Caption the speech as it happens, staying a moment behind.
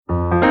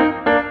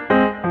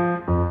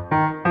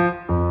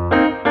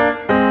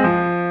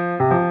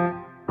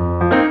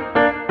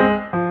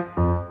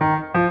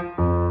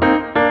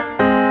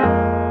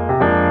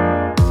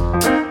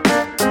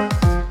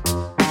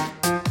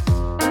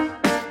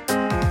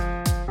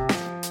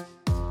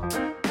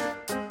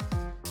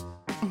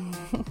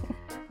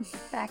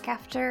back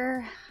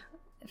after,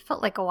 it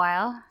felt like a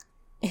while.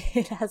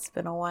 It has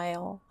been a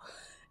while.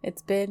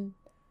 It's been,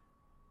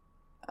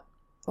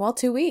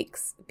 2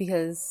 weeks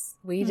because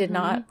we did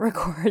not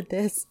record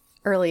this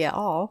early at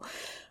all.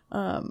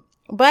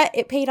 But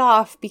it paid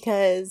off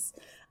because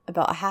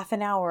about a half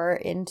an hour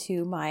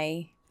into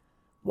my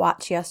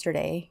watch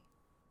yesterday,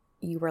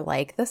 you were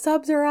like, the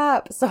subs are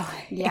up. So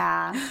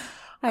yeah,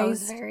 I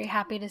was very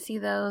happy to see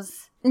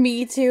those.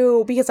 Me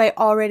too, because I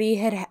already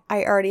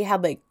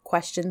had like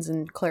questions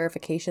and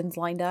clarifications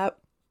lined up.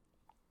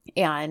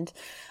 And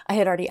I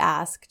had already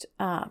asked,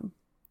 I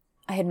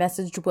had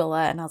messaged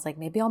Willa and I was like,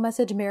 maybe I'll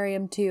message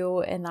Miriam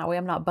too. And that way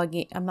I'm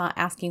not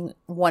asking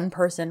one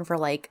person for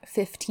like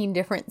 15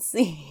 different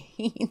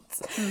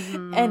scenes.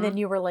 And then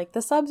you were like,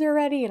 the subs are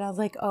ready. And I was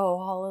like, oh,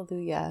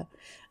 hallelujah.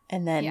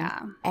 And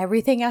then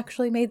everything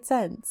actually made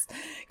sense.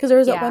 Because there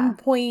was at one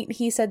point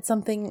he said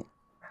something,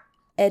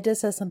 Edda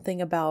says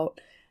something about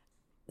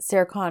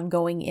Serkan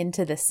going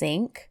into the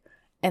sink.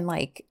 And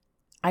like,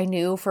 I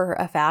knew for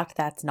a fact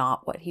that's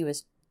not what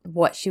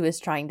she was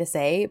trying to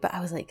say, but I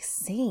was like,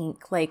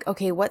 sink? Like,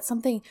 okay, what's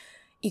something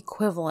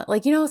equivalent?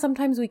 Like, you know,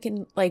 sometimes we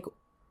can, like,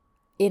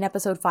 in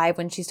episode 5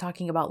 when she's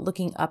talking about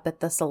looking up at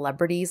the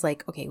celebrities,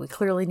 like, okay, we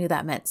clearly knew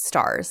that meant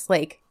stars.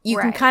 Like, you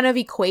can kind of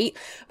equate,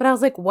 but I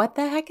was like, what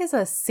the heck is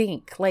a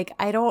sink? Like,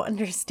 I don't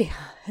understand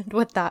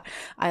what that,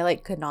 I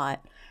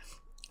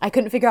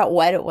couldn't figure out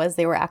what it was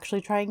they were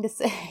actually trying to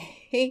say.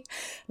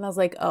 And I was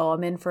like, oh,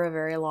 I'm in for a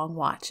very long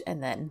watch.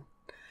 And then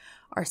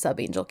our sub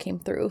angel came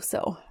through,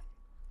 so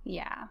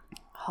yeah,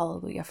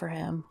 hallelujah for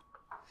him.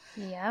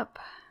 Yep.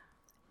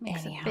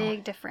 Makes a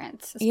big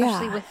difference,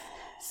 especially with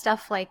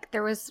stuff like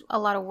there was a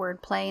lot of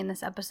wordplay in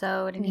this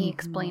episode and he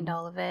explained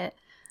all of it.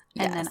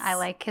 And then I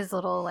like his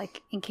little,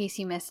 like, in case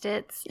you missed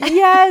it.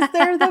 Yes,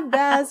 they're the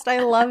best. I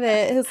love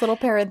it. His little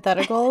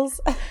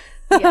parentheticals.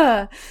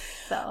 Yeah.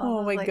 So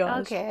oh my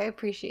gosh. Okay, I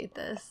appreciate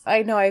this.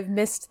 I know, I've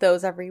missed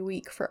those every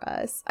week for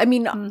us. I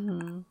mean,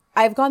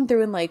 I've gone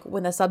through and like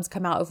when the subs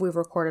come out, if we've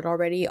recorded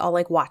already, I'll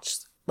like watch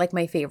like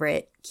my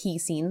favorite key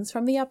scenes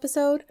from the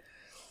episode.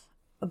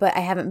 But I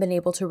haven't been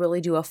able to really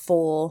do a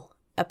full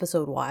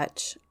episode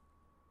watch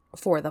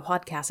for the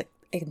podcast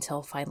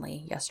until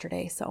finally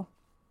yesterday. So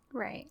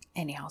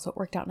anyhow, so it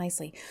worked out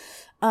nicely.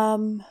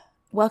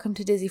 Welcome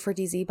to Dizzy for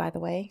DZ, by the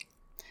way.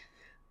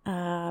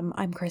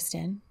 I'm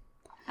Kristen.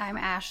 I'm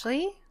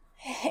Ashley.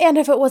 And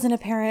if it wasn't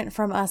apparent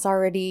from us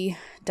already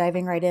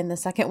diving right in the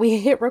second we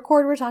hit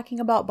record, we're talking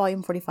about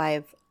volume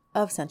 45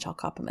 of Sensual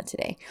Kapama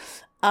today.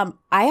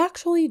 I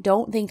actually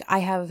don't think I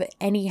have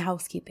any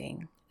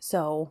housekeeping.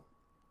 So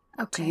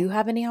do you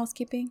have any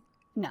housekeeping?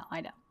 No,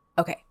 I don't.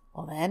 Okay.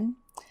 Well then,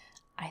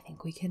 I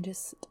think we can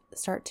just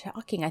start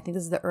talking. I think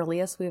this is the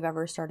earliest we've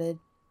ever started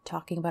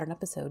talking about an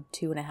episode,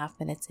 2.5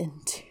 minutes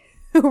into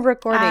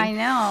recording. I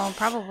know,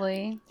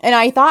 probably. And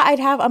I thought I'd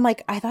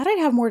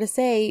have more to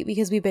say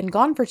because we've been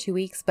gone for 2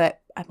 weeks,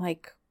 but I'm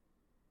like,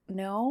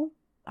 no,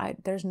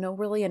 there's no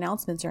really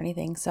announcements or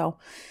anything. So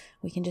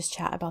we can just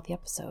chat about the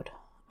episode.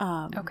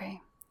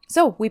 Okay.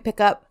 So we pick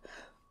up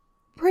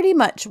pretty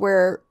much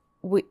where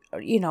we,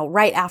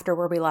 right after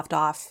where we left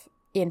off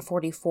in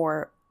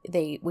 44,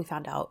 we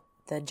found out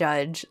the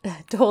judge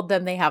told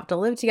them they have to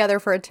live together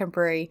for a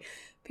temporary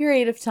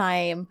period of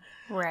time.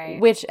 Right.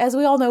 Which, as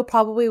we all know,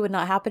 probably would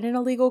not happen in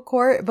a legal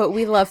court, but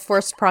we love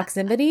forced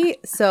proximity,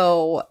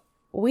 so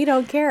we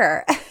don't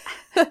care.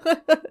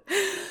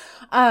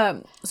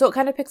 So it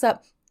kind of picks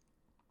up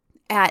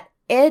at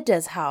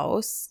Edda's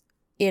house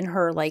in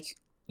her, like,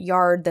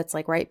 yard that's,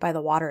 like, right by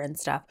the water and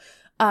stuff.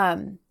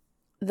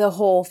 The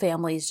whole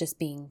family's just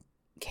being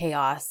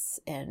chaos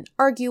and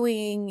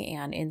arguing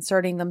and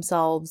inserting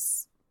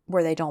themselves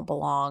where they don't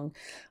belong.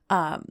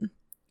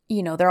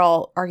 They're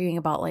all arguing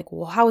about like,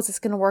 well, how is this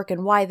going to work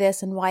and why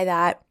this and why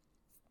that?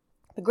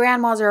 The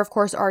grandmas are, of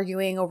course,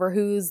 arguing over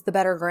who's the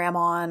better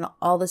grandma and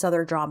all this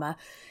other drama.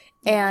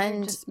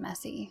 And just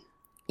messy.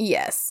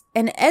 Yes.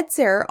 And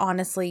Edser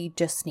honestly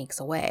just sneaks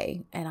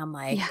away. And I'm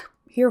like,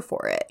 here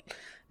for it.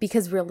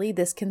 Because really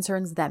this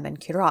concerns them and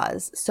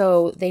Kiraz.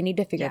 So they need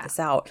to figure this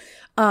out.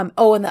 And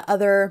the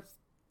other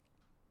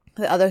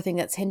thing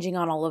that's hinging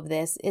on all of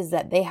this is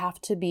that they have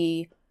to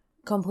be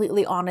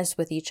completely honest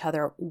with each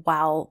other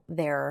while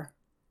they're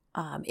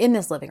in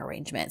this living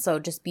arrangement. So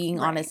just being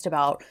honest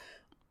about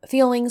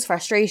feelings,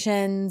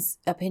 frustrations,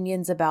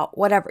 opinions about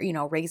whatever,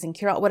 raising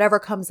Kira, whatever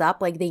comes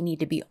up, like they need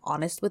to be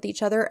honest with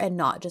each other and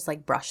not just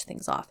like brush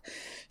things off.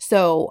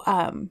 So,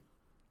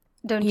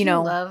 don't you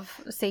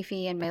love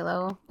Seifi and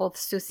Melo both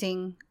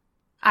susing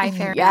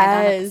Ifer and Adnan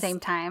at the same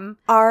time?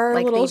 Our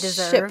like little they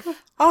deserve. Ship,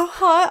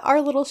 our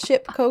little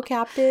ship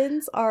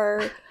co-captains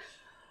are...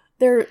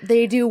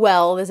 They do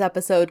well this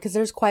episode because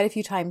there's quite a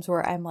few times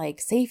where I'm like,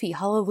 Seifi,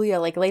 hallelujah.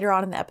 Like later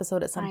on in the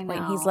episode at some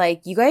point, he's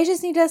like, you guys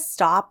just need to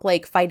stop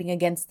like fighting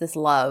against this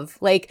love.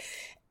 Like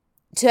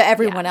to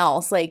everyone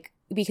else. Like,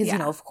 because,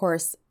 of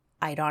course,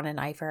 Idon and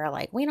Ifer are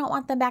like, we don't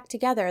want them back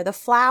together. The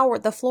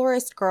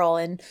florist girl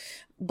and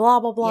blah,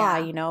 blah, blah,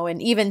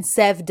 and even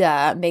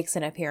Sevda makes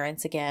an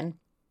appearance again.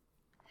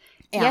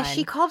 And yeah,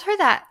 she called her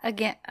that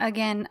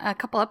again a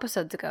couple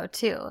episodes ago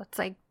too. It's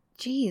like,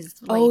 geez,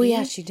 lady. Oh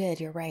yeah, she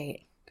did. You're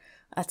right.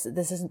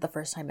 This isn't the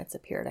first time it's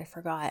appeared. I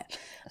forgot.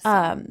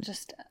 So,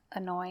 just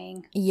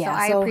annoying.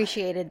 Yeah. So I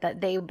appreciated that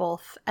they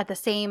both at the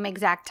same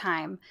exact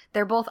time.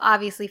 They're both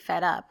obviously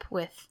fed up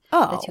with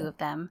the two of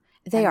them.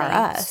 They are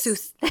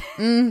us.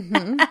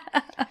 Mm-hmm.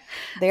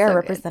 They are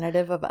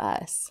representative of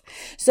us.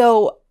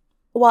 So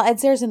while Ed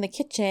Sayre's in the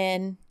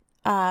kitchen,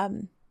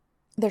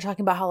 they're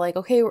talking about how like,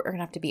 okay, we're gonna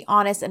have to be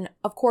honest, and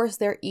of course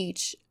they're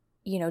each,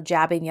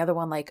 jabbing the other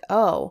one like,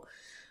 oh,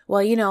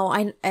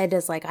 well, Ed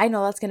is like, I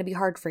know that's gonna be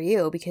hard for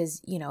you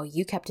because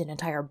you kept an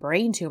entire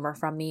brain tumor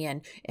from me,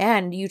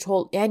 and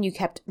you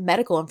kept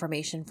medical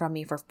information from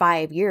me for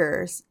 5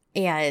 years,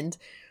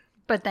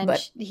 But then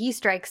he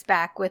strikes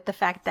back with the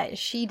fact that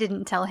she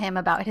didn't tell him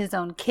about his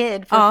own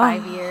kid for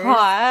 5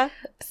 years.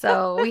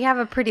 So we have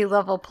a pretty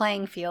level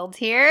playing field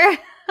here.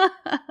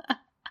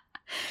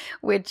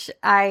 Which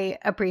I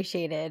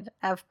appreciated,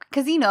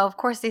 because of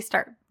course they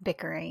start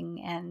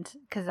bickering, and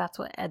because that's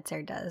what Ed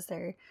Sayre does.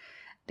 They're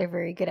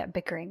very good at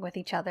bickering with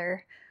each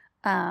other.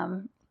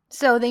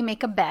 So they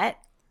make a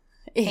bet,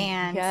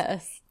 and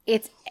yes,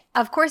 it's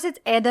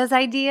Edda's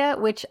idea,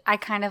 which I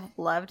kind of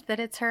loved that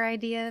it's her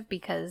idea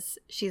because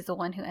she's the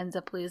one who ends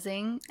up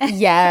losing.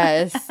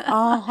 Yes,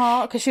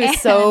 because she was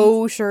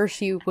so sure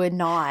she would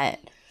not.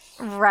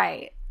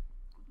 Right,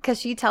 because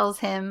she tells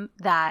him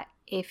that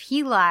if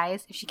he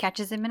lies, if she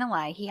catches him in a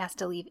lie, he has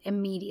to leave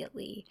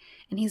immediately.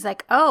 And he's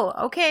like, oh,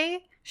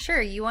 okay,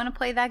 sure, you want to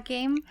play that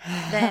game?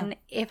 Then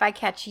if I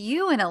catch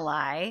you in a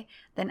lie,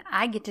 then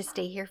I get to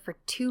stay here for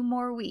 2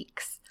 more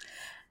weeks.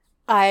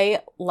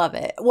 I love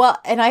it. Well,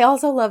 and I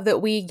also love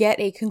that we get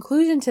a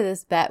conclusion to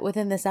this bet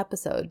within this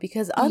episode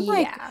because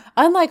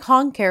unlike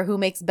Honker, who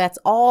makes bets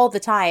all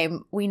the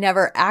time, we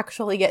never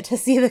actually get to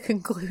see the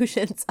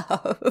conclusions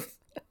of.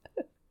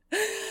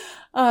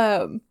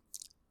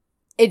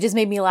 It just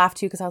made me laugh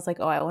too because I was like,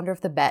 oh, I wonder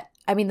if the bet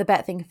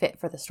thing fit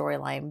for the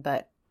storyline,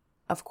 but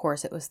of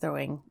course it was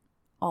throwing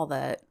all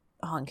the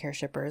Honker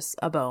shippers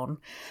a bone.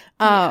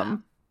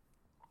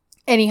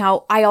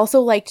 Anyhow, I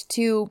also liked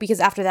too, because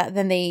after that,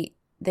 then they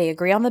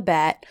agree on the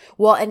bet.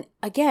 Well, and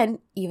again,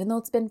 even though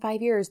it's been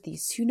 5 years,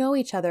 these two know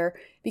each other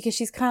because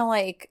she's kind of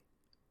like,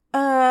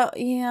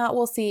 yeah,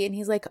 we'll see. And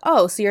he's like,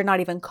 oh, so you're not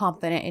even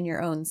confident in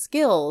your own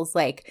skills,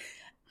 like,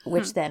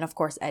 which then of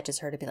course edges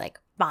her to be like,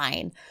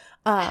 fine.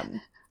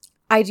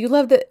 I do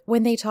love that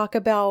when they talk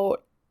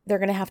about they're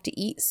going to have to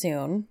eat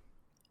soon.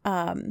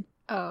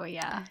 Oh,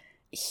 yeah.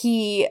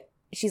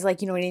 She's like,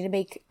 we need to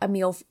make a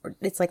meal.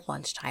 It's like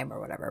lunchtime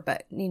or whatever,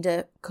 but need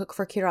to cook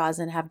for Kiraz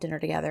and have dinner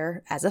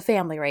together as a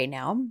family right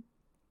now.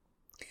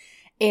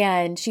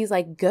 And she's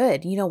like,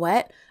 good. You know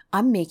what?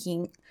 I'm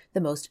making the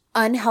most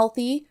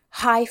unhealthy,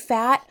 high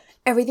fat,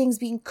 everything's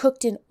being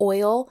cooked in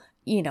oil,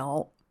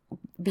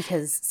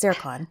 because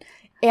Serkan.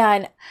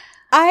 And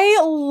I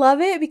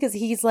love it because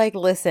he's like,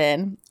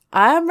 listen,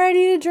 I'm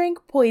ready to drink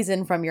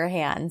poison from your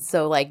hands.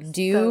 So like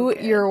do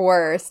your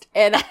worst.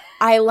 And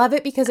I love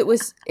it because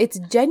it's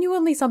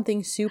genuinely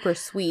something super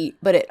sweet,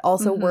 but it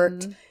also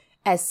worked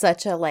as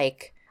such a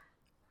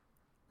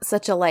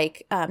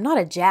not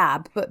a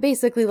jab, but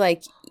basically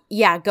like,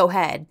 yeah, go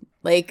ahead.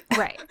 Like,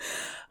 right.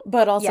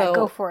 But also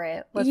go for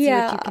it. Let's see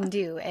what you can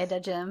do,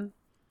 Edda Jim.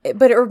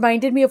 But it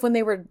reminded me of when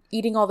they were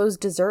eating all those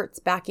desserts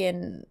back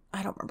in,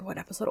 I don't remember what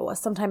episode it was,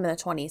 sometime in the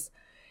 20s.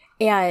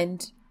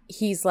 And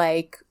he's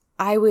like,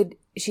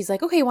 she's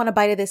like, okay, you want a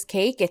bite of this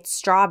cake? It's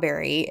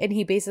strawberry. And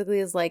he basically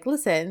is like,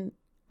 listen,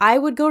 I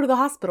would go to the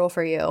hospital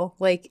for you.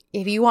 Like,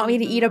 if you want me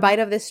to eat a bite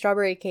of this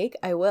strawberry cake,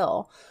 I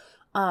will.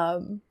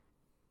 And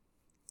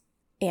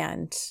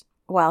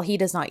while he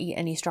does not eat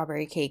any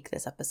strawberry cake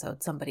this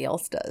episode, somebody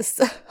else does.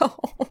 So.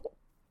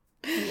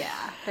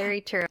 Yeah, very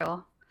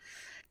true.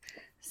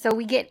 So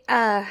we get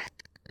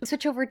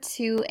switch over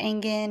to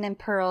Engin and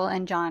Pearl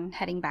and John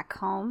heading back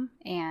home,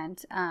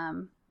 and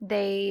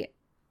they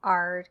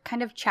are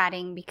kind of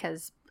chatting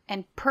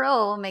and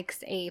Pearl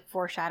makes a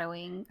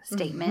foreshadowing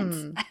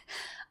statement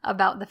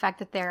about the fact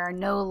that there are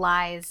no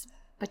lies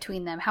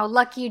between them. How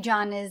lucky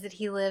John is that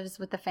he lives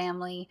with a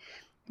family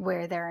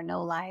where there are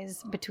no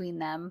lies between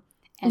them.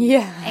 And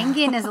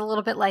Engin is a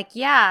little bit like,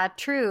 yeah,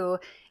 true.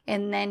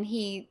 And then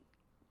he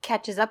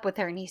catches up with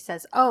her and he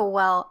says, oh,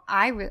 well,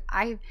 I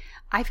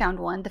found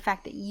one. The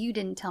fact that you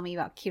didn't tell me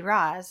about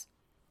Kiraz.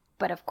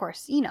 But of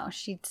course,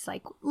 she's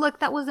like, look,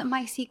 that wasn't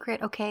my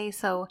secret. Okay,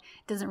 so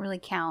it doesn't really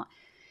count.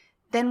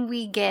 Then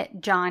we get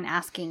John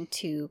asking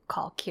to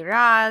call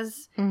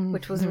Kiraz,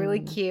 which was really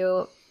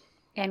cute.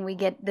 And we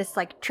get this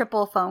like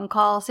triple phone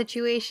call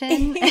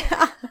situation.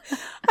 Yeah.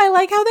 I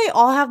like how they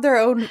all have their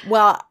own.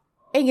 Well,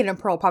 Engin and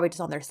Pearl probably just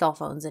on their cell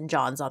phones and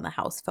John's on the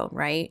house phone,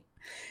 right?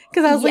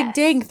 Because I was like,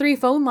 dang, 3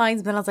 phone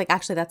lines. But I was like,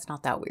 actually, that's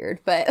not that weird.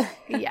 But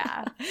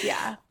yeah.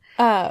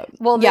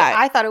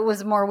 I thought it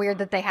was more weird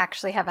that they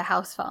actually have a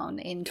house phone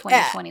in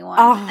 2021.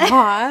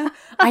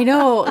 I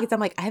know. Because I'm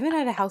like, I haven't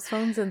had a house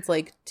phone since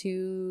like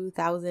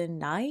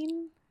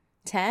 2009,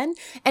 10.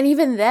 And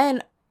even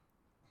then,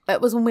 it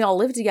was when we all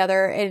lived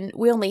together and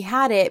we only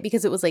had it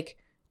because it was like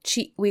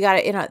cheap. We got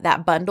it in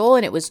that bundle,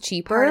 and it was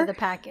cheaper. Part of the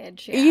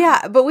package.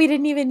 Yeah, but we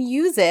didn't even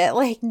use it.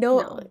 Like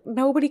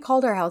nobody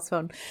called our house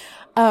phone.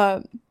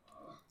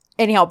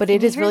 Anyhow, but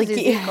it is really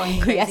cute.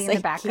 Going crazy in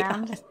the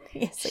background.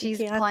 Yes, she's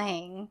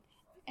playing,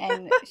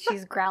 and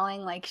she's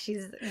growling like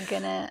she's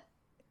gonna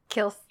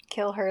kill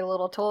her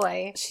little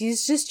toy.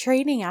 She's just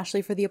training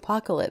Ashley for the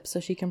apocalypse so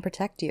she can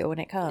protect you when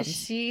it comes.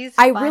 She's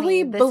I funny.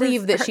 really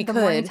believe that she the could.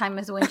 The morning time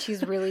is when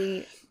she's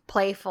really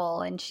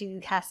playful, and she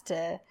has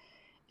to.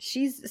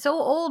 She's so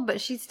old,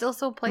 but she's still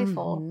so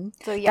playful. Mm-hmm.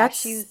 So yeah,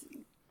 she's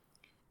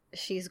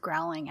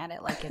growling at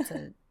it like it's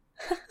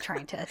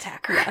trying to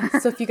attack her. Yeah.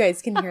 So if you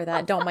guys can hear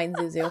that, don't mind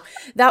Zuzu.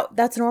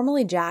 That's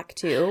normally Jack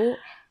too.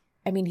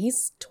 I mean,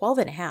 he's 12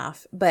 and a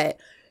half, but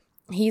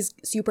he's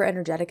super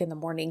energetic in the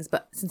mornings.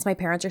 But since my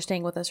parents are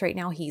staying with us right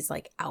now, he's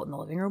like out in the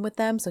living room with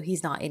them. So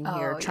he's not in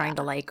here trying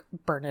to like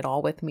burn it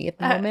all with me at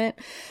the moment.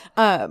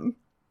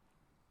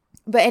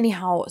 But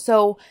anyhow,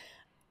 so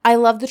I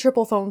love the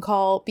triple phone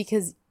call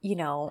because, you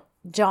know,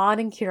 John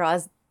and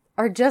Kiraz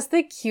are just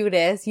the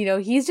cutest. You know,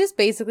 he's just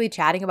basically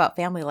chatting about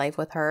family life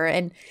with her.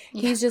 And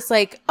he's just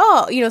like,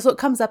 oh, you know, so it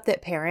comes up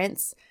that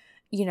parents,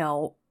 you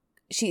know,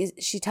 she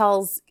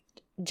tells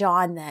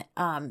John that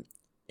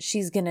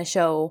she's going to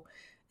show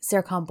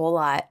Serkan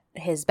Bolat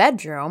his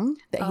bedroom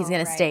that he's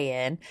going to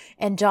stay in.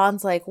 And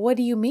John's like, what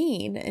do you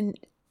mean? And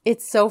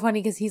it's so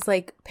funny because he's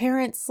like,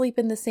 parents sleep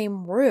in the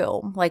same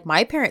room. Like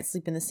my parents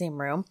sleep in the same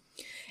room.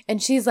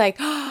 And she's like,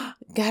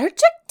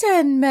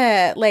 gerçekten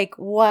mi? Like,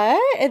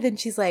 what? And then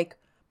she's like,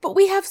 but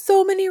we have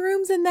so many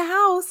rooms in the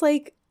house.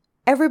 Like,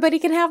 everybody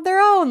can have their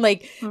own.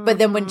 Like, but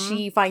then when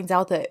she finds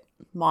out that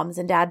moms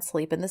and dads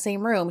sleep in the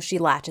same room, she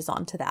latches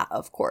onto that,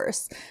 of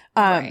course.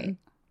 And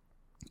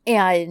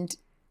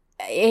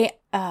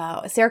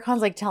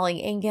Serkan's like telling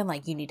Engin,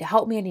 like, you need to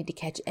help me. I need to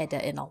catch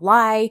Eda in a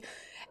lie.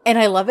 And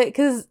I love it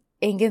because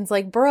Engin's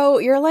like, bro,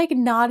 you're like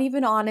not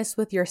even honest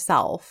with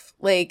yourself.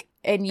 Like,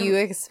 and you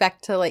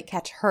expect to like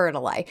catch her in a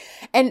lie.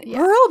 And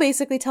Pearl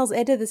basically tells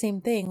Eda the same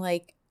thing.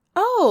 Like,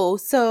 oh,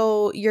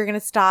 so you're going to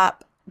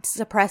stop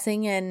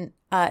suppressing and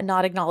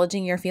not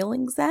acknowledging your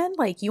feelings then?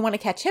 Like, you want to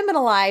catch him in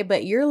a lie,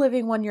 but you're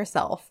living one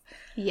yourself.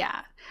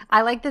 Yeah.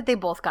 I like that they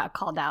both got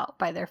called out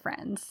by their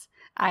friends.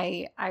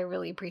 I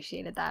really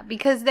appreciated that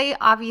because they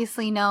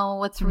obviously know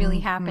what's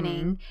really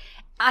happening.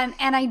 And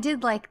I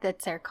did like that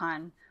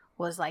Serkan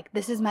was like,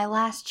 this is my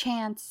last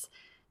chance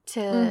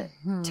to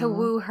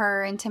woo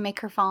her and to make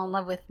her fall in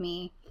love with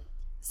me.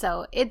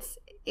 So it's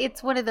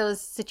one of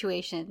those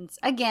situations,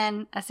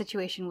 again, a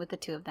situation with the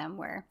two of them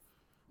where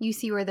you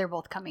see where they're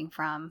both coming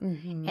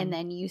from, and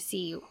then you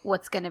see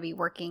what's going to be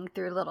working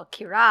through little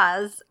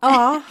Kiraz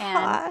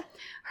and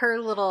her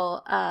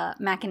little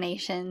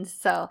machinations.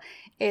 So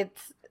it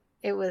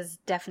was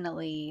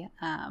definitely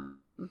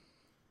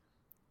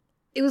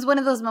it was one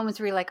of those moments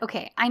where you're like,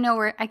 okay,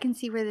 I can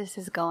see where this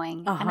is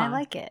going, and I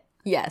like it.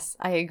 Yes,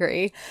 I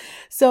agree.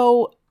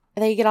 So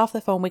they get off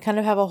the phone. We kind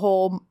of have a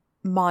whole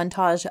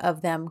montage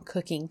of them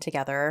cooking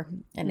together,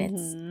 and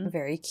it's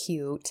very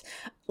cute.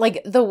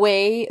 Like the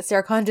way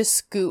Serkan just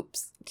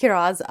scoops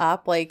Kiraz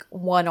up like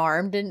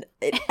one-armed, and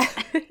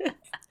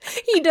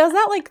he does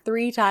that like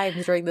 3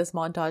 times during this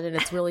montage, and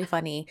it's really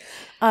funny.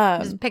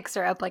 Just picks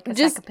her up like a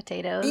sack of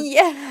potatoes.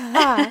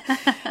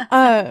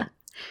 Yeah.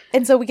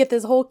 And so we get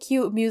this whole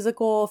cute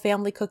musical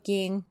family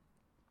cooking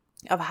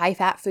of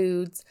high-fat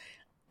foods.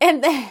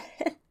 And then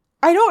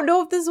I don't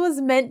know if this was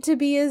meant to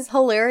be as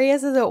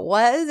hilarious as it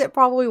was. It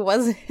probably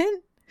wasn't.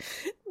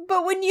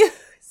 But when you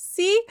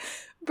see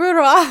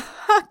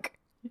Burak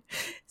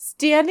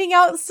standing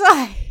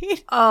outside.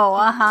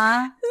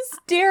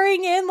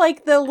 Staring in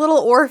like the little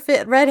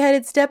orphan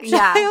redheaded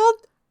stepchild.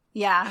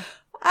 Yeah.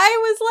 I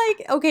was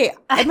like, okay,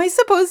 am I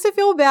supposed to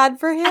feel bad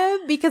for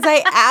him? Because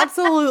I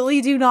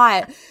absolutely do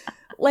not.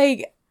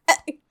 Like,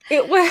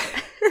 it was...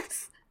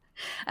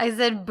 I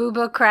said,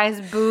 Booba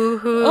cries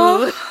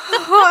boo-hoo.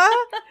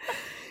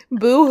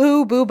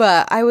 Boo-hoo,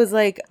 Booba. I was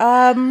like,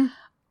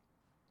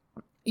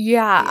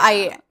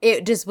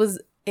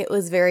 it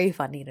was very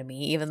funny to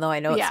me, even though I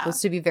know it's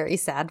supposed to be very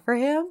sad for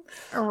him.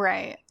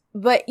 Right.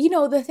 But, you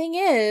know, the thing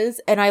is,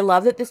 and I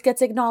love that this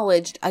gets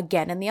acknowledged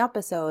again in the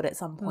episode at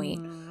some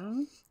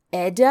point,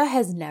 Eda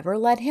has never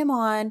led him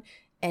on.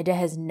 Eda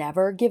has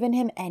never given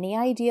him any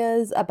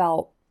ideas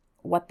about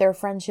what their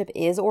friendship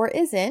is or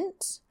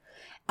isn't.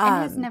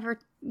 And has never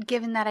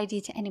given that idea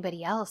to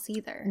anybody else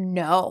either.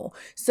 No.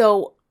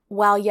 So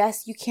while,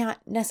 yes, you can't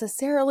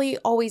necessarily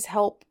always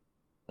help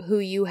who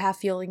you have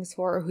feelings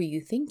for or who you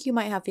think you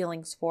might have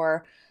feelings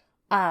for,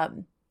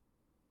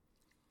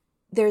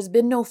 there's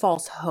been no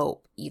false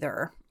hope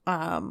either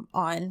on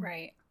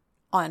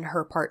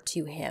her part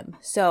to him.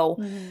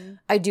 So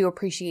I do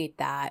appreciate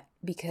that,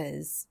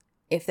 because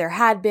if there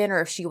had been, or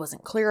if she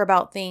wasn't clear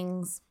about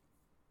things,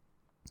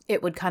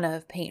 it would kind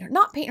of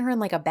not paint her in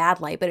like a bad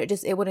light, but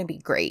it wouldn't be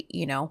great,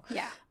 you know?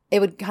 Yeah. It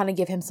would kind of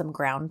give him some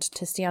ground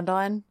to stand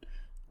on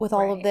with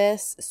all of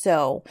this.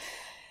 So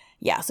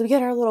yeah, so we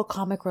get our little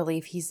comic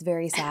relief. He's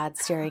very sad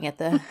staring at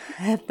the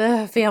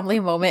family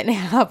moment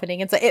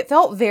happening. And so it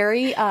felt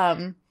very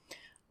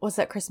what's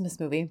that Christmas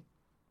movie?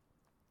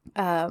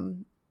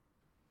 Come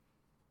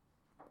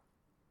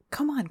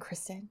on,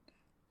 Kristen.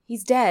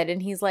 He's dead,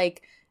 and he's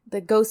like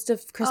the ghost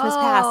of Christmas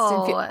past.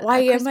 And why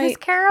am I?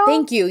 Carol?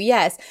 Thank you.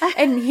 Yes,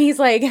 and he's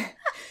like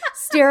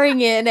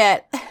staring in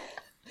at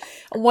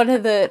one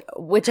of the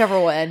whichever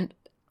one.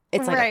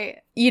 It's like right.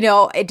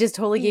 It just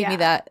totally gave me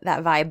that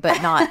vibe,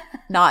 but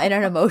not in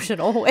an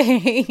emotional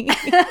way.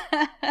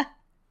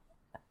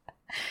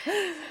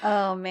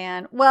 Oh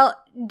man. Well,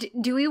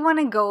 do we want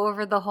to go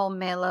over the whole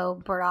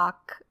Melo Barack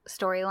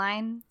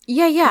storyline?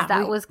 Yeah.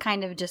 That was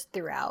kind of just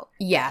throughout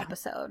the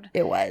episode.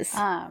 It was.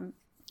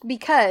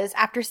 Because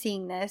after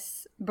seeing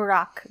this,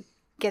 Barack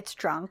gets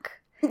drunk.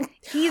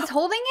 He's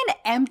holding an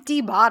empty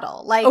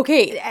bottle. Like,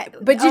 okay,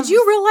 but did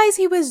you realize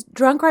he was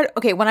drunk right?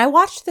 Okay, when I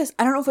watched this,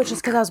 I don't know if it's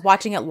just because I was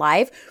watching it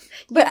live,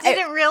 but you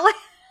didn't realize.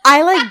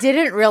 I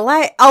didn't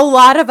realize. A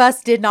lot of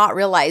us did not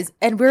realize,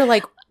 and we were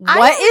like,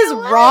 "What is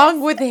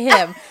wrong with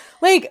him?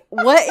 Like,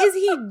 what is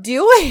he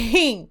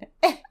doing?"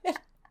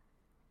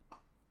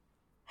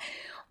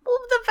 Well,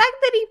 the fact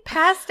that he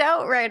passed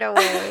out right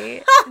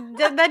away,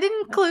 that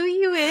didn't clue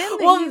you in?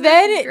 Well,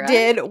 then it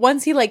did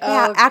once he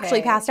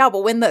actually passed out.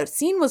 But when the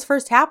scene was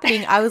first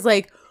happening, I was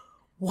like,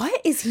 what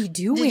is he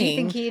doing? Did you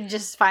think he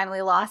just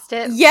finally lost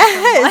it?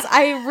 Yes,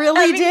 I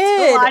really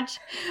did. To watch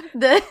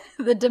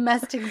the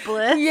domestic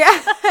bliss?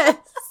 Yes,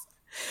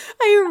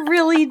 I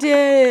really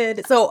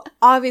did. So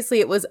obviously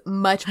it was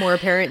much more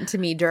apparent to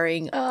me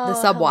during the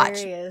sub-watch.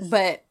 Hilarious.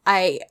 But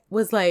I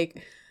was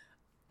like,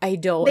 I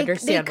don't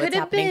understand what's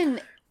happening.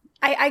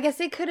 I guess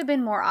it could have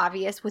been more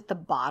obvious with the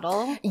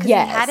bottle. Yes. He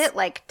had it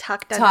like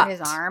tucked under his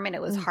arm and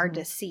it was hard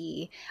to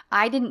see.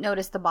 I didn't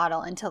notice the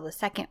bottle until the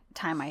second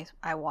time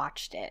I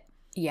watched it.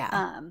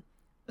 Yeah.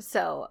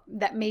 So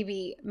that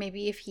maybe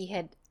if he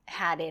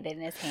had it in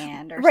his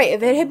hand or right,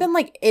 something. if it had been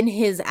like in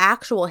his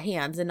actual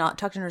hands and not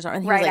tucked under his arm,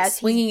 and he was like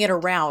swinging it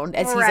around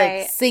as he's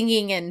like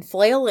singing and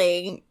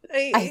flailing.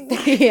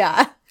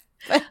 Yeah.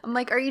 I'm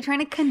like, are you trying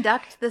to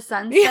conduct the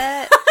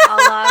sunset a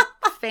la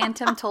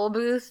Phantom Toll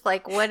Booth?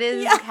 Like, what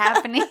is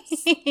happening?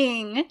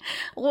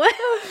 What?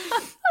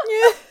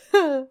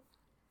 Yeah.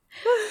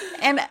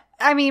 And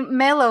I mean,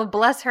 Melo,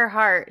 bless her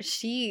heart,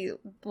 she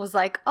was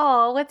like,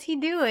 oh, what's he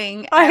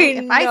doing? If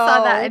I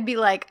saw that, I'd be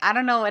like, I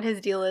don't know what his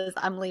deal is.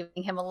 I'm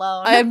leaving him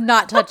alone. I'm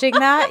not touching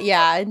that.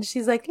 Yeah. And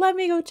she's like, let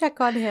me go check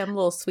on him.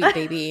 Little sweet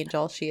baby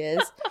angel she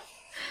is.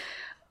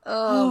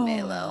 Oh,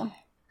 Melo.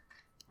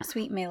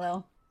 Sweet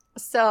Melo.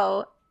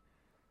 So,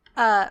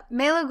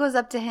 Melo goes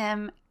up to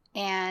him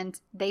and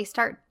they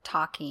start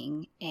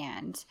talking,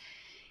 and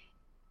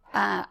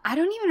I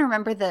don't even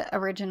remember the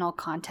original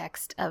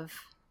context of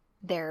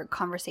their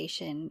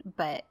conversation,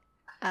 but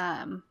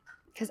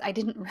because I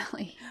didn't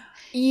really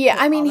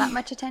all that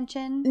much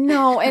attention.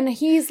 No, and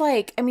he's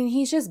like, I mean,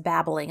 he's just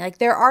babbling. Like,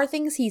 there are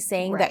things he's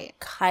saying that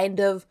kind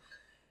of,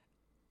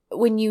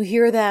 when you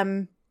hear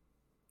them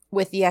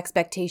with the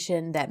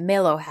expectation that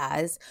Melo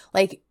has,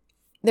 like,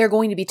 they're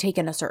going to be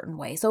taken a certain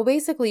way. So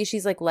basically,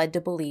 she's like led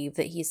to believe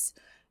that he's,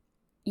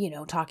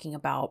 talking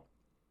about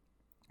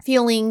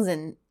feelings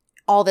and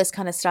all this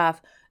kind of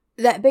stuff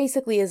that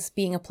basically is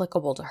being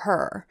applicable to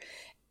her.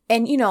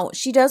 And,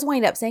 she does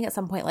wind up saying at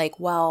some point, like,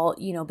 well,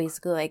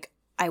 basically, like,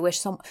 I wish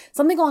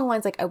something along the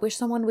lines like, I wish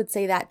someone would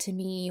say that to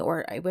me,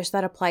 or I wish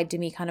that applied to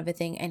me, kind of a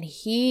thing. And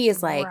he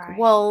is like,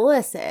 well,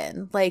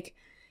 listen, like,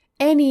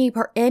 any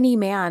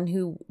man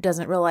who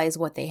doesn't realize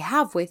what they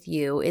have with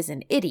you is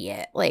an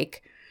idiot.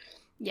 Like,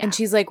 and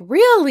she's like,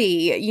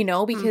 really?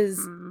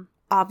 Because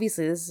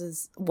obviously this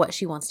is what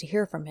she wants to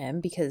hear from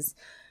him, because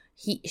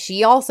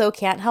she also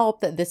can't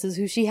help that this is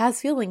who she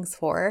has feelings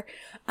for.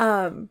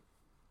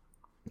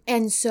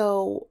 And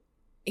so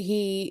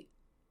he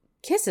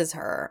kisses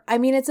her. I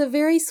mean, it's a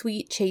very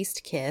sweet,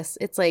 chaste kiss.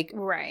 It's like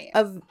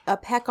a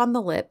peck on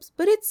the lips,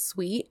 but it's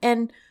sweet.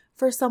 And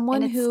for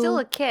someone it's still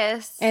a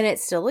kiss. And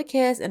it's still a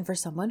kiss. And for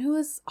someone who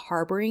is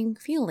harboring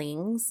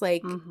feelings,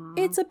 like,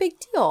 it's a big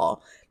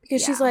deal.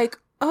 Because she's like,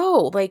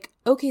 oh, like,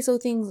 okay, so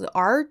things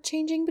are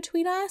changing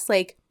between us?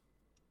 Like,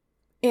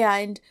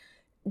 and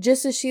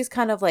just as she's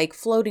kind of like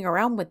floating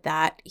around with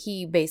that,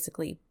 he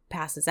basically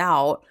passes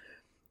out.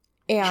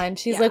 And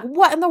she's like,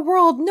 what in the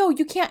world? No,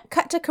 you can't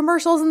cut to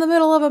commercials in the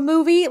middle of a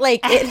movie. Like,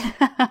 it.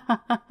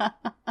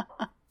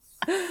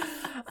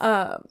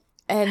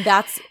 And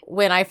that's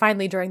when I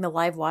finally, during the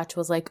live watch,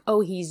 was like,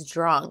 oh, he's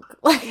drunk.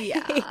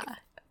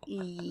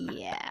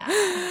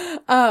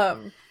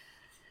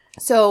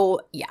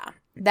 So, yeah,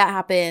 that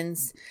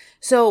happens.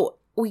 So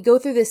we go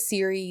through this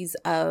series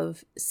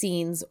of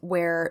scenes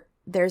where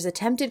there's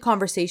attempted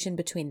conversation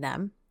between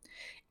them.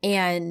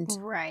 And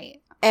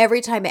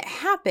every time it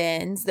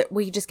happens, that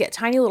we just get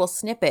tiny little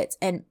snippets.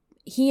 And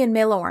he and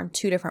Melo are on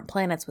two different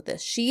planets with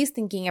this. She's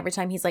thinking every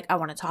time he's like, I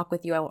want to talk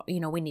with you.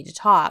 We need to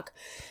talk.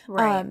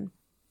 That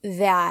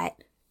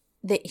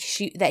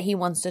he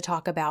wants to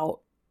talk about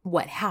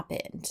what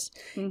happened.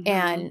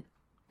 And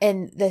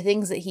the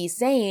things that he's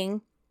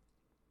saying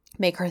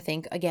make her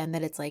think again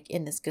that it's like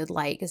in this good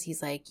light, because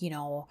he's like,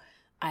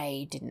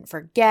 I didn't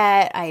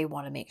forget. I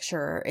want to make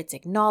sure it's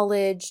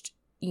acknowledged.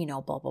 you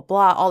know, blah, blah,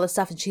 blah, all this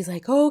stuff. And she's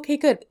like, oh, okay,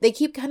 good. They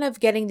keep kind of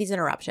getting these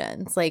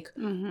interruptions, like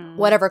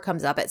whatever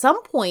comes up. At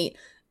some point,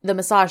 the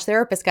massage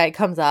therapist guy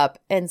comes up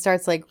and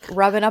starts like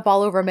rubbing up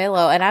all over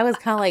Melo. And I was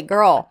kind of like,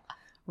 girl,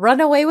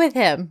 run away with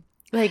him.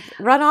 Like,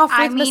 run off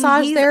with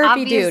massage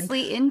therapy, dude. He's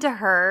obviously into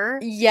her.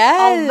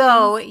 Yes.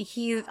 Although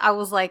I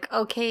was like,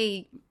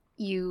 okay,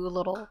 you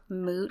little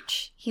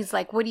mooch. He's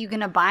like, what are you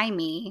going to buy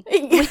me?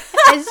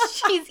 As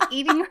she's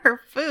eating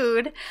her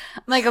food.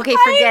 I'm like, okay,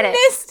 forget it.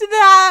 I missed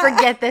that.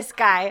 Forget this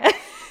guy.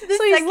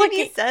 The second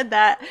he said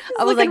that,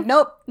 I was like,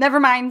 nope, never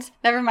mind.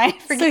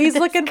 Forget so he's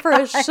looking guy. for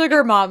a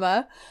sugar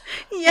mama.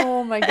 Yeah.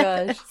 Oh my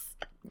gosh.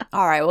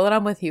 All right, well, then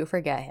I'm with you.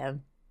 Forget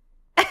him.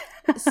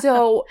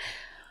 So...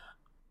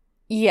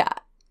 yeah.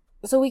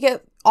 So we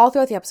get all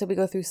throughout the episode, we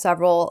go through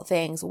several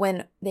things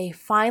when they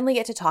finally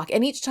get to talk.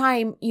 And each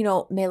time, you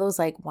know, Melo's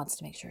like wants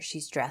to make sure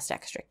she's dressed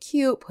extra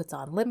cute, puts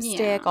on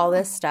lipstick, all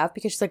this stuff,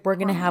 because she's like, we're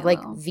going to have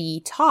like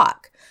the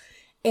talk.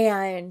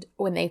 And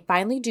when they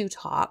finally do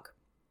talk,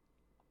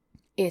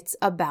 it's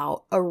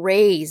about a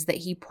raise that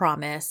he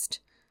promised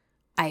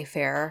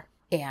Ifer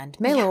and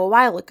Melo a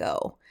while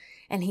ago.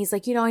 And he's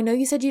like, you know, I know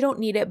you said you don't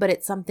need it, but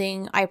it's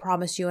something I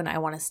promised you and I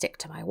want to stick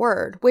to my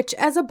word, which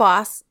as a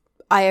boss,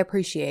 I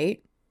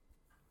appreciate.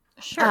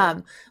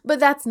 Sure. But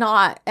that's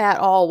not at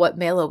all what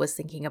Melo was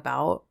thinking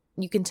about.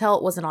 You can tell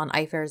it wasn't on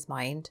Ifer's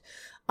mind.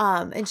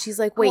 And she's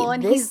like, wait,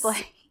 and he's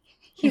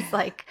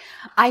like,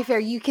 Ifer,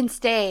 you can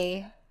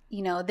stay.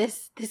 You know,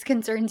 this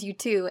concerns you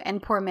too.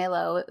 And poor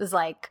Melo is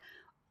like,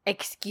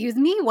 excuse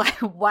me?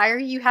 Why are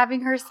you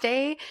having her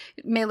stay?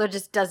 Melo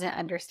just doesn't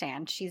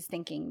understand. She's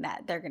thinking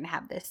that they're going to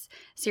have this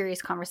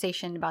serious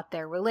conversation about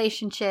their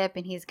relationship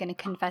and he's going to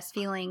confess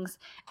feelings.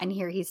 And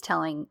here he's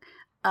telling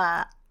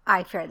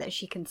Ifer that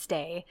she can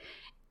stay.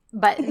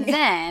 But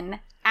then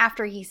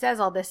after he says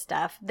all this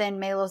stuff, then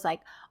Melo's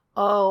like,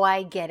 oh,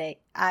 I get it.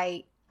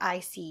 I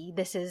see.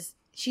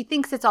 She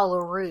thinks it's all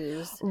a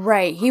ruse.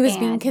 Right. He was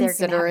being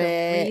considerate. They're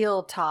gonna have the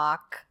real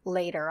talk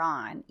later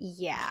on.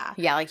 Yeah.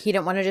 Yeah, like he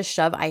didn't want to just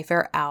shove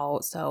Ifer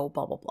out, so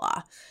blah, blah,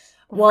 blah.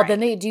 Well, then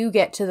they do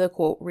get to the,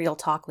 quote, real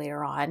talk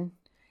later on.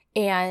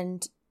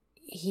 And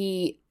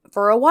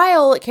for a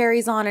while, it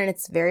carries on, and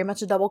it's very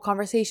much a double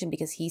conversation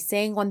because he's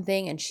saying one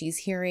thing and she's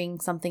hearing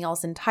something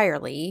else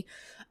entirely.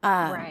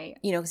 Right.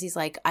 You know, because he's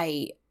like,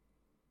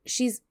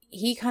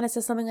 he kind of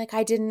says something like,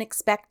 I didn't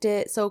expect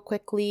it so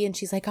quickly. And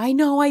she's like, I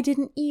know I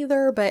didn't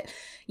either. But,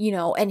 you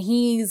know, and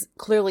he's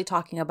clearly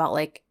talking about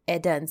like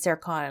Eda and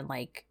Serkan and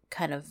like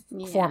kind of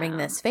forming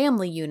this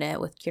family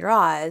unit with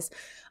Kiraz.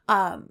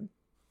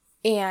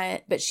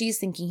 But she's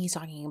thinking he's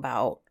talking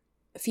about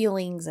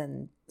feelings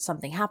and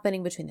something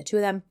happening between the two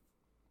of them.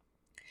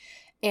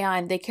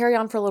 And they carry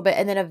on for a little bit.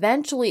 And then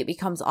eventually it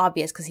becomes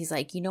obvious because he's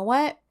like, you know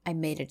what? I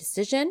made a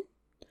decision.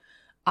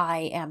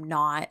 I am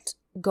not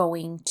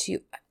going to,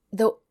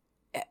 though.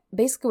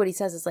 Basically what he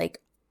says is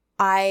like,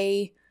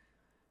 I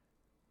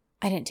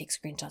didn't take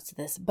screenshots of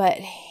this, but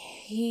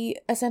he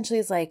essentially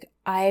is like,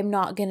 I'm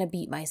not going to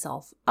beat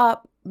myself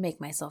up,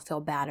 make myself feel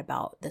bad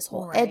about this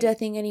whole Eda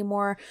thing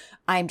anymore.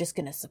 I'm just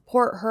going to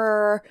support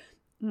her,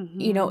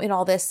 you know, in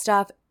all this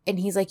stuff. And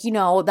he's like, you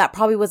know, that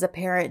probably was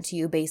apparent to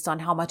you based on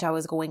how much I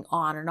was going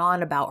on and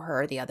on about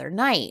her the other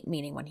night,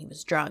 meaning when he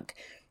was drunk.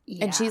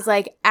 Yeah. And she's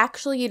like,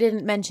 actually, you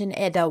didn't mention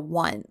Eda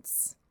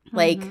once.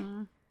 Like,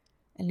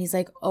 and he's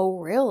like, oh,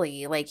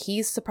 really? Like,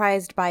 he's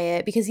surprised by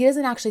it because he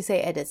doesn't actually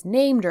say Eda's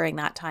name during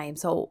that time.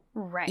 So,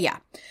 yeah.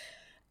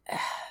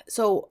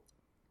 So,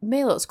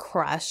 Melo's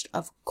crushed,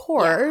 of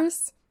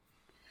course.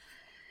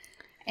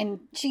 Yeah. And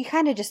she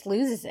kind of just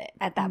loses it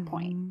at that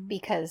point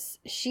because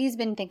she's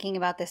been thinking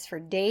about this for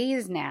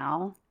days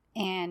now.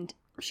 And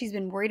she's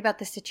been worried about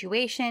the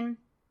situation,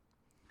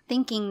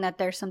 thinking that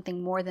there's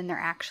something more than there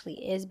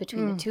actually is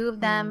between the two of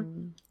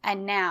them.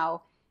 And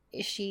now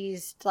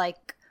she's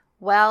like,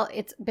 well,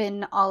 it's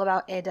been all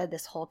about Eda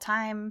this whole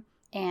time,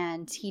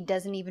 and he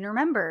doesn't even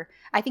remember.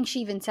 I think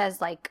she even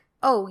says, like,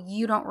 oh,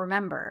 you don't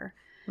remember.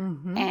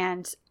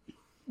 And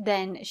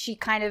then she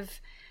kind of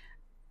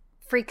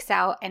freaks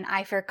out, and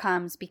Ifer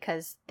comes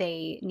because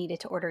they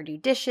needed to order new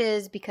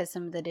dishes because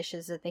some of the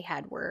dishes that they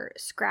had were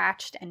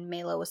scratched, and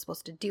Melo was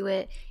supposed to do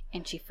it,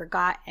 and she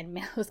forgot, and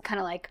Melo's kind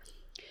of like,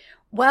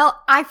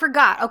 well, I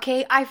forgot.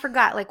 Okay, I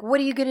forgot. Like, what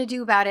are you going to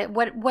do about it?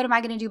 What am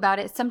I going to do about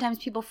it? Sometimes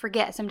people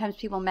forget. Sometimes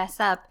people mess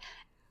up.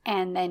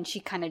 And then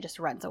she kind of just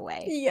runs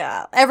away.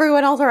 Yeah.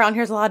 Everyone else around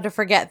here is allowed to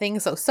forget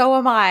things, so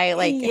am I.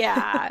 Like,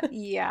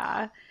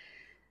 yeah.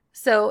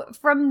 So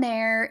from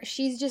there,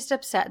 she's just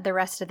upset the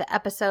rest of the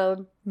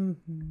episode.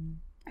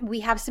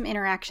 We have some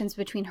interactions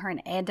between her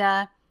and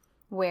Eda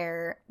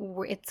where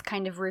it's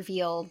kind of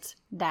revealed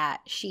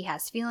that she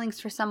has feelings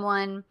for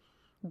someone,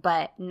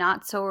 but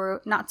not so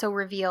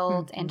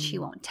revealed, and she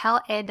won't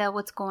tell Eda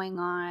what's going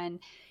on.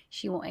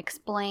 She won't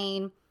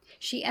explain.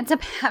 She ends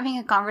up having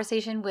a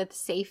conversation with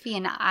Seifi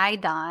and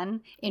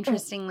Aidan,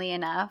 interestingly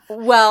enough.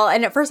 Well,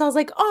 and at first I was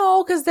like,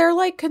 oh, because they're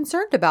like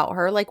concerned about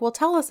her. Like, well,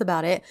 tell us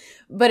about it.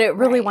 But it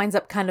really winds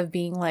up kind of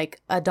being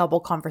like a double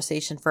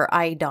conversation for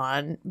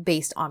Aidan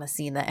based on a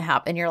scene that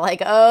happened. You're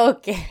like,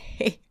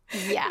 okay.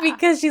 Yeah.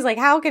 Because she's like,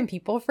 how can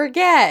people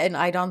forget? And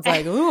Idon's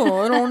like,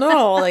 oh, I don't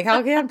know. Like,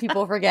 how can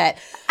people forget?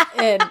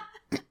 And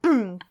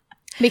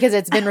because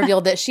it's been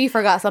revealed that she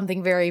forgot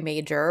something very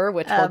major,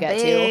 which we'll get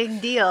to.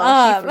 Big deal.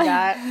 She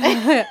forgot.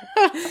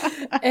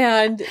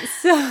 And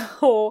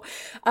so,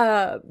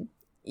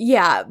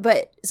 yeah.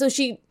 But so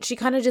she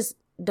kind of just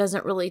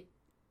doesn't really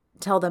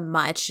tell them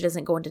much. She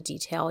doesn't go into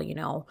detail, you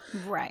know.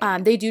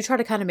 Right. They do try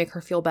to kind of make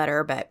her feel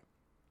better, but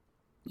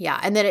yeah.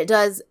 And then it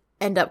does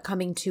end up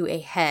coming to a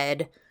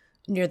head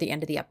near the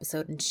end of the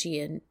episode, and she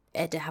and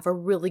Ed have a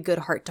really good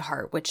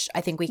heart-to-heart, which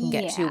I think we can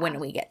get to when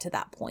we get to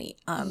that point.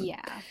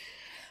 Yeah.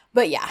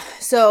 But yeah,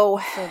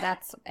 so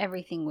that's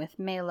everything with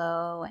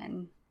Melo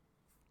and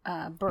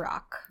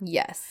Barack.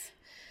 Yes.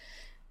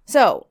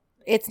 So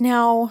it's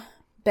now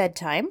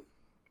bedtime,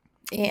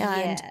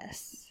 and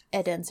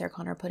Ed and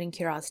Serkan are putting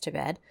Kiraz to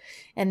bed,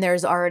 and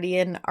there's already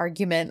an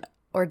argument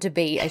or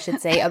debate, I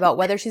should say, about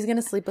whether she's going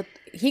to sleep with.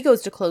 He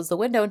goes to close the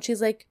window, and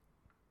she's like,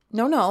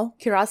 "No,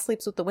 Kiraz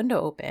sleeps with the window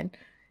open,"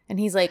 and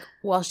he's like,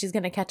 "Well, she's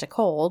going to catch a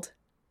cold."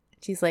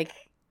 She's like,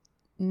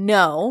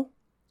 "No.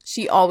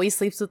 She always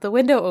sleeps with the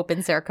window open,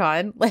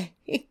 Serkan." Like,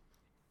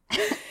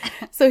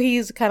 so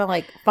he's kind of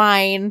like,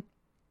 fine.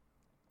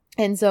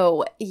 And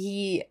so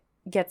he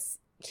gets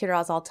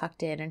Kiraz all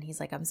tucked in, and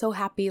he's like, "I'm so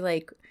happy,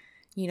 like,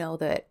 you know,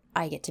 that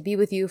I get to be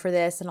with you for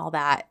this and all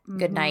that.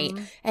 Good night."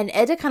 And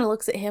Edda kind of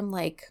looks at him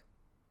like,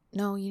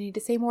 "No, you need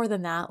to say more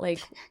than that. Like,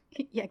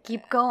 yeah,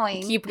 keep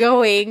going. Keep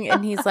going."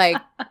 And he's like,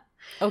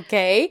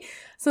 "Okay."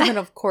 So then,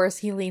 of course,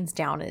 he leans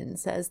down and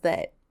says,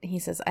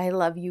 "I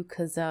love you,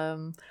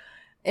 Kızım."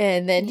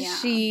 And then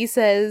she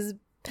says,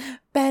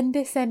 "Ben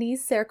de seni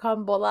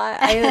Serkan Bola."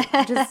 I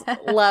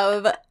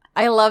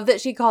love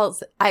that she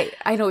calls,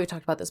 I know we've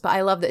talked about this, but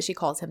I love that she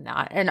calls him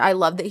that. And I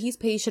love that he's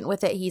patient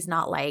with it. He's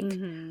not like,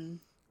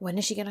 when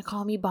is she going to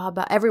call me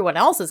Baba? Everyone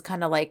else is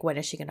kind of like, when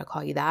is she going to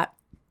call you that?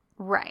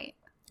 Right.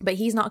 But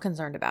he's not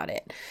concerned about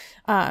it.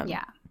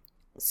 Yeah.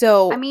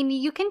 So. I mean,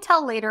 you can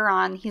tell later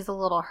on he's a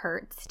little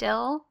hurt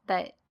still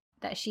that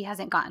she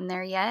hasn't gotten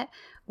there yet.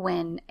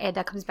 When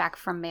Eda comes back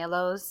from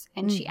Melo's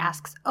and she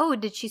asks, "Oh,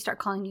 did she start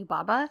calling you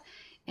Baba?"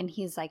 And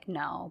he's like,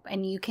 "No."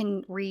 And you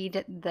can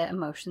read the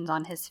emotions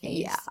on his face.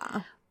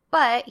 Yeah.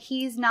 But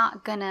he's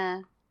not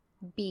gonna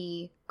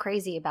be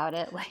crazy about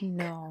it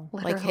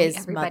like his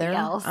everybody mother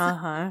else.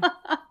 Uh-huh.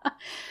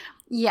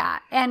 Yeah.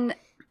 And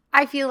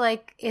I feel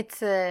like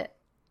it's a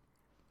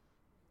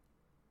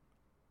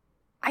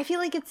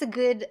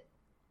good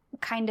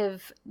kind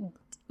of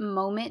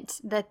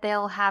moment that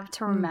they'll have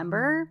to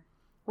remember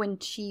when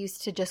she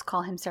used to just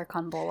call him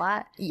Serkan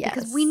Bolat. Yes.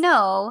 Because we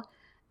know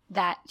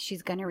that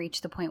she's going to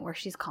reach the point where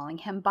she's calling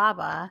him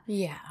Baba.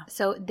 Yeah.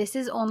 So this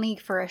is only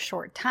for a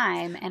short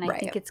time, and I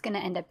think it's going to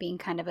end up being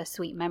kind of a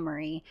sweet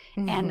memory.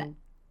 And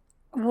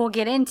we'll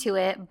get into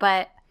it,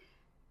 but,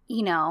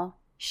 you know,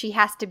 she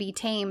has to be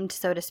tamed,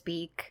 so to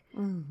speak,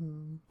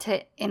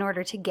 in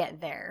order to get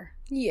there.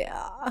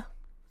 Yeah.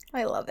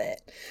 I love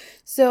it.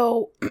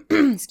 So,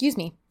 excuse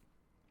me.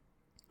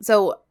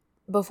 So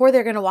before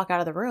they're going to walk out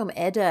of the room,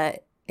 Eda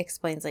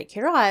explains, like,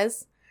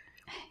 Kiraz,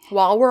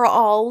 while we're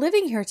all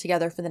living here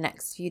together for the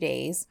next few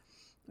days,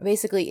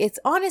 basically it's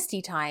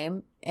honesty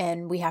time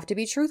and we have to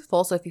be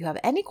truthful. So if you have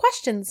any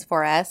questions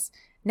for us,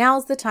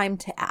 now's the time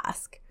to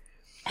ask.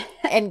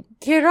 And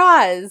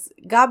Kiraz,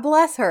 God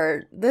bless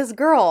her, this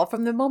girl,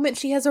 from the moment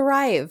she has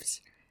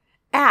arrived,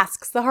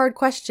 asks the hard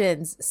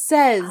questions,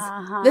 says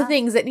the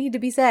things that need to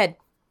be said.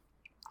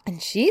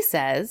 And she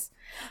says,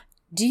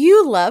 "Do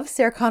you love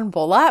Serkan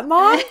Bolat,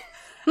 Mom?"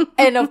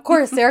 And of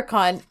course,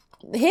 Serkan,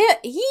 he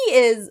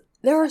is,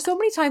 there are so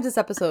many times this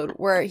episode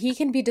where he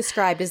can be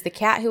described as the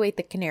cat who ate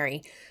the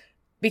canary,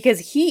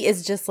 because he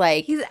is just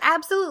like, he's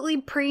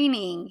absolutely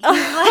preening. He's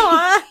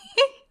like,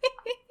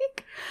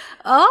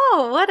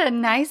 "Oh, what a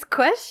nice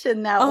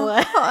question that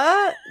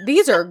was."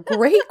 These are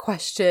great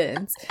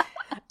questions.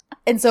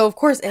 And so, of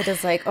course,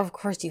 Eda's like, "Of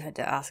course you had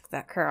to ask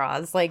that,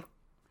 Kiraz." Like,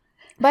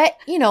 but,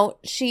 you know,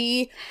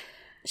 she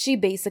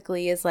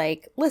basically is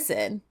like,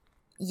 "Listen,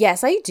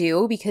 yes, I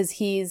do," because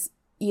he's,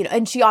 you know,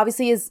 and she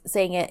obviously is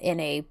saying it in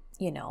a,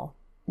 you know,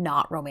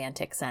 not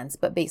romantic sense,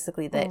 but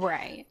basically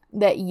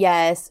that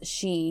yes,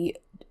 she,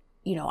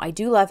 you know, I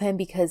do love him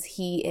because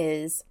he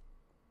is,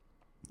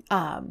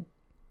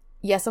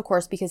 yes, of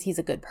course, because he's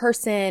a good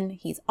person.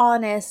 He's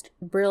honest,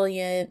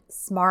 brilliant,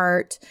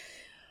 smart.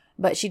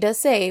 But she does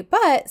say,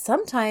 but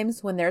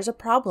sometimes when there's a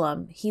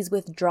problem, he's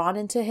withdrawn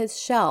into his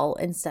shell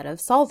instead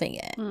of solving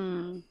it,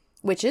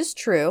 which is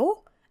true.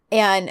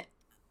 And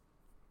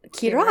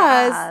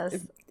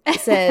Kiraz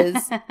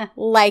says,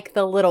 "Like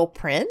the Little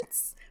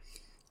Prince."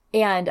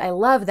 And I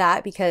love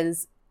that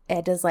because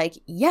Eda's like,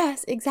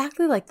 yes,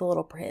 exactly like the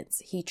Little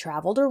Prince. He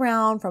traveled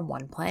around from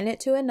one planet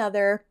to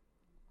another,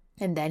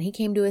 and then he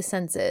came to his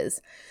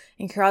senses.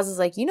 And Kiraz is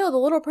like, you know, the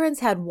Little Prince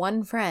had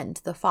one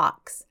friend, the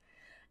fox.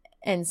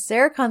 And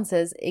Serkan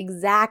says,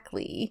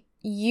 exactly.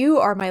 You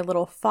are my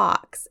little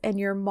fox, and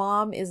your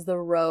mom is the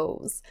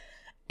rose.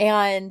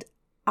 And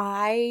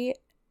I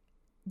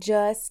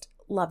just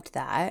loved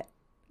that.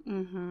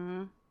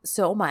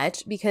 so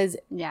much because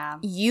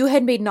you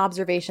had made an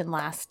observation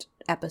last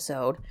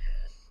episode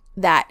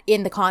that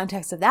in the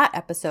context of that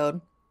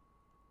episode,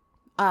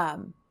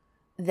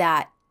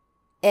 that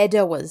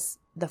Eda was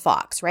the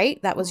fox,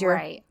 right? That was your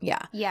right.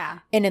 Yeah.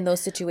 And in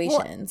those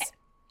situations,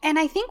 and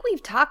I think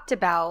we've talked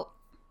about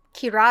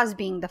Kiraz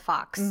being the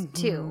fox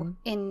too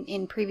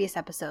in previous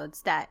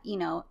episodes. That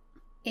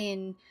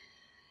in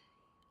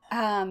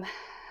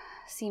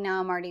see, now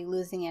I'm already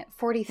losing it.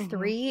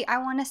 43, I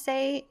want to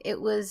say it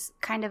was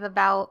kind of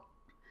about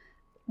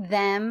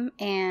them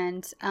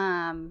and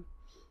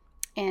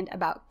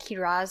about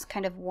Kiraz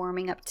kind of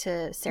warming up to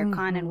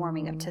Serkan and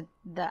warming up to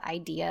the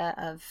idea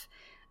of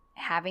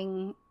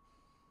having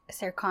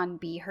Serkan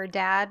be her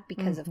dad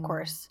because, of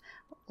course,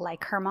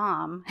 like her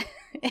mom,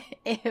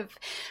 if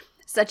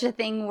such a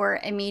thing were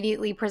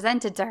immediately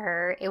presented to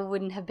her, it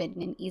wouldn't have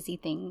been an easy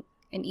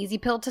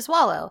pill to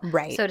swallow,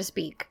 right, so to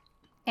speak.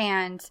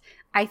 And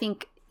I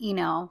think,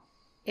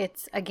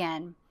 it's,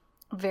 again,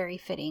 very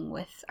fitting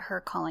with her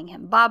calling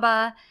him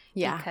Baba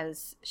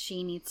because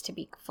she needs to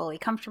be fully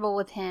comfortable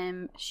with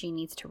him. She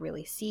needs to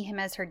really see him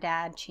as her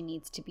dad. She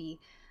needs to be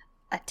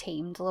a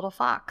tamed little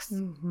fox.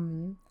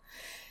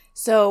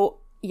 So,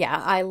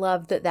 yeah, I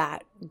love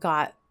that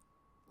got,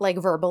 like,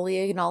 verbally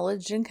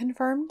acknowledged and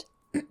confirmed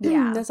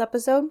in this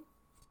episode.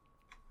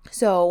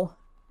 So,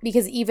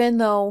 because even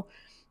though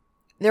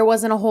there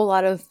wasn't a whole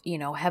lot of,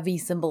 heavy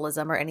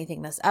symbolism or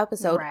anything this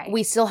episode,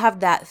 we still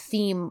have that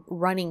theme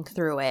running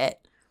through it.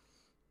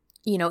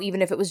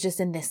 Even if it was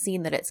just in this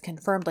scene that it's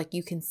confirmed, like,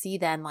 you can see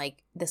then,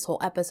 like, this whole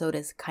episode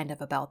is kind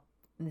of about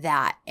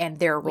that and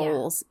their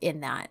roles in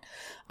that.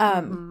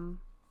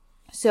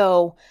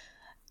 So,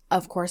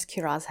 of course,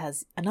 Kiraz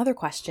has another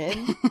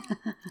question.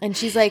 And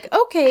she's like,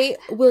 okay,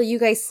 will you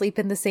guys sleep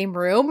in the same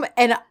room?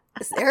 And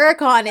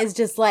Serkan is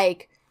just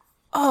like,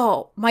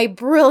 oh, my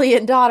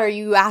brilliant daughter,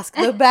 you ask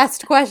the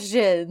best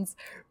questions.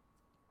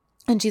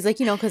 And she's like,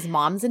 because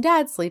moms and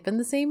dads sleep in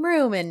the same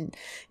room. And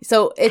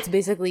so it's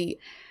basically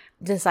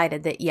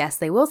decided that, yes,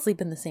 they will sleep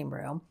in the same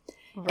room.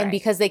 Right. And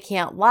because they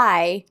can't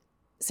lie,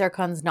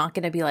 Serkan's not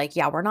going to be like,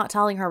 yeah, we're not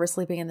telling her we're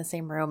sleeping in the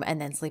same room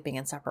and then sleeping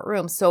in separate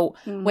rooms. So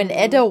when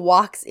Eda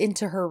walks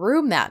into her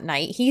room that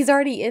night, he's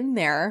already in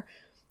there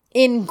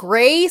in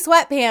gray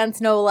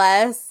sweatpants, no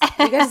less.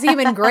 You guys see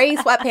him in gray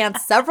sweatpants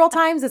several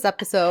times this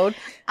episode.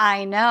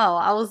 I know.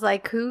 I was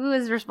like, who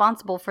is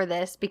responsible for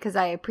this? Because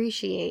I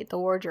appreciate the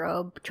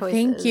wardrobe choices.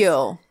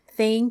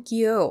 Thank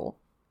you.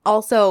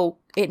 Also,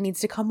 it needs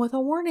to come with a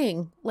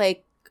warning.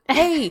 Like,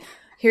 hey,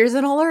 here's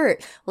an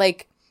alert.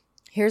 Like,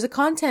 here's a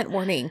content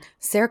warning.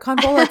 Serkan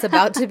Bolat's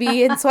about to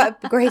be in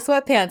gray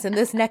sweatpants in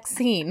this next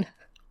scene.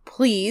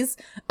 Please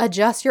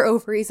adjust your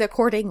ovaries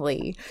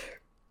accordingly.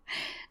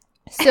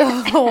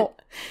 So,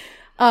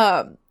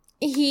 so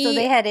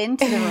they head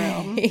into the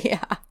room.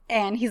 Yeah.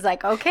 And he's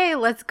like, okay,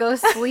 let's go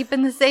sleep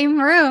in the same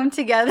room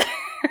together.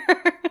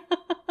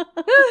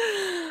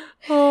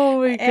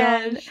 Oh my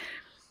gosh.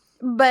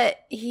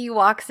 But he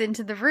walks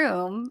into the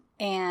room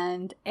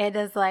and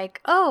Eda's like,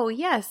 oh,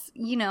 yes,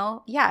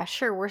 yeah,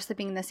 sure, we're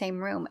sleeping in the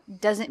same room.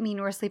 Doesn't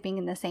mean we're sleeping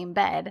in the same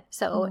bed.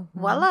 So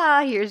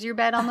voila, here's your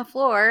bed on the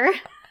floor.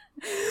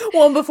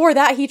 Well, and before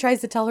that, he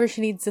tries to tell her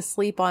she needs to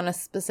sleep on a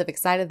specific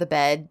side of the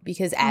bed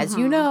because, as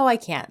you know, I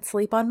can't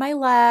sleep on my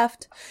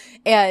left.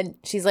 And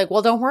she's like,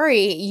 well, don't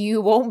worry.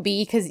 You won't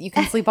be because you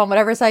can sleep on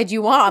whatever side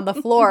you want on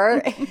the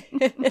floor.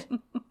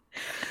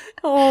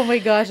 Oh, my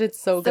gosh.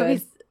 It's so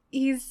good.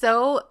 He's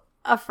so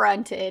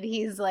affronted.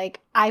 He's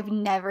like, I've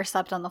never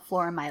slept on the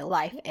floor in my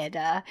life,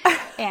 Eda.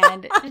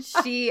 And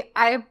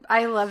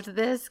I loved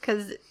this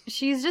because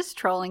she's just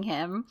trolling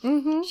him.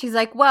 She's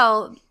like,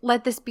 well,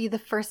 let this be the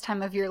first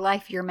time of your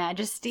life, Your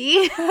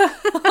Majesty.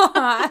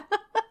 Oh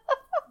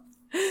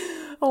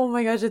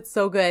my gosh, it's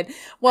so good.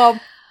 Well,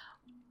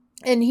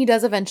 and he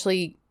does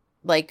eventually,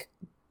 like,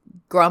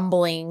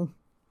 grumbling,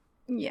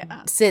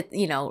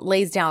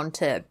 lays down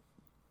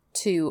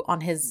to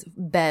on his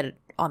bed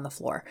on the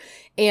floor.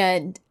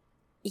 And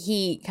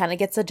he kind of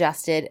gets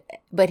adjusted,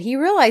 but he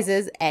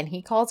realizes, and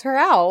he calls her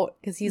out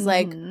because he's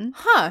like,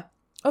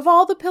 of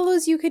all the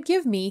pillows you could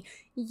give me,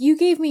 you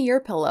gave me your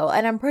pillow.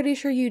 And I'm pretty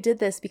sure you did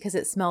this because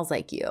it smells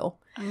like you.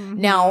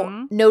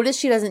 Now, notice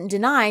she doesn't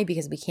deny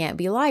because we can't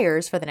be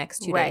liars for the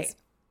next 2 days.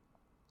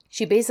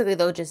 She basically,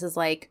 though, just is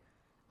like,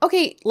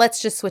 okay,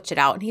 let's just switch it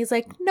out. And he's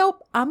like,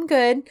 nope, I'm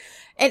good.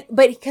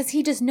 But because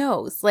he just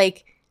knows,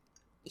 like,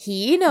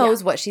 he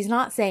knows what she's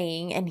not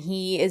saying and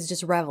he is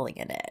just reveling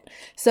in it.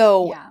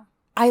 So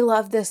I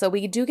love this. So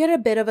we do get a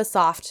bit of a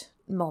soft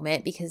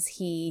moment because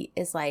he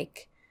is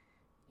like,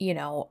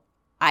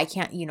 I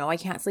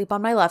can't sleep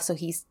on my left. So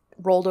he's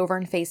rolled over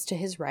and faced to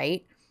his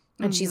right.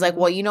 And she's like,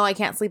 well, I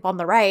can't sleep on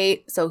the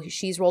right. So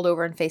she's rolled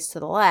over and faced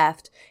to the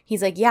left.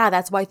 He's like, yeah,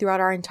 that's why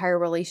throughout our entire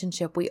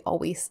relationship, we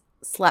always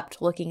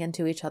slept looking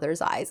into each other's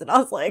eyes. And I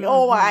was like,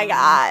 oh my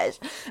gosh.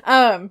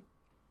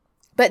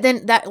 But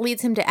then that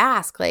leads him to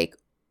ask, like,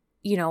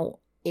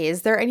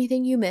 is there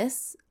anything you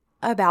miss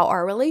about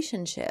our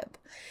relationship.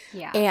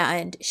 Yeah.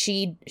 And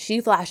she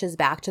flashes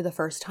back to the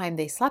first time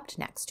they slept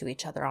next to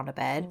each other on a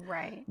bed.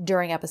 Right.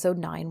 During episode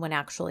 9, when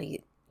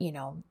actually,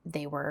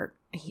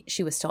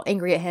 she was still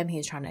angry at him. He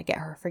was trying to get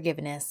her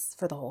forgiveness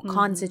for the whole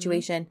con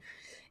situation.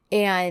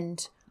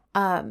 And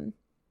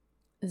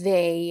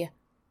they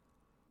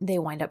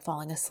wind up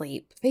falling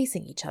asleep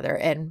facing each other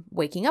and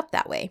waking up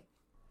that way.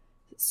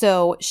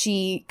 So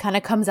she kind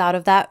of comes out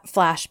of that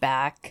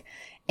flashback,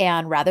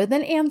 and rather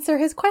than answer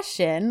his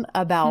question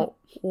about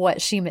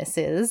what she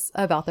misses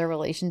about their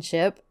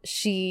relationship,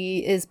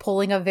 she is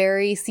pulling a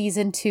very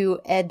season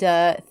 2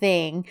 Edda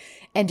thing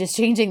and just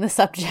changing the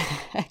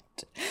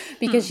subject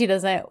because she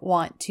doesn't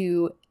want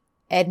to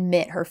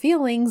admit her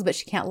feelings, but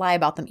she can't lie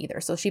about them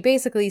either. So she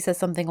basically says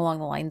something along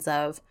the lines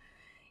of,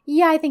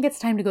 yeah, I think it's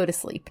time to go to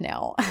sleep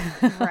now.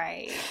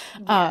 Right.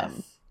 Yes.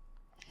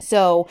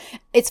 So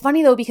it's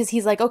funny, though, because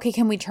he's like, okay,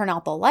 can we turn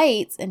out the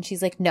lights? And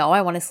she's like, no,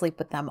 I want to sleep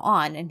with them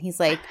on. And he's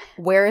like,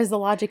 where is the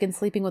logic in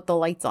sleeping with the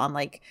lights on?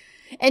 Like,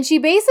 and she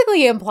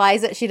basically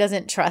implies that she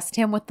doesn't trust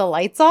him with the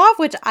lights off,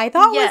 which I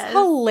thought was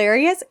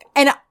hilarious.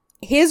 And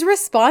his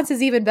response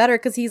is even better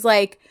because he's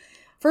like,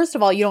 first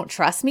of all, you don't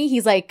trust me.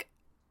 He's like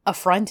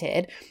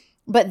affronted.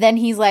 But then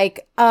he's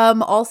like,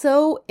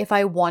 also, if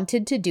I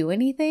wanted to do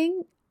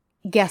anything,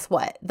 guess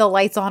what? The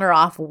lights on or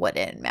off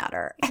wouldn't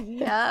matter.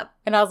 Yep.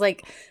 And I was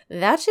like,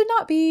 that should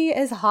not be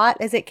as hot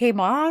as it came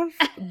off,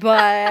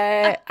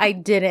 but I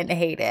didn't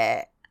hate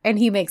it. And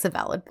he makes a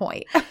valid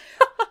point.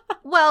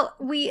 Well,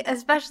 we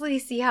especially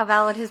see how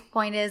valid his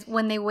point is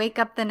when they wake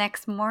up the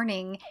next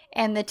morning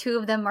and the two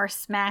of them are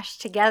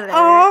smashed together.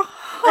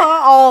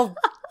 All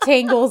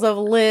tangles of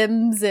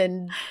limbs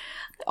and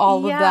all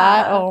of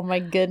that. Oh my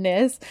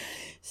goodness.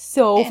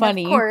 So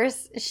funny. Of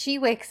course, she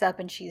wakes up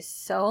and she's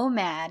so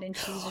mad and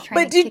she's just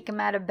trying to kick him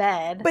out of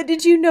bed. But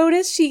did you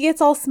notice she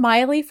gets all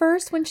smiley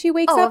first when she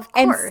wakes up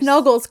and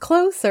snuggles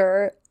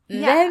closer,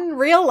 then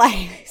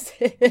realizes.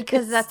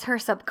 Because that's her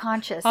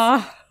subconscious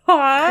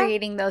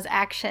creating those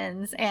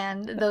actions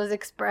and those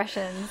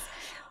expressions.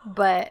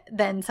 But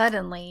then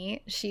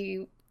suddenly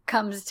she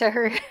comes to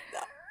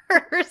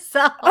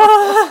herself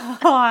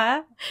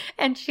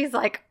and she's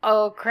like,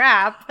 oh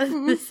crap,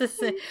 this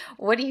is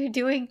what are you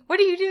doing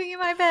in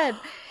my bed?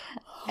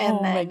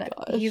 And then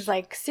he's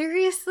like,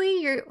 seriously,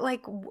 you're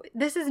like,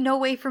 this is no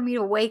way for me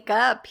to wake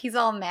up. He's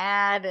all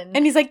mad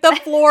and he's like, the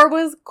floor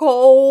was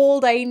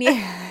cold, I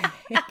need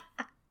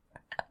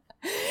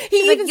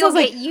He's even like, you'll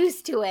get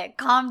used to it.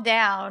 Calm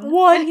down.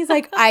 One, he's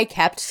like, I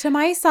kept to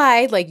my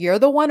side. Like, you're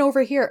the one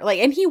over here. Like,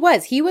 and he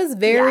was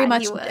very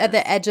much at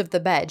the edge of the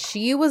bed.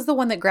 She was the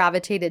one that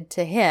gravitated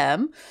to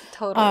him.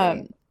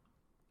 Totally.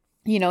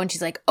 And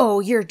she's like, oh,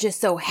 you're just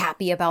so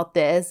happy about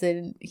this.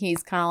 And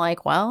he's kind of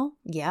like, well,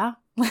 yeah.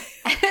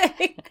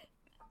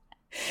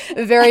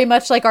 Very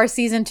much like our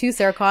season 2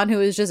 Serkan,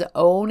 who is just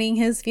owning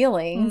his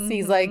feelings.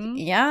 He's like,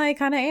 yeah, I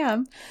kind of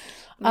am.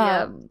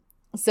 Yep.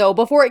 So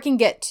before it can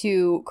get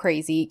too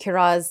crazy,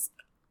 Kiraz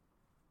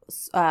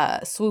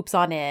swoops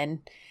on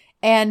in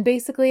and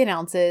basically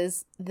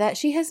announces that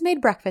she has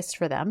made breakfast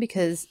for them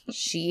because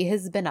she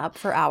has been up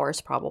for hours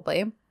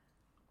probably.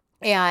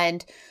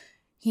 And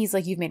he's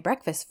like, you've made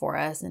breakfast for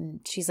us.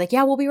 And she's like,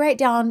 yeah, we'll be right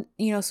down,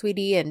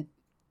 sweetie. And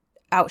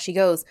out she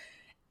goes.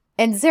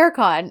 And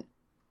Serkan,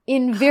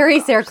 in very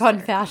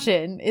Serkan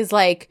fashion, is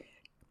like,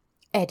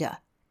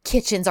 Edda,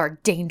 kitchens are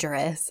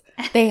dangerous.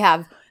 They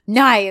have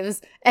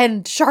knives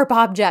and sharp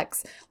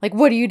objects. Like,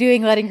 what are you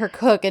doing letting her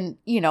cook? And,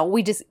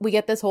 we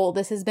get this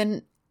has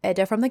been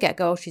Edda from the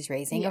get-go. She's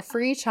raising a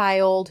free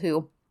child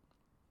who,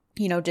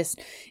 just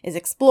is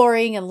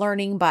exploring and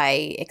learning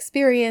by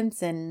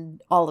experience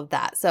and all of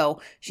that.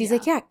 So she's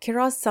like,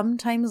 Kiraz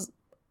sometimes,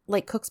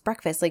 cooks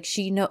breakfast.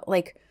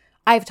 Like,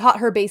 I've taught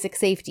her basic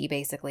safety,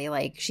 basically.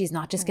 Like, she's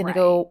not just going to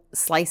go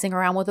slicing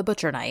around with a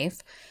butcher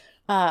knife.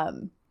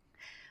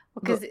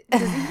 Because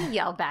doesn't he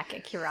yell back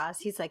at Kiraz?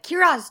 He's like,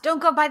 Kiraz,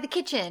 don't go by the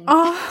kitchen.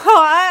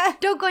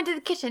 Don't go into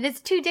the kitchen. It's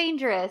too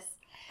dangerous.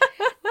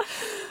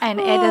 And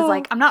Edda's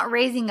like, I'm not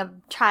raising a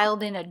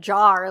child in a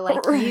jar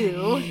like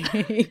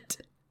you.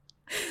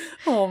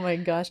 Oh my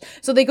gosh.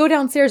 So they go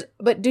downstairs.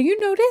 But do you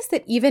notice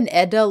that even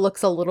Edda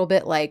looks a little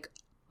bit like,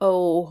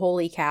 oh,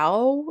 holy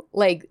cow?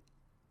 Like,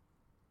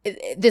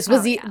 this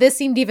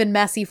seemed even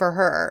messy for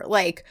her.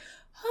 Like,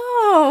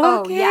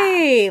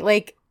 okay.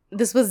 Like,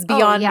 this was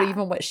beyond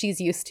even what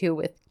she's used to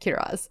with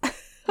Kiraz.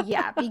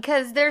 Yeah,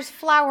 because there's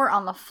flour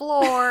on the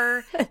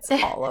floor. It's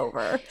all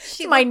over.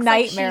 It's my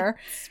nightmare.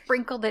 Like she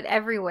sprinkled it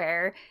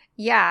everywhere.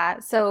 Yeah,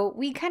 so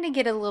we kind of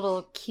get a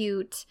little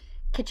cute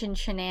kitchen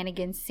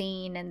shenanigans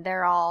scene, and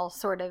they're all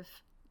sort of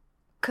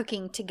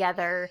cooking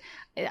together.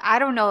 I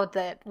don't know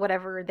that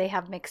whatever they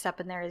have mixed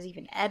up in there is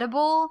even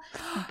edible,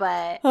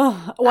 but...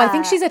 I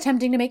think she's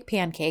attempting to make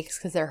pancakes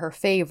because they're her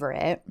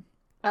favorite.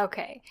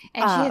 Okay.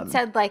 And she had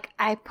said,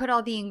 I put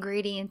all the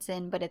ingredients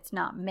in, but it's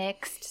not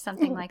mixed,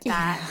 something like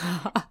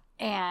that. Yeah.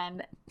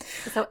 And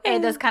so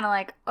Edda's kind of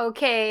like,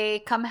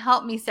 okay, come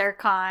help me,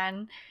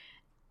 Serkan.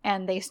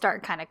 And they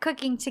start kind of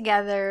cooking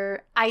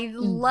together. I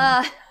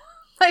love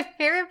My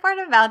favorite part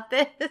about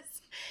this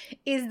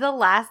is the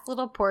last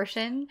little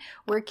portion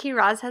where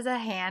Kiraz has a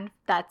hand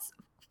that's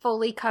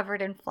fully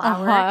covered in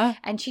flour,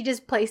 and she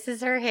just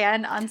places her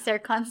hand on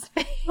Serkan's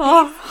face.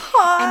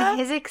 And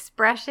his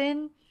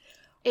expression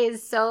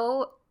is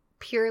so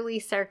purely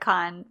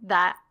Serkan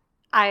that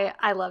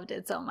I loved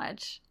it so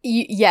much.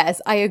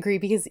 Yes, I agree,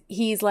 because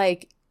he's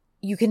like,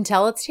 you can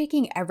tell it's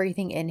taking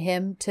everything in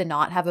him to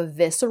not have a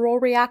visceral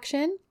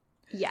reaction.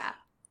 Yeah.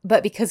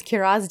 But because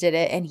Kiraz did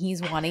it and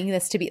he's wanting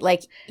this to be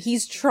like,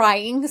 he's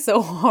trying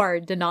so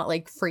hard to not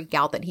like freak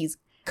out that he's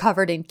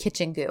covered in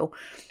kitchen goo.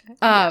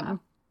 And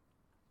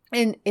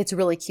it's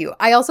really cute.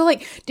 I also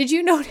like, did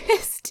you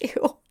notice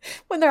too,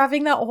 when they're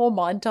having that whole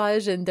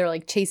montage and they're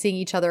like chasing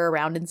each other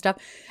around and stuff,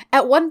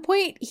 at one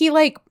point he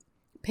like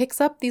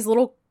picks up these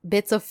little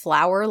bits of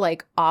flour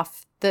like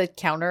off the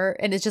counter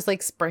and is just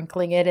like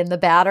sprinkling it in the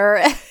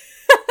batter.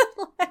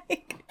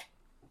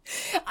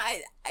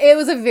 It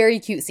was a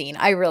very cute scene.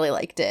 I really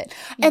liked it.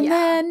 And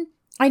then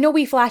I know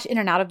we flash in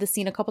and out of the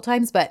scene a couple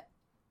times, but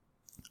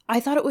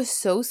I thought it was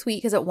so sweet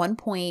because at one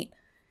point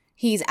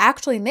he's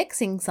actually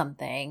mixing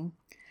something.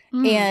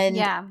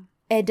 And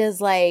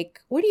Edda's like,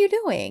 what are you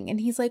doing?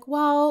 And he's like,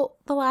 well,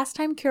 the last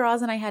time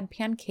Kiraz and I had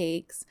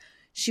pancakes,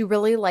 she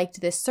really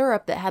liked this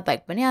syrup that had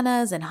like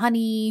bananas and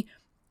honey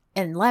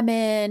and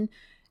lemon.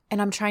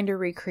 And I'm trying to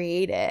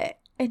recreate it.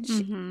 And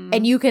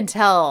and you can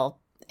tell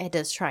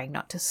Edda's trying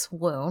not to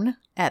swoon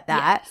at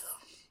that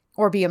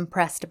or be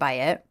impressed by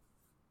it.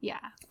 Yeah.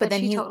 But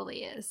then she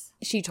totally is.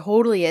 She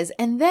totally is.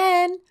 And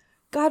then,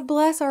 God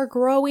bless our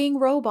growing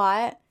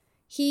robot,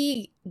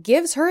 he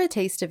gives her a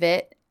taste of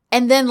it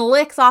and then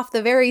licks off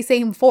the very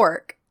same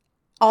fork,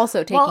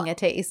 also taking a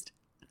taste.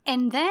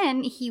 And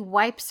then he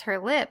wipes her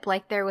lip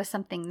like there was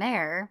something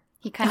there.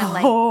 He kind of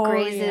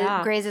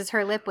like grazes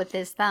her lip with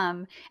his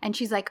thumb. And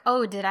she's like,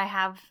 oh, did I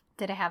have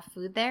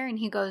food there? And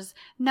he goes,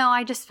 no,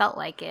 I just felt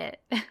like it.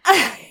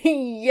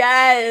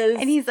 Yes.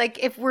 And he's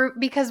like,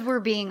 because we're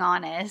being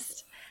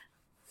honest.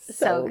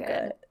 So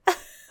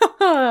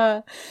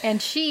good.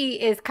 And she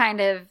is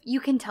kind of, you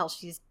can tell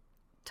she's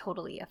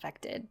totally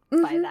affected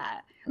by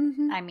that.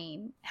 I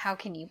mean, how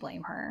can you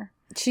blame her?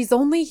 She's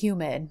only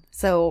human.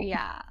 So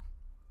yeah,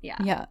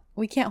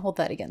 we can't hold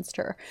that against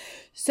her.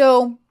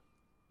 So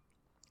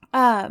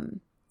a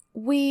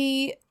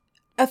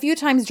few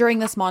times during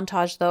this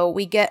montage, though,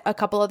 we get a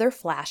couple other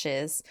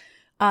flashes.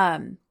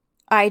 Idon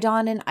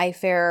and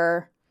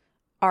Ifer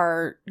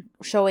are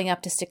showing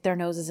up to stick their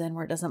noses in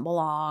where it doesn't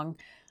belong.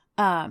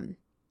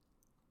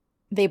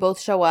 They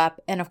both show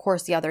up, and of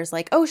course the other's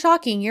like, oh,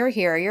 shocking, you're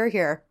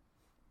here.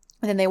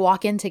 And then they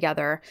walk in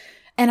together.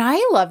 And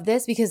I love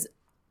this because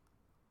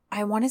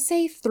I want to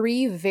say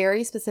 3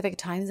 very specific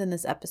times in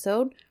this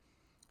episode,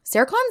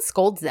 Serkan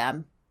scolds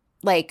them.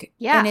 Like,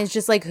 and it's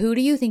just like, who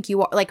do you think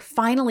you are? Like,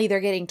 finally they're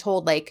getting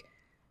told, like,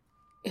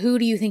 who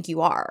do you think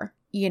you are?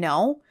 You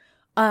know?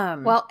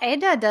 Well,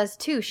 Edda does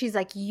too. She's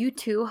like, you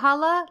too,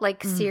 Hala?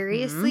 Like,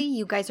 seriously?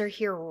 You guys are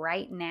here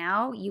right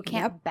now? You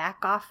can't back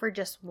off for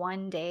just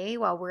one day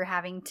while we're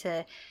having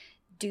to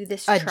do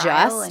this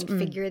trial and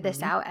figure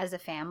this out as a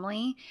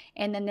family?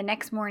 And then the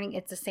next morning,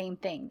 it's the same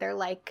thing. They're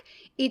like,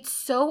 it's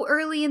so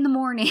early in the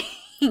morning.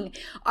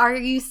 Are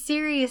you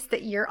serious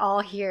that you're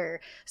all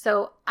here?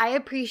 So I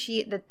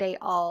appreciate that they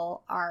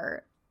all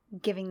are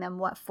giving them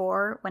what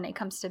for when it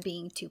comes to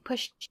being too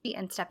pushy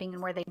and stepping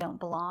in where they don't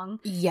belong.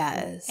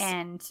 Yes.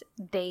 And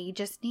they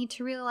just need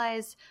to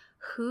realize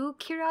who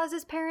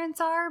Kiraz's parents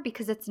are,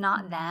 because it's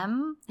not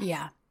them.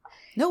 Yeah.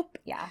 Nope.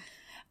 Yeah.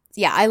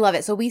 Yeah, I love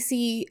it. So we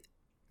see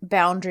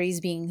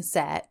boundaries being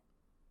set,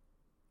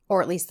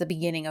 or at least the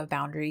beginning of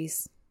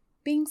boundaries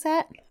being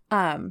set.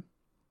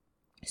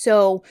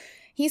 So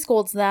he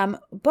scolds them,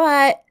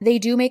 but they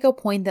do make a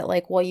point that,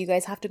 like, well, you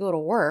guys have to go to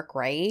work,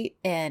 right?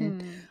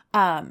 And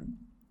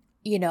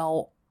you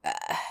know,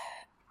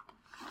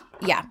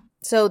 yeah.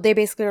 So they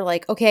basically are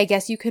like, okay, I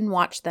guess you can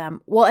watch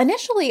them. Well,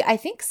 initially, I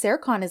think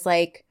Serkan is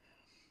like,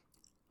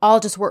 I'll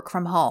just work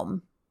from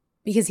home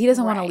because he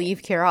doesn't want to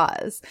leave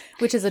Kiraz,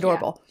 which is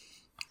adorable.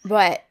 Yeah.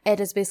 But Ed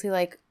is basically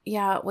like,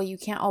 yeah, well, you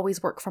can't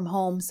always work from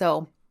home,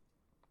 so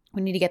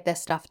we need to get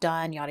this stuff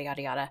done, yada,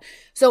 yada, yada.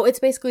 So it's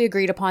basically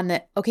agreed upon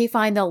that, okay,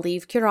 fine, they'll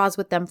leave Kiraz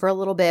with them for a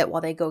little bit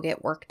while they go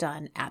get work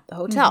done at the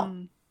hotel.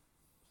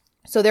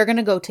 So they're going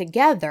to go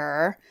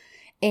together.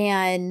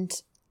 And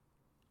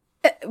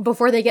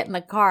before they get in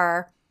the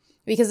car,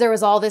 because there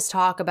was all this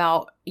talk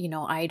about, you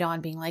know,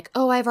 Idon being like,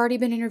 oh, I've already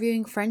been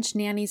interviewing French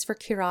nannies for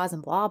Kiraz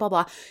and blah, blah,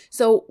 blah.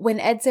 So when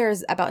Ed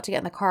Sarah's about to get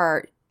in the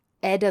car,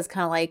 Ed does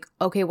kind of like,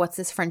 okay, what's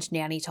this French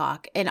nanny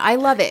talk? And I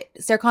love it.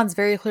 Serkan's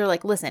very clear,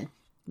 like, listen,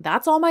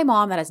 that's all my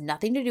mom. That has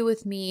nothing to do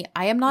with me.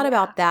 I am not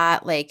about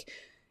that. Like,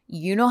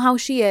 you know how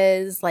she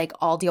is. Like,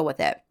 I'll deal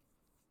with it.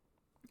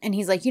 And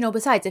he's like, you know,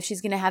 besides, if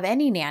she's going to have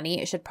any nanny,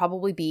 it should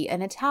probably be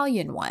an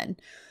Italian one.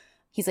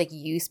 He's like,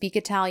 you speak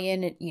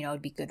Italian. You know,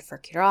 it'd be good for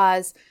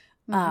Kiraz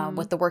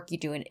with the work you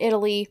do in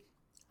Italy.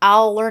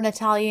 I'll learn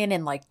Italian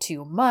in like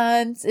 2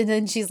 months. And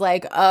then she's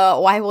like,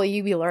 why will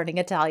you be learning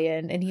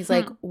Italian? And he's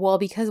like, well,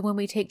 because when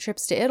we take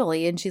trips to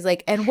Italy. And she's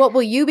like, and what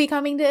will you be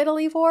coming to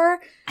Italy for?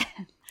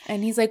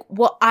 And he's like,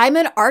 well, I'm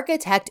an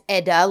architect,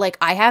 Edda. Like,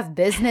 I have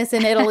business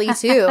in Italy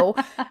too.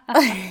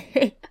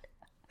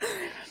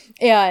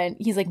 And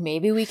he's like,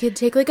 maybe we could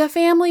take like a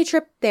family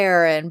trip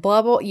there and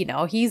blah, blah. You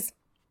know, he's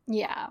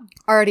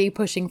already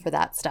pushing for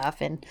that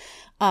stuff. And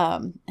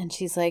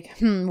she's like,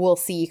 we'll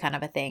see, kind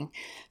of a thing.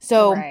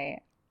 So,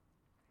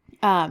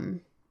 so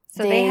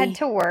they head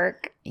to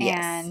work,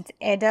 and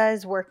Edda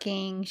is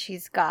working.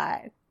 She's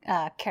got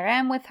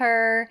Kerem with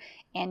her,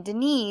 and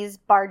Denise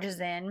barges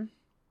in,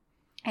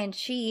 and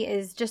she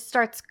just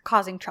starts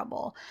causing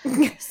trouble.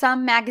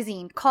 Some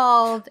magazine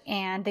called,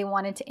 and they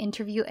wanted to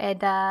interview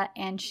Edda,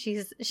 and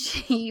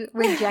she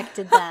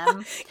rejected them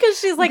because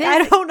she's like,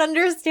 I don't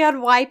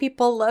understand why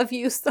people love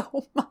you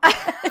so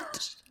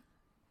much.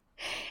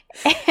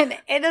 And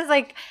Edda's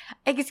like,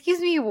 excuse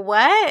me,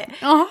 what?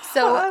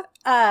 So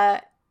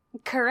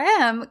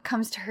Kerem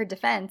comes to her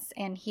defense,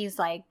 and he's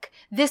like,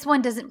 this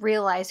one doesn't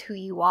realize who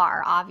you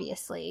are,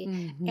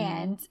 obviously.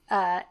 And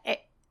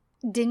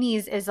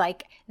Denise is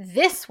like,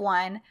 this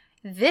one,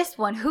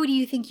 who do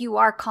you think you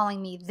are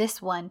calling me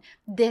this one?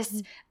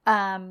 This,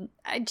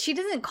 she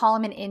doesn't call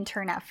him an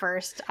intern at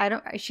first.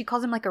 She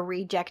calls him like a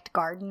reject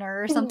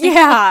gardener or something.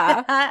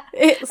 Yeah.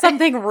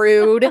 Something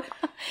rude.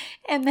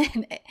 And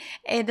then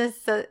Edda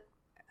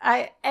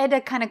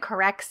kind of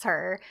corrects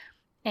her,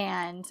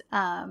 and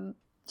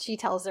she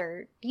tells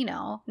her,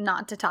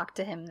 not to talk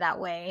to him that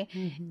way.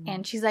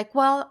 And she's like,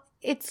 well,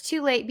 it's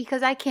too late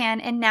because I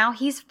can, and now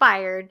he's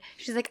fired.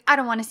 She's like, I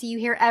don't want to see you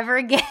here ever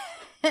again.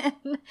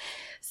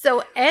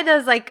 So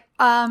Edda's like,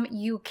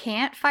 you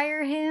can't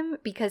fire him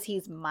because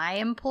he's my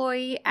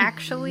employee,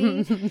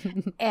 actually.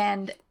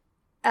 And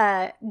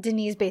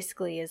Denise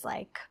basically is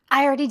like,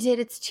 I already did.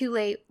 It's too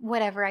late.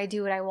 Whatever. I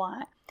do what I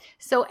want.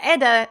 So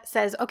Edda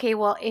says, okay,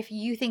 well, if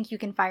you think you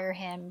can fire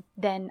him,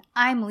 then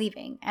I'm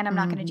leaving, and I'm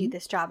not going to do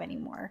this job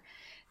anymore,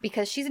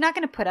 because she's not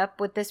going to put up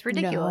with this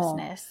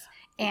ridiculousness.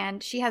 No.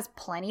 And she has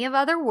plenty of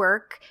other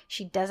work.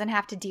 She doesn't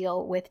have to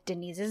deal with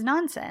Denise's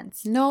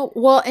nonsense. No,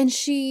 well, and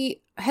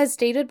she has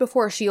stated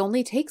before she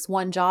only takes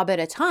one job at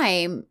a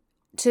time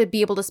to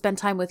be able to spend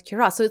time with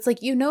Kira. So it's like,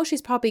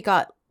 she's probably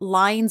got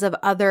lines of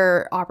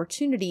other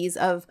opportunities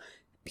of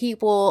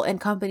people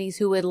and companies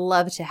who would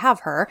love to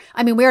have her.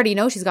 I mean, we already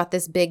know she's got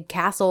this big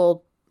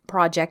castle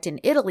project in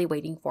Italy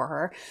waiting for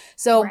her.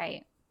 So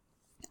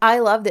I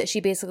love that she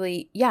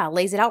basically,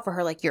 lays it out for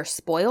her. Like, you're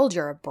spoiled,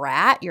 you're a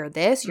brat, you're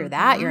this, you're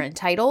that, you're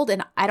entitled,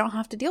 and I don't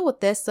have to deal with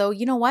this. So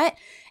you know what?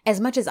 As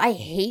much as I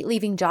hate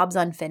leaving jobs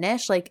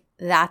unfinished, like,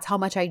 that's how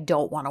much I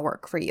don't want to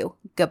work for you.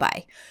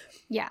 Goodbye.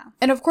 Yeah.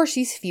 And of course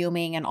she's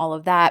fuming and all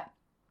of that.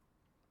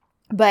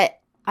 But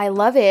I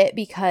love it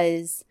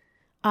because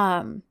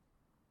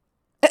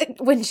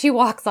when she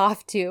walks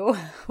off too,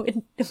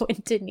 when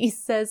Denise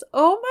says,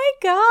 oh my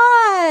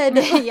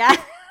God. Yeah.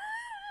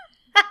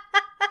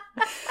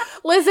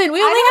 Listen,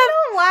 we only I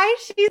don't know why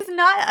she's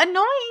not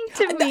annoying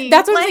to me.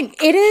 That's what I'm saying.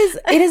 It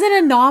is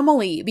an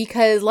anomaly,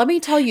 because let me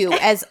tell you,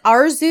 as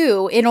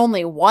Arzu in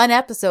only one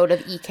episode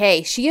of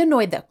EK, she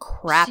annoyed the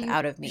crap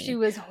out of me. She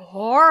was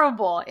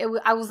horrible.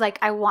 I was like,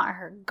 I want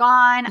her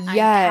gone. I'm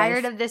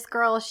tired of this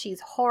girl. She's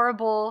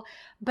horrible.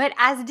 But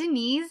as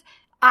Denise,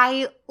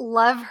 I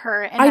love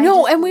her. And I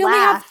know, and we only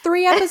have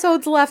 3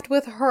 episodes left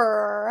with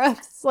her.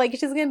 It's like,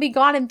 she's going to be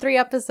gone in 3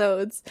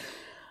 episodes.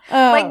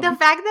 Like, the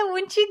fact that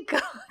when she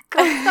goes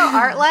to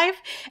Art Life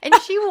and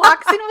she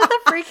walks in with a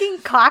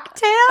freaking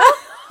cocktail,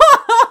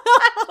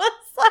 I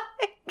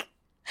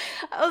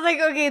was like,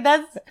 okay,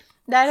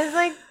 that is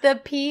like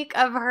the peak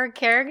of her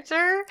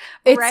character.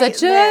 It's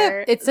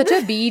such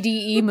a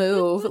BDE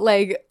move.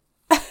 Like,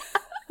 but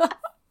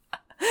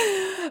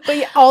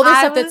yeah, all this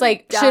stuff that's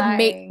like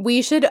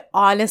we should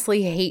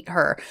honestly hate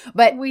her,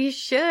 but we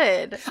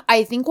should.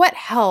 I think what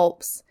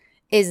helps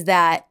is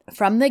that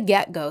from the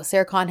get-go,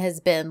 Serkan has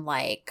been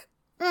like,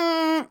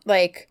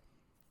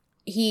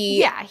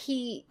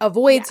 he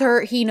avoids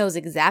her. He knows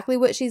exactly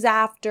what she's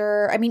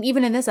after. I mean,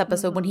 even in this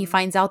episode, when he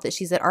finds out that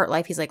she's at Art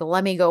Life, he's like,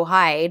 let me go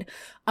hide.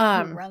 He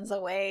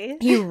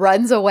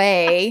runs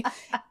away.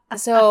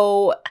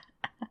 So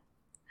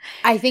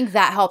I think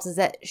that helps, is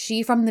that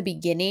she from the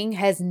beginning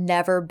has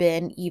never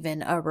been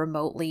even a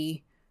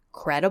remotely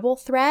credible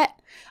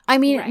threat. I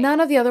mean, none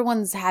of the other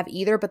ones have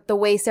either, but the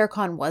way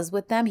Serkan was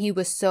with them, he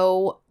was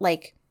so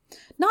like,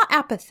 not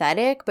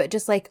apathetic, but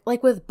just like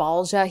with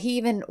Balja, he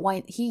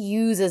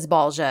uses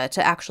Balja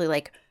to actually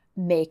like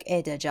make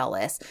Edda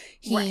jealous.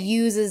 He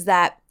uses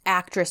that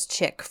actress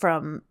chick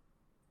from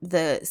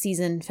the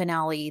season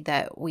finale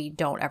that we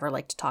don't ever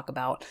like to talk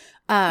about.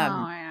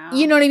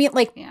 You know what I mean?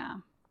 Like,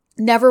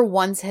 never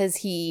once has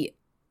he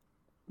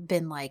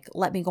been like,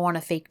 let me go on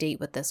a fake date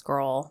with this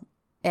girl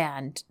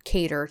and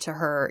cater to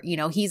her.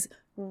 He's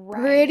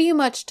pretty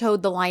much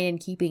towed the line in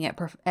keeping it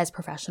as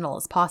professional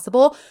as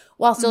possible,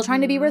 while still trying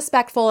to be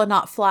respectful and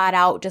not flat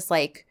out just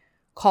like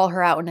call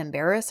her out and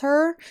embarrass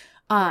her.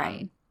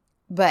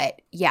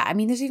 But yeah, I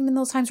mean, there's even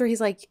those times where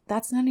he's like,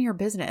 that's none of your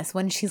business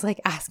when she's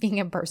like asking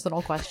him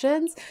personal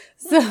questions.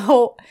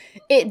 So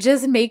it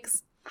just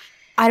makes,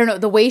 I don't know,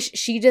 the way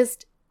she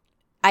just,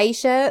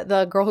 Aisha,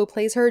 the girl who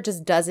plays her,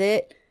 just does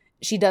it.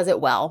 She does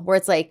it well, where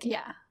it's like,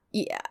 yeah,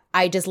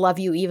 I just love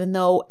you, even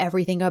though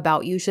everything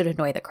about you should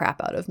annoy the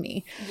crap out of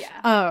me.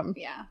 Yeah.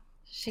 Yeah.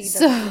 She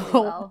does it really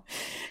well.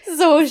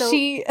 So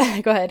she,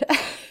 go ahead.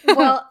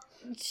 Well,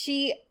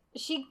 she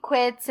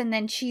quits and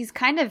then she's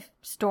kind of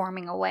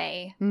storming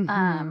away.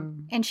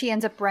 Mm-hmm. And she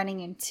ends up running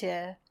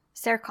into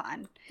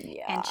Serkan.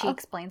 Yeah. And she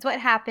explains what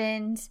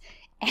happened.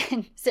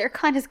 And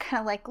Serkan is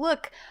kind of like,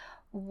 look,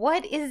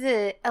 what is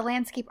a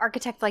landscape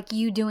architect like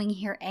you doing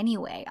here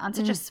anyway on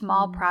such a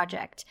small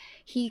project?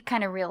 He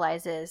kind of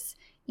realizes,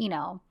 you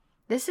know,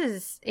 this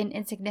is an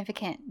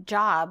insignificant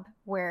job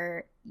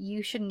where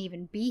you shouldn't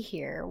even be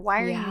here.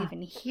 Why are you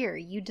even here?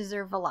 You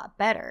deserve a lot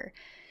better.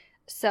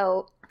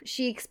 So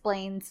she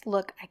explains,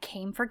 look, I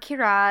came for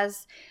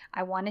Kiraz.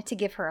 I wanted to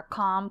give her a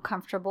calm,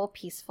 comfortable,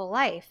 peaceful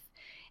life.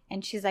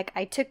 And she's like,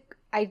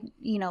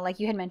 you know, like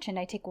you had mentioned,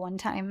 I take one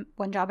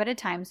job at a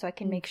time so I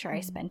can make sure I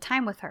spend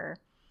time with her.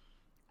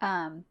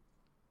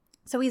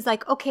 So he's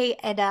like, okay,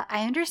 Eda,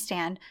 I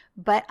understand,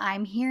 but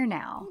I'm here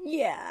now.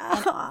 Yeah.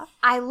 And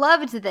I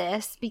loved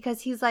this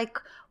because he's like,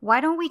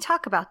 why don't we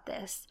talk about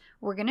this?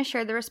 We're going to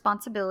share the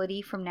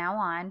responsibility from now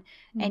on,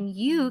 and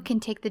you can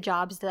take the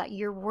jobs that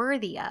you're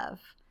worthy of,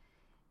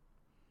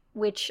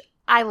 which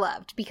I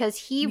loved because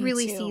he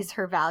really sees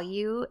her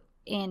value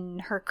in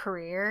her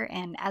career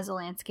and as a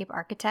landscape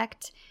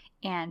architect.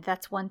 And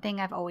that's one thing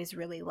I've always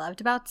really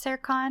loved about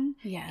Serkan.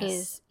 Yes.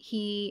 Is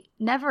he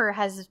never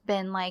has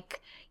been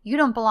like, you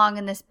don't belong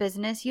in this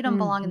business. You don't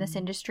belong in this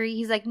industry.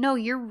 He's like, no,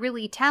 you're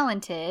really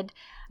talented.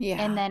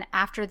 Yeah. And then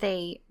after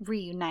they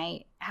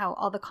reunite, how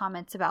all the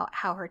comments about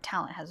how her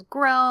talent has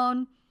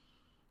grown,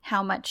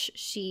 how much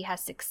she has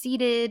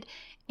succeeded.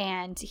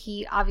 And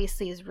he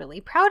obviously is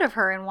really proud of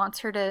her and wants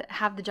her to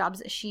have the jobs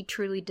that she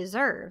truly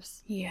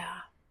deserves. Yeah.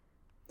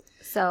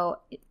 So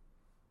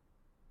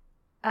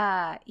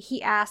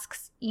he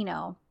asks, you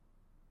know,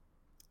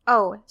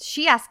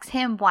 she asks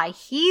him why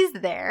he's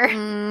there.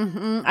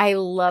 Mm-hmm. I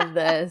love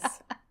this.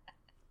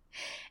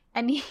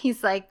 And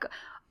he's like,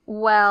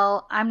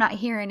 well, I'm not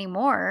here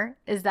anymore.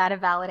 Is that a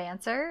valid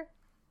answer?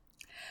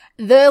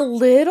 The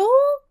little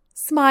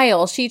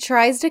smile she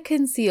tries to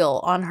conceal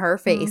on her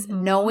face,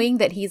 knowing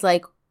that he's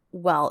like,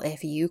 well,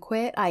 if you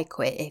quit, I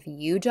quit. If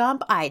you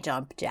jump, I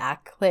jump,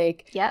 Jack.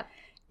 Like, yep.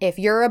 If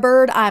you're a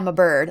bird, I'm a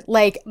bird.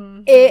 Like,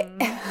 it,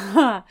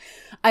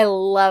 I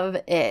love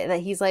it that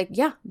he's like,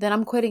 yeah, then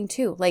I'm quitting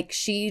too. Like,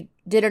 she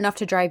did enough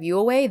to drive you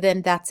away,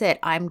 then that's it.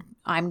 I'm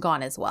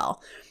gone as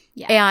well.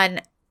 Yeah.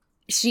 And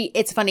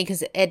it's funny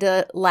because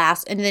Eda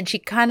laughs and then she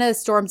kind of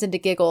storms into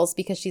giggles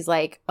because she's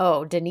like,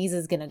 oh, Denise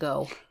is going to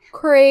go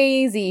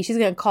crazy. She's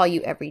going to call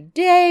you every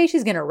day.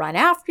 She's going to run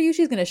after you.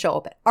 She's going to show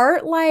up at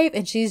Art Life.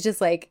 And she's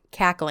just like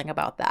cackling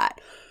about that.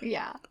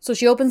 Yeah. So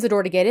she opens the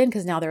door to get in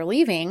because now they're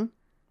leaving.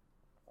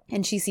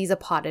 And she sees a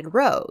potted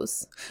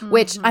rose,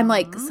 which I'm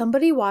like,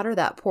 somebody water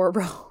that poor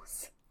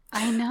rose.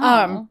 I know.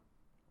 I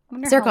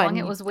wonder how long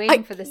it was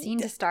waiting for the scene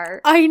to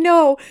start. I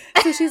know.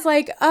 So she's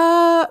like,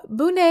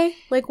 Bune,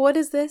 like, what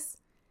is this?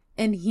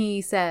 And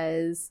he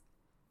says,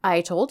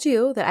 I told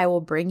you that I will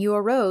bring you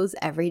a rose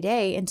every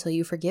day until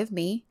you forgive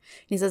me.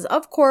 And he says,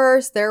 of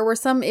course, there were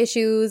some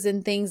issues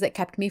and things that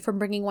kept me from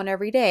bringing one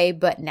every day,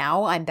 but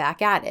now I'm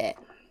back at it.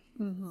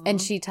 Mm-hmm.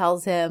 And she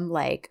tells him,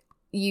 like,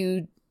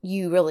 you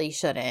really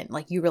shouldn't.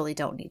 Like, you really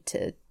don't need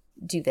to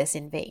do this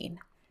in vain.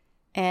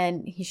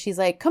 And she's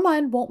like, come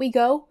on, won't we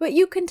go? But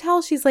you can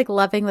tell she's, like,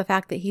 loving the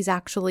fact that he's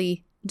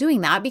actually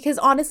doing that. Because,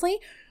 honestly,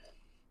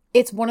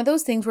 it's one of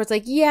those things where it's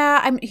like,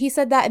 yeah, he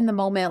said that in the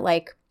moment,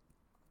 like,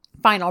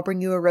 fine, I'll bring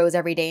you a rose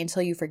every day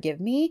until you forgive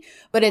me.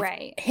 But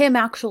him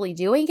actually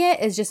doing it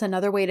is just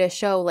another way to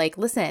show, like,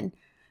 listen,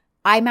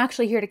 I'm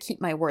actually here to keep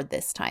my word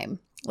this time.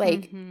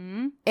 Like,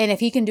 and if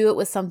he can do it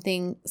with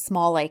something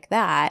small like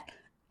that,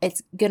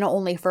 it's going to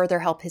only further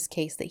help his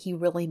case that he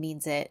really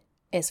means it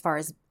as far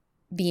as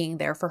being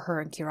there for her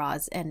and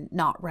Kiraz and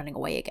not running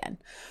away again.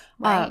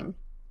 Right.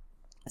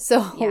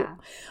 So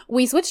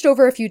we switched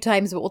over a few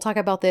times, but we'll talk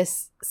about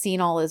this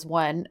scene all as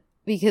one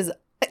because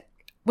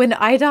when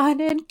Aidan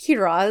and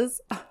Kiraz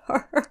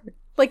are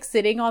like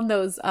sitting on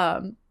those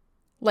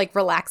like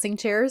relaxing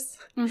chairs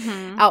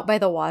out by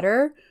the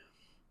water,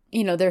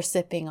 you know, they're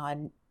sipping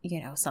on,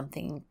 you know,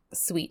 something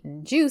sweet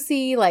and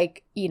juicy,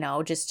 like, you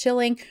know, just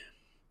chilling.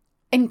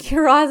 And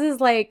Kiraz is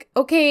like,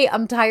 okay,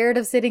 I'm tired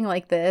of sitting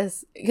like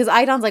this. Because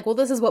Aidan's like, well,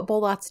 this is what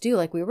Bolats do.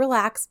 Like, we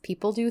relax.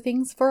 People do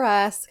things for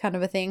us, kind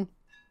of a thing.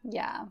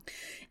 Yeah.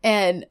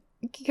 And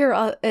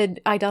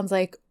Aidan's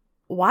like,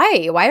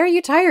 why? Why are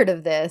you tired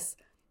of this?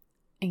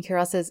 And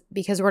Kiraz says,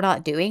 because we're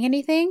not doing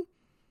anything.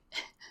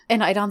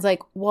 And Aidan's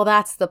like, well,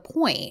 that's the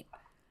point.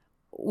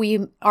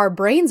 Our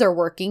brains are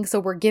working, so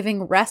we're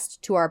giving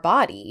rest to our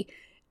body.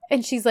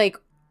 And she's like,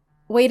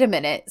 wait a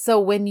minute. So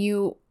when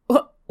you're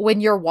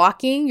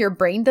walking, your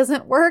brain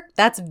doesn't work?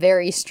 That's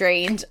very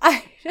strange.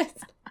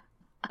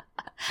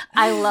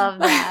 I love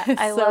that.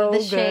 I So love the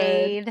good.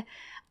 shade.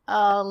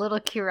 Oh, little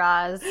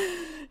Kiraz.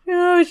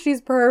 Oh,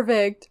 she's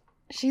perfect.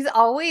 She's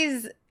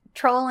always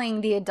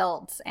trolling the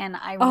adults, and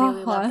I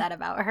really love that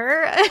about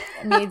her.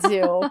 Me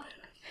too.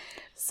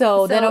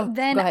 So then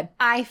then go ahead.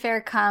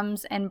 iFair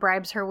comes and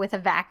bribes her with a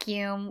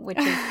vacuum, which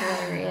is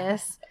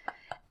hilarious.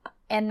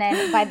 And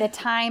then by the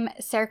time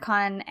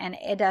Serkan and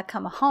Ida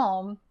come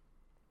home,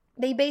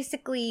 they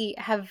basically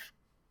have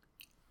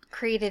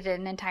created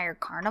an entire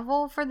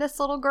carnival for this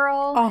little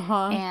girl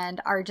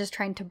and are just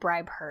trying to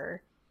bribe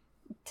her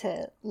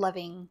to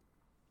loving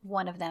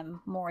one of them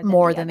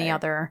more than the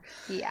other.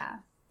 Yeah.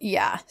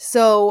 Yeah.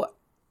 So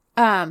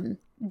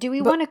do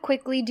we want to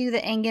quickly do the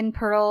Engin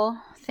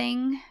Pearl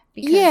thing?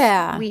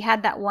 Because we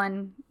had that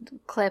one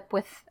clip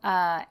with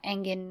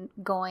Engin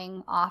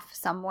going off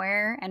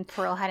somewhere and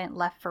Pearl hadn't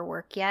left for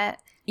work yet.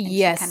 And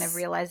she kind of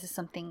realizes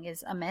something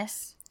is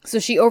amiss. So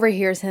she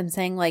overhears him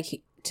saying,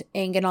 like, to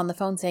Engin on the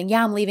phone saying,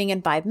 yeah, I'm leaving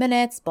in 5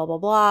 minutes, blah, blah,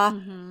 blah.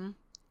 Mm-hmm.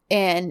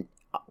 And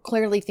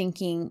clearly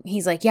thinking,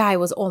 he's like, yeah, I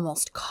was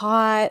almost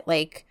caught.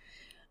 Like,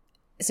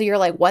 so you're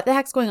like, what the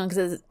heck's going on?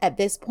 Because at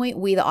this point,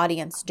 we, the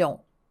audience,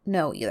 don't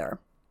know either.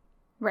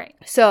 Right.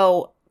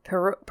 So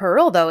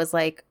Pearl, though, is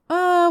like,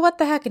 what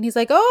the heck? And he's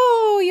like,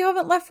 oh, you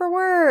haven't left for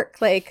work.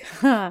 Like,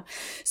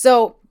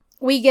 So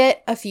we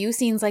get a few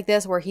scenes like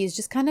this where he's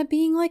just kind of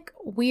being, like,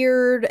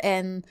 weird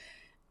and,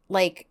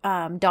 like,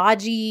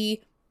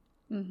 dodgy.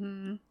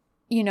 Mm-hmm.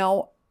 You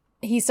know,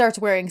 he starts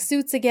wearing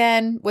suits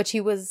again, which he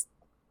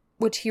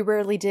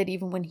rarely did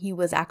even when he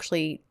was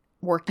actually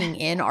working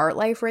in art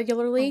life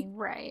regularly.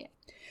 Right.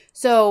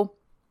 So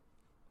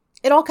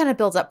it all kind of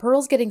builds up.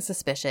 Pearl's getting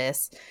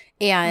suspicious,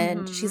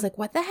 and she's like,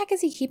 what the heck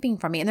is he keeping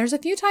from me? And there's a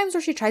few times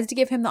where she tries to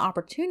give him the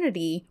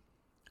opportunity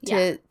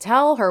to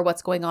tell her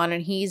what's going on,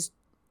 and he's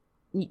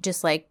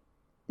just like,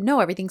 no,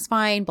 everything's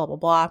fine, blah, blah,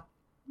 blah.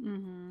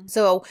 Mm-hmm.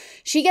 So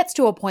she gets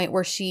to a point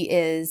where she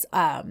is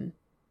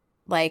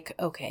like,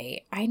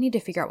 okay, I need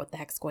to figure out what the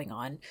heck's going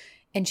on.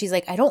 And she's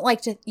like, I don't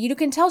like to, you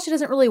can tell she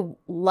doesn't really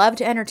love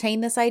to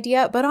entertain this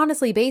idea. But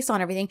honestly, based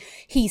on everything,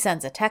 he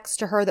sends a text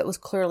to her that was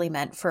clearly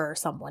meant for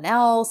someone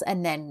else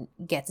and then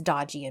gets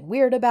dodgy and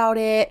weird about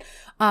it.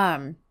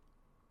 And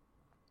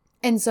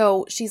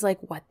so she's like,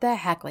 what the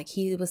heck? Like,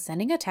 he was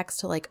sending a text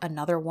to, like,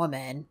 another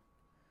woman.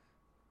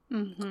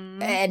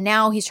 Mm-hmm. And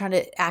now he's trying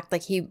to act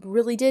like he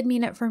really did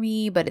mean it for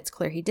me, but it's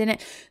clear he didn't.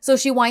 So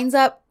she winds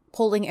up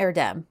pulling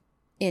Erdem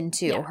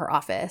into her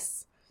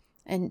office.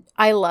 And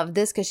I love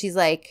this because she's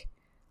like,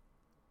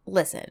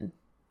 listen,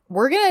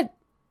 we're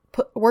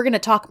gonna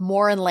talk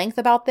more in length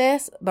about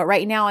this, but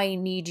right now I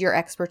need your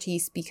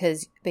expertise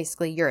because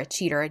basically you're a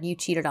cheater and you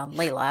cheated on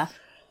Layla.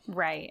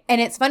 Right. And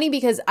it's funny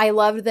because I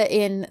loved that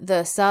in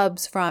the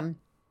subs from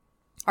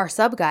our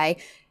sub guy,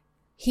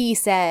 he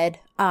said,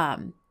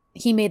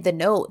 he made the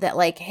note that,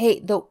 like, hey,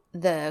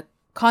 the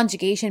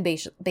conjugation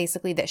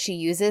basically that she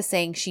uses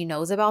saying she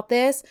knows about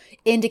this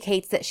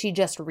indicates that she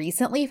just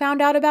recently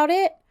found out about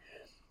it.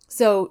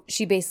 So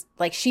she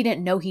she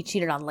didn't know he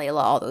cheated on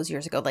Layla all those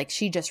years ago. Like,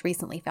 she just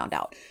recently found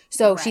out.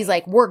 So she's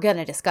like, we're going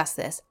to discuss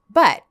this.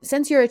 But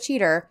since you're a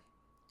cheater,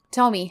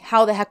 tell me,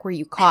 how the heck were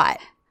you caught?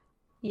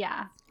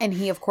 Yeah. And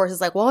he, of course, is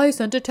like, well, I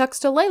sent a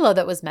text to Layla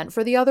that was meant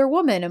for the other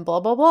woman and blah,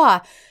 blah, blah.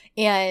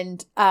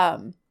 And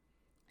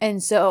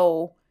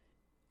so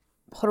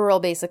Pearl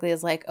basically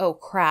is like, oh,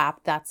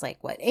 crap, that's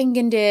like what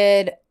Engin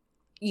did.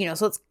 You know,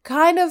 so it's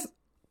kind of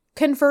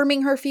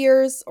confirming her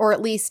fears, or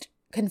at least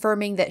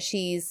confirming that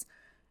she's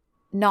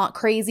not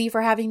crazy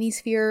for having these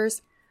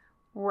fears.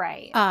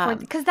 Right.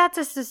 Because that's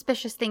a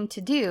suspicious thing to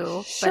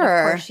do. Sure. But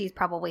of course she's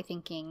probably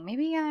thinking,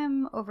 maybe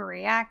I'm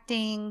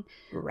overreacting.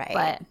 Right.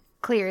 But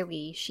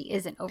clearly she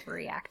isn't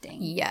overreacting.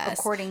 Yes.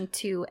 According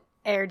to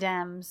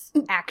Erdem's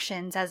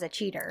actions as a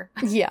cheater.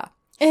 Yeah.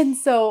 And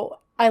so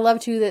I love,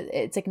 too, that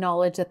it's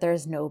acknowledged that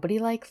there's nobody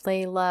like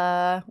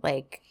Layla.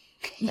 Like,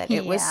 that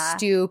it was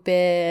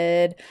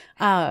stupid.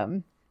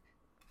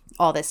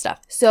 All this stuff.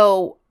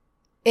 So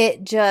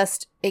it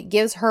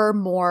gives her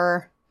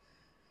more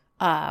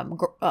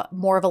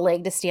of a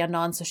leg to stand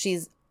on. So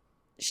she's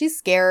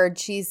scared.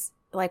 She's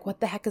like,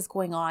 what the heck is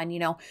going on, you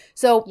know?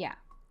 So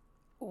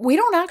we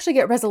don't actually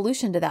get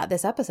resolution to that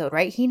this episode,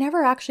 right? He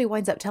never actually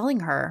winds up telling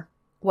her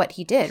what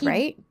he did,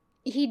 right?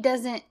 He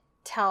doesn't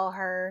tell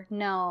her.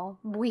 No,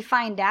 we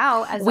find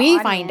out as we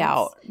the find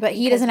out, but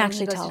he doesn't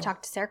actually tell. He goes to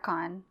talk to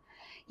Serkan.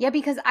 Yeah,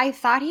 because I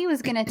thought he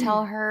was going to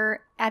tell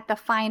her at the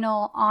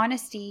final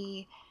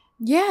honesty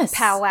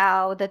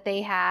powwow that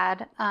they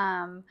had,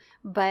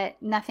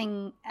 but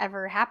nothing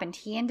ever happened.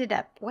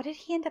 What did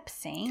he end up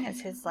saying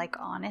as his, like,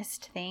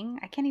 honest thing?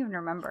 I can't even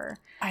remember.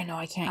 I know,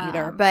 I can't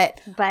either.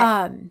 But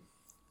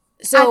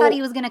so I thought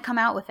he was going to come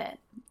out with it.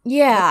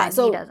 Yeah,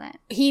 so he doesn't.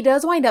 He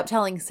does wind up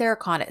telling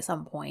Serkan at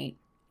some point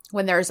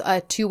when there's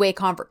a two-way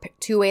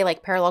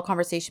like parallel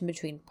conversation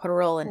between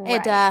Pearl and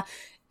Ida,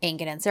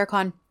 Engin and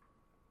Serkan.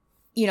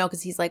 You know,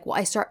 because he's like,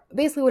 well,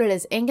 basically what it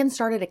is, Engin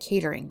started a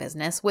catering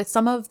business with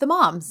some of the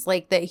moms,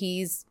 like, that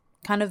he's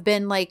kind of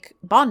been, like,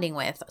 bonding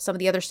with, some of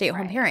the other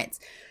stay-at-home parents.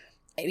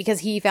 because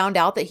he found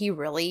out that he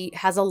really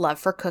has a love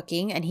for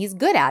cooking and he's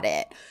good at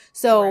it.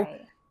 So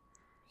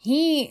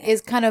he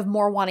is kind of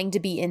more wanting to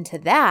be into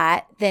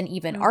that than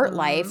even art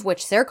life,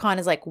 which Serkan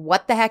is like,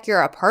 what the heck?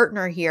 You're a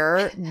partner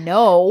here.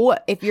 No,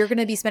 if you're going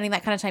to be spending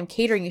that kind of time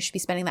catering, you should be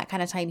spending that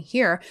kind of time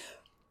here.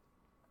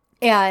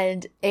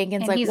 And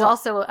Engin's like, he's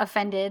also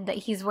offended that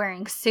he's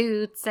wearing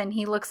suits and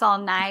he looks all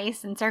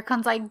nice. And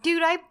Serkan's like,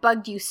 dude, I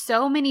bugged you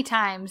so many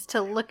times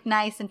to look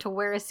nice and to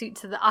wear a suit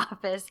to the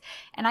office.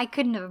 And I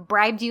couldn't have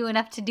bribed you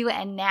enough to do it.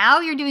 And now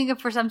you're doing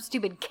it for some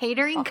stupid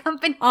catering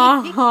company.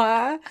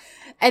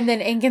 And then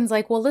Engin's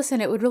like, well,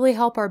 listen, it would really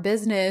help our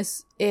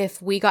business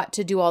if we got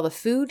to do all the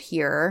food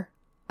here.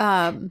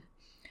 And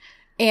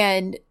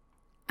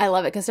I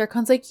love it because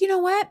Serkan's like, you know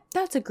what?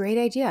 That's a great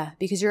idea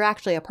because you're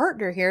actually a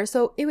partner here.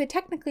 So it would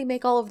technically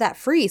make all of that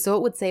free. So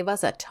it would save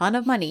us a ton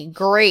of money.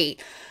 Great.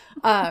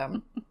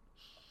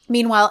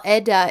 Meanwhile,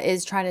 Eda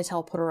is trying to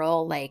tell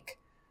Purul, like,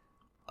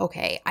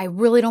 okay, I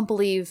really don't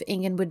believe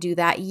Engin would do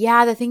that.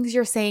 Yeah, the things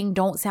you're saying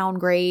don't sound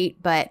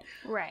great, but,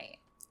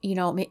 you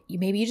know,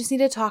 maybe you just need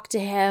to talk to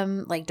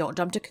him. Like, don't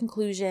jump to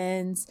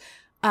conclusions.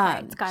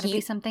 It's got to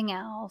be something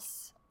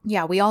else.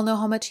 Yeah, we all know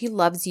how much he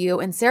loves you.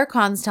 And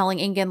Serkan's telling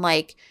Engin,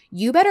 like,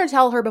 you better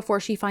tell her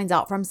before she finds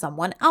out from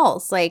someone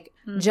else. Like,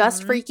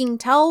 just freaking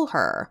tell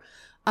her.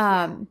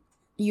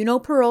 You know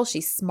Purul,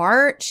 she's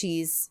smart,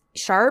 she's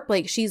sharp.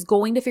 Like, she's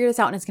going to figure this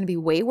out, and it's going to be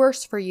way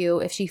worse for you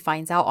if she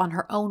finds out on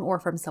her own or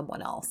from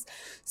someone else.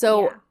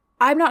 So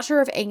I'm not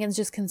sure if Engin's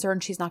just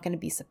concerned she's not going to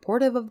be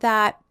supportive of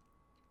that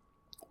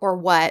or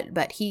what,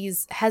 but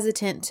he's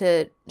hesitant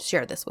to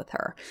share this with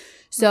her.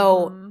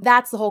 So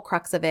that's the whole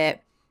crux of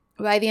it.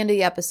 By the end of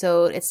the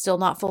episode, it's still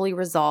not fully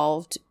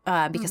resolved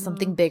because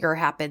something bigger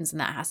happens and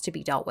that has to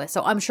be dealt with.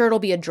 So I'm sure it'll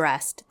be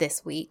addressed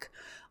this week.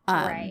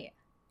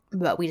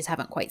 But we just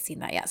haven't quite seen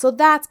that yet. So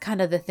that's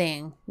kind of the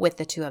thing with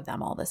the two of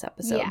them all this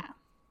episode.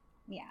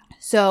 Yeah.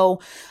 So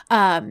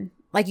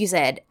like you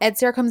said,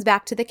 Edser comes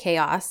back to the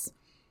chaos.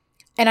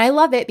 And I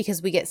love it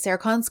because we get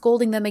Serkan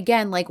scolding them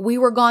again. Like, we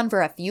were gone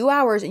for a few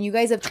hours and you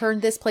guys have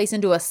turned this place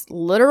into a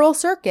literal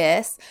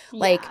circus.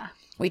 Like,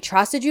 we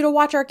trusted you to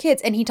watch our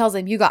kids. And he tells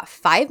them, you got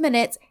 5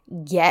 minutes,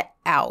 get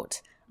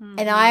out.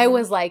 And I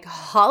was like,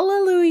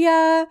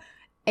 hallelujah,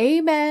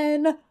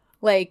 amen.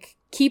 Like,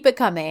 keep it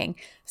coming.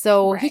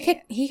 So he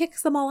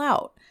kicks them all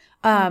out.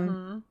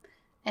 And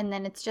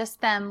then it's just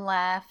them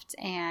left.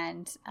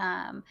 And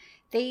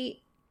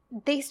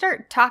they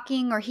start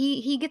talking, or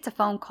he gets a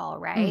phone call,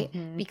 right?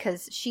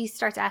 Because she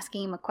starts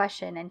asking him a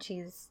question and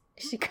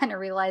she kind of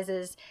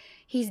realizes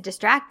he's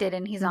distracted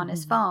and he's on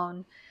his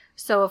phone.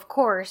 So, of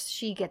course,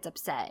 she gets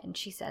upset and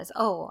she says,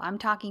 oh, I'm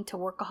talking to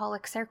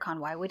workaholic Serkan.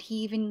 Why would he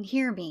even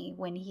hear me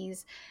when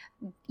he's,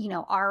 you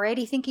know,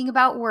 already thinking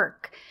about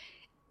work?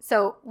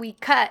 So we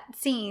cut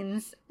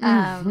scenes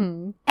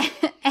and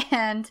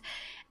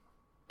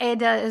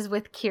Eda is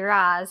with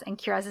Kiraz, and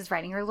Kiraz is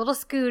riding her little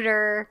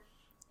scooter.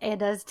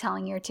 Eda's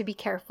telling her to be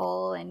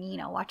careful and, you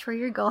know, watch where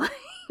you're going.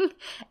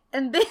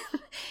 And then,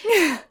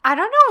 I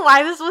don't know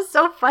why this was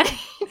so funny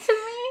to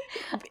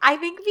me. I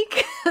think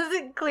because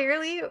it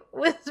clearly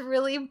was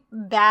really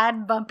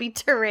bad, bumpy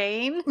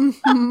terrain.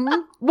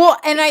 Well,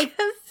 and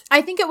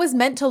I think it was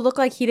meant to look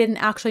like he didn't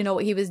actually know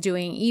what he was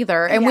doing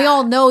either. And we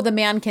all know the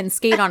man can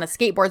skate on a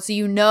skateboard, so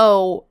you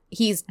know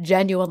he's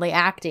genuinely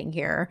acting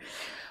here.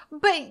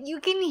 But you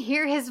can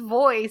hear his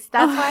voice.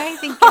 That's why I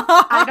think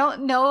I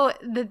don't know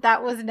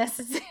that was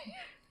necessary.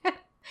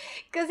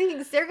 Because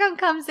Serkan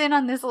comes in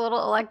on this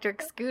little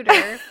electric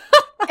scooter.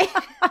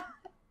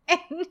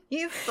 And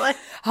he's like,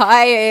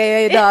 hi,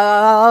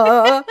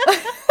 Ada.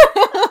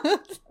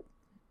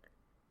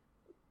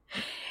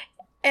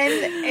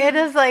 And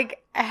Eda's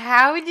like,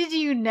 how did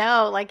you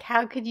know? Like,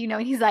 how could you know?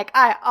 And he's like,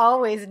 I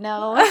always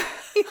know.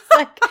 He's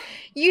like,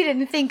 you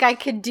didn't think I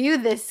could do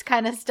this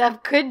kind of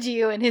stuff, could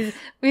you? And he's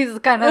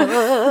kind of,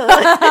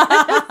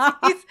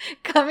 he's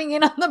coming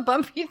in on the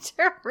bumpy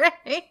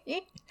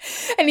terrain.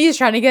 And he's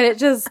trying to get it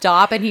to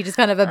stop, and he just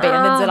kind of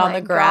abandons it on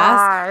the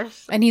grass.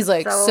 Gosh. And he's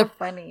like, so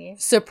funny.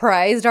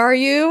 Surprised, are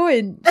you?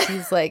 And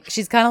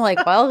she's kind of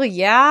like, well,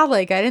 yeah,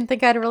 like, I didn't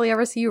think I'd really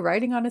ever see you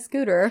riding on a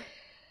scooter.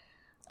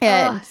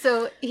 And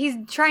so he's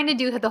trying to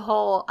do the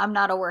whole I'm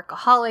not a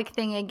workaholic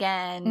thing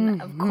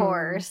again, of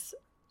course,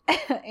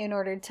 in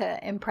order to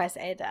impress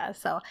Eda.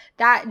 So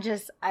that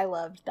I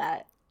loved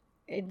that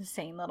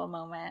insane little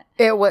moment.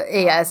 It was,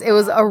 yes, it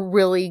was a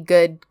really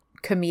good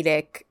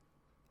comedic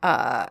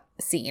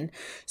scene.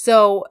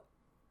 So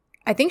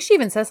I think she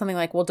even says something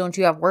like, well, don't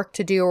you have work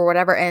to do or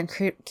whatever? And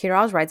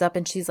Kiraz rides up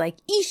and she's like,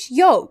 ish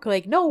yoke,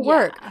 like no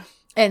work. Yeah.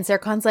 And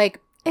Serkan's like,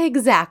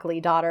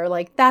 exactly, daughter.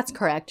 Like, that's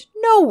correct.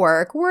 No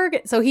work.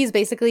 So he's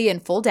basically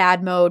in full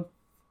dad mode.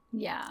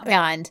 Yeah.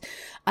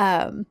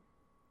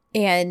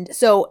 And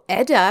so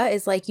Eda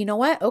is like, you know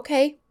what?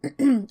 Okay,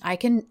 I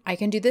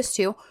can do this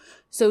too.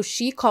 So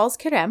she calls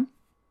Kerem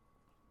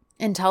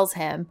and tells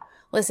him,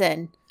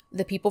 listen,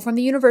 the people from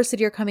the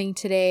university are coming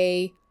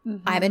today.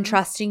 I'm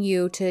entrusting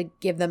you to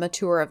give them a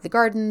tour of the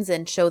gardens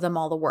and show them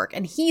all the work.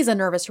 And he's a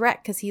nervous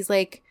wreck because he's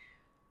like,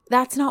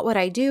 that's not what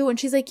I do. And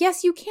she's like,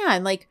 yes, you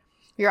can. Like,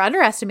 you're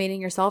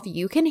underestimating yourself.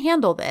 You can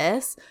handle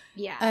this.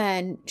 Yeah.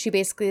 And she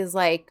basically is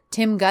like,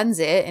 Tim guns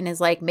it and is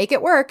like, make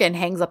it work, and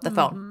hangs up the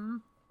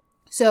phone.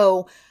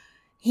 So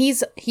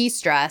he's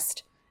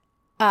stressed.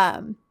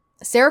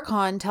 Sarah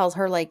Khan tells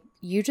her, like,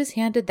 you just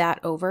handed that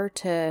over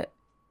to,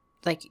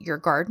 like, your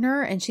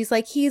gardener. And she's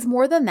like, he's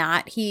more than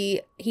that.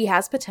 He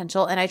has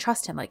potential, and I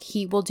trust him. Like,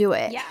 he will do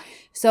it. Yeah.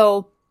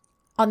 So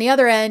on the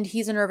other end,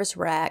 he's a nervous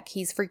wreck.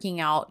 He's freaking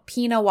out.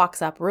 Pina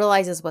walks up,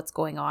 realizes what's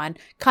going on,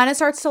 kind of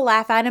starts to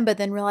laugh at him, but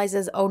then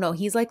realizes, oh no,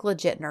 he's like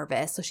legit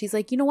nervous. So she's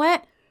like, you know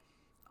what?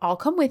 I'll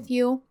come with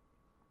you.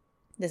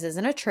 This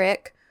isn't a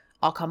trick.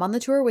 I'll come on the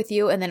tour with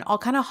you, and then I'll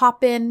kind of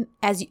hop in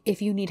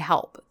if you need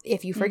help.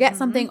 If you forget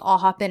something, I'll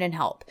hop in and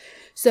help.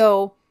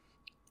 So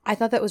I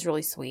thought that was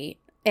really sweet.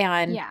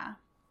 And yeah.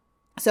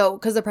 So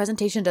because the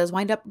presentation does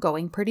wind up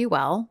going pretty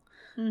well.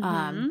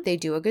 They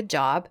do a good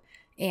job.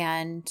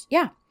 And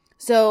yeah.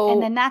 So,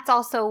 and then that's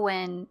also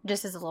when,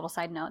 just as a little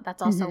side note,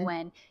 that's also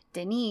when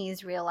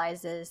Denise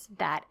realizes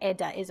that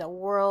Eda is a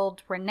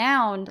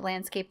world-renowned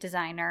landscape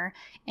designer,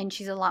 and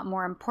she's a lot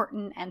more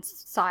important and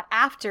sought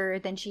after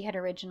than she had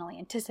originally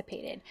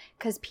anticipated.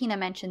 Because Pina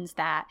mentions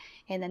that,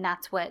 and then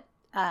that's what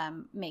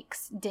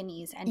makes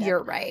Denise end You're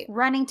up right.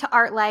 running to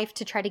ArtLife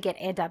to try to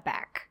get Eda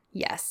back.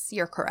 Yes,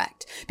 you're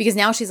correct. Because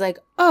now she's like,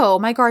 oh,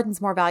 my garden's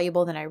more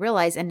valuable than I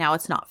realized, and now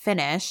it's not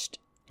finished.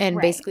 And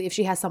basically, if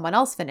she has someone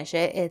else finish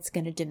it, it's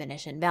going to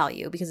diminish in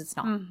value because it's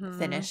not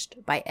finished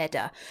by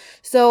Eda.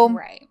 So,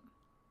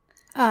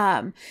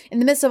 in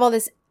the midst of all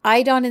this,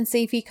 Idon and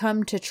Seifi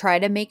come to try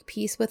to make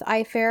peace with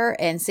Ifair,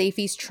 and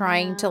Seifi's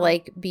trying to,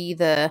 like, be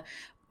the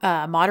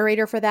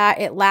moderator for that.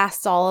 It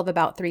lasts all of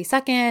about 3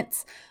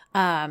 seconds.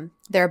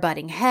 They're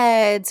butting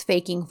heads,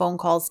 faking phone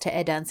calls to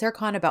Eda and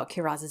Serkan about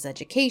Kiraz's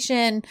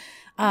education.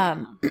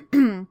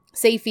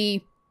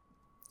 Seifi,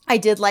 I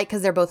did like,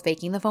 because they're both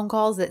faking the phone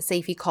calls, that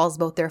Seifi calls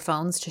both their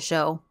phones to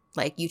show,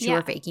 like, you two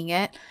are faking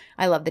it.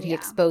 I love that he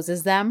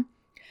exposes them.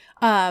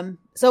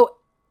 So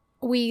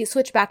we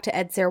switch back to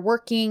Edser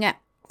working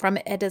from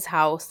Eda's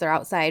house. They're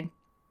outside.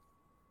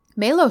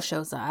 Melo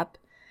shows up,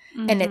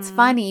 and it's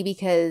funny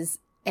because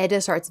Eda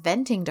starts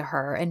venting to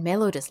her, and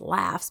Melo just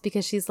laughs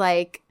because she's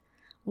like,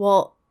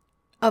 well,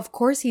 of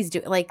course he's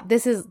doing, like,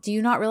 this is, do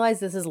you not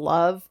realize this is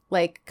love?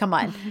 Like, come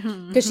on.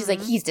 Because she's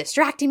like, he's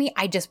distracting me.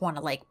 I just want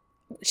to, like,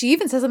 she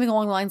even says something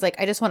along the lines like,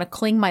 I just want to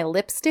cling my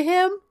lips to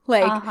him.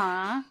 Like,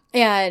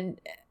 and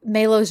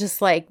Melo's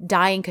just like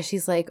dying because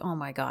she's like, oh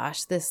my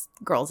gosh, this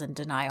girl's in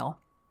denial.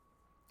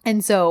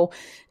 And so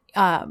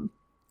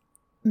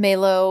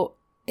Melo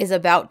is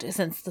about to,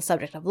 since the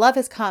subject of love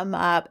has come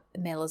up,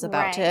 Melo's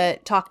about to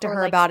talk to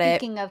her about it.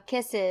 Speaking of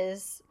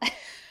kisses.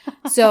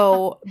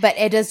 So, but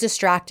Eda's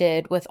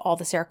distracted with all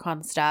the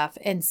Serkan stuff.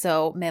 And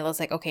so Melo's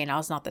like, okay,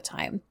 now's not the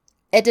time.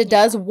 Eda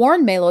does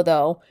warn Melo,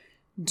 though,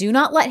 do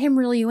not let him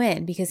reel you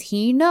in, because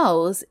he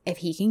knows if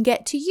he can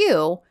get to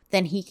you,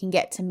 then he can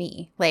get to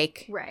me.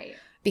 Like,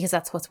 because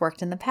that's what's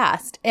worked in the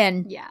past.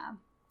 And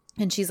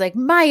and she's like,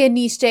 my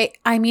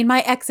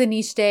ex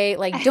Anishte,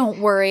 like, don't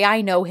worry,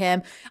 I know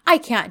him. I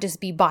can't just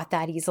be bought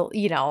that easily,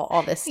 you know,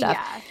 all this stuff.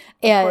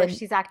 And of course,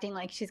 she's acting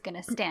like she's going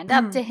to stand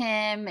up to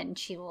him, and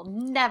she will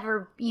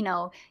never, you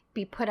know,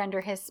 be put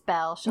under his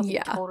spell. She'll be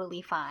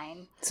totally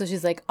fine. So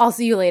she's like, I'll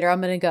see you later.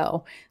 I'm going to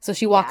go. So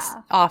she walks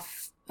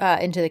off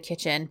into the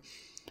kitchen.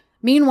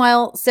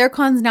 Meanwhile,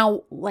 Serkan's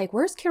now like,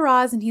 where's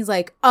Kiraz? And he's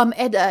like,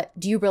 Eda,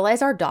 do you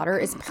realize our daughter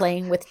is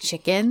playing with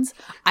chickens?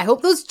 I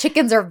hope those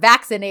chickens are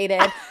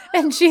vaccinated.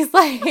 And she's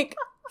like,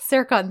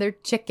 Serkan, they're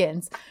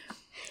chickens.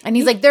 And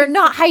he's like, they're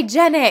not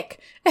hygienic.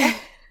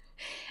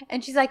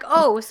 And she's like,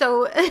 oh,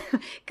 so,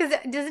 because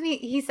doesn't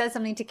he says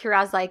something to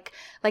Kiraz like,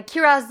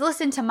 Kiraz,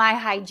 listen to my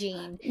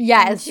hygiene.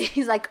 Yes. And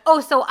she's like,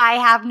 oh, so I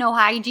have no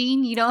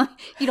hygiene? You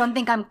don't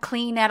think I'm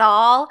clean at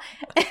all?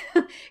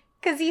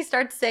 Because he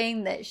starts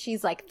saying that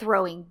she's like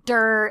throwing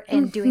dirt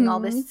and doing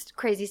all this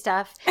crazy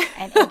stuff.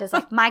 And Eda's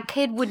like, my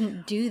kid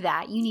wouldn't do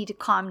that. You need to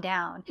calm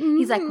down.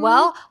 He's like,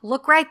 well,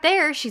 look right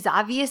there. She's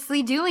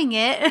obviously doing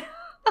it.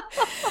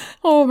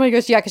 Oh my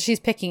gosh. Yeah, because she's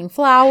picking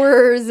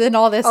flowers and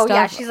all this stuff. Oh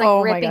yeah, she's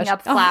like ripping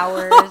up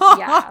flowers.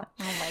 Yeah.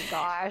 Oh my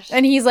gosh.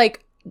 And he's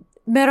like,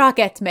 merak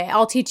etme.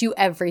 I'll teach you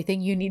everything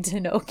you need to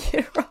know,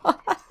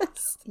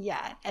 Kiraz.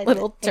 Yeah.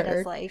 Little turd.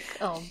 Eda's like,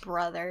 oh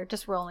brother,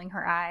 just rolling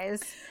her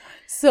eyes.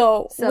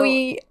 So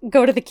we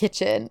go to the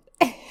kitchen.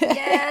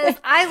 Yes,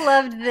 I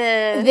loved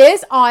this.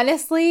 This,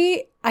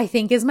 honestly, I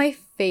think is my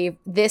favorite.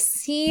 This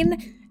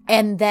scene,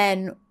 and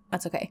then,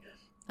 that's okay.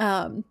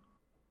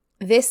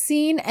 This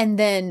scene, and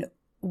then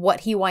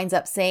what he winds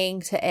up saying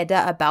to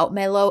Eda about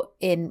Melo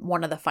in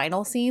one of the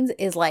final scenes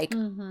is like,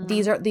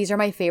 these are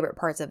my favorite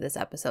parts of this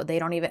episode. They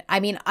don't even, I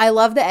mean, I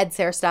love the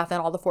Edser stuff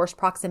and all the forced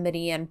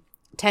proximity and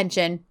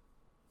tension,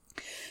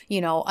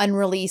 you know,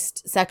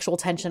 unreleased sexual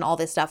tension, all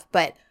this stuff,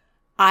 but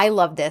I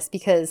love this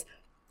because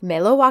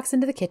Melo walks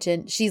into the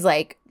kitchen. She's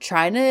like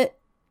trying to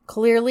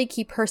clearly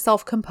keep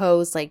herself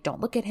composed. Like, don't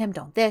look at him.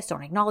 Don't this.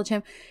 Don't acknowledge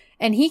him.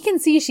 And he can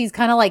see she's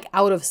kind of like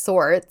out of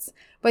sorts,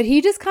 but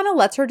he just kind of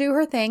lets her do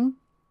her thing.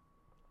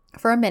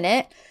 for a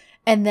minute.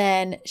 And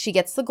then she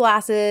gets the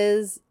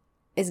glasses,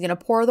 is going to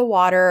pour the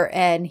water.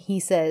 And he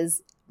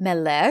says,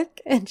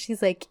 Melek. And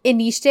she's like,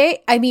 Enişte?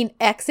 I mean,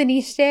 ex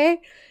Enişte?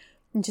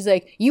 And she's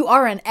like, you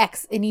are an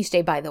ex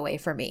Enişte, by the way,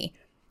 for me.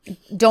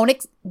 Don't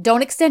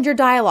extend your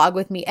dialogue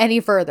with me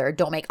any further.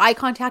 Don't make eye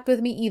contact with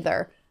me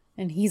either.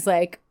 And he's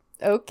like,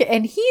 okay.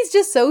 And he's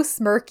just so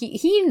smirky.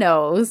 He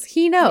knows.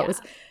 Yeah.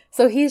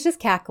 So he's just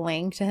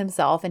cackling to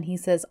himself. And he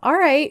says, all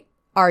right,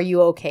 are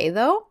you okay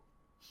though?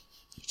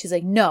 She's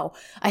like, no,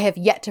 I have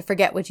yet to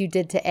forget what you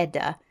did to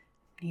Edda.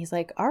 And he's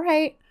like, all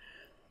right.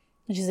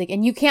 And she's like,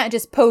 and you can't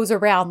just pose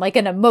around like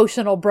an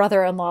emotional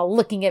brother-in-law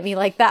looking at me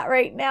like that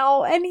right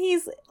now. And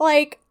he's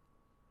like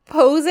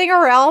posing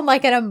around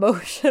like an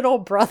emotional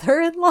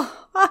brother-in-law.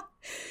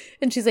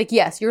 And she's like,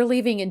 yes, you're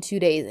leaving in 2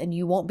 days and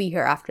you won't be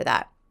here after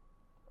that.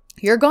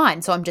 You're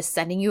gone. So I'm just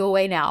sending you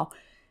away now.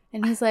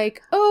 And he's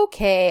like,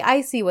 okay,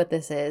 I see what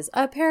this is.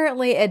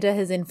 Apparently Edda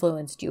has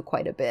influenced you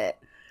quite a bit.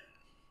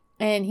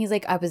 And he's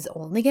like, I was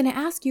only going to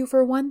ask you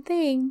for one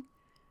thing.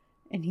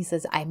 And he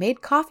says, I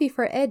made coffee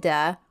for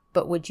Edda,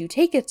 but would you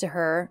take it to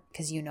her?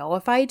 Because you know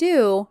if I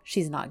do,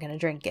 she's not going to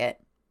drink it.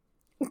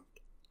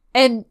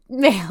 And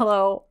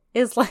Melo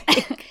is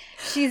like...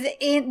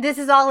 This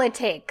is all it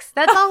takes.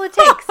 That's all it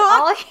takes.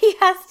 All he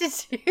has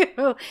to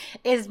do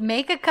is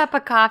make a cup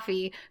of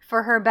coffee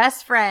for her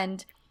best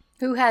friend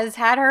who has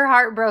had her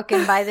heart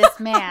broken by this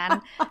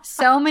man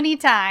so many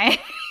times,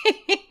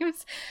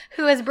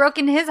 who has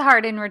broken his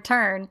heart in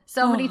return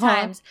so many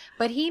times.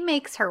 But he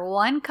makes her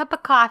one cup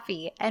of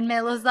coffee, and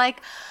Melo's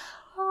like,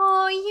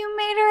 oh, you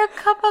made her a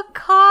cup of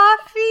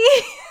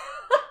coffee?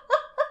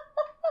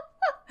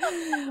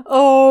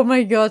 Oh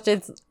my gosh,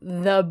 it's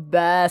the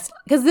best.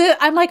 Because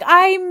I'm like,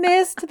 I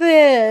missed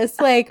this.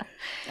 Like,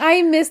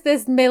 I missed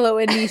this Melo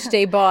and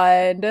Enişte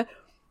bond.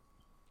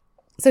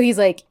 So he's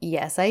like,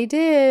 yes, I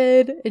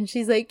did. And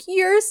she's like,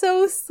 you're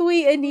so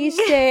sweet,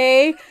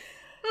 Enişte.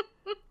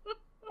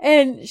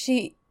 and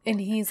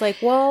he's like,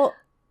 well,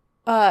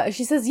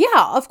 she says,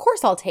 yeah, of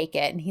course I'll take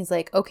it. And he's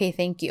like, okay,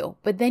 thank you.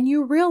 But then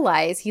you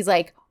realize, he's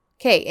like,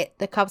 okay,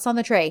 the cup's on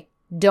the tray.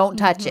 Don't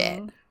touch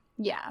it.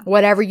 Yeah.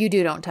 Whatever you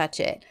do, don't touch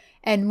it.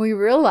 And we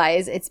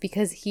realize it's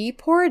because he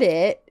poured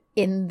it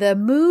in the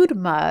mood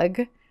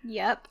mug.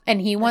 Yep.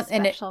 And he wants a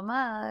special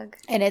mug.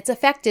 And it's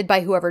affected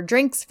by whoever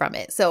drinks from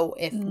it. So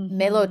if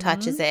Melo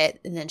touches it,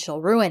 and then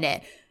she'll ruin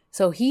it.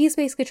 So he's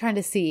basically trying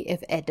to see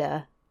if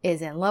Edda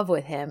is in love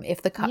with him,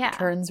 if the cup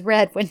turns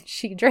red when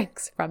she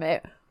drinks from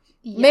it.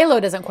 Yeah.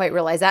 Melo doesn't quite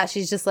realize that.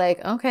 She's just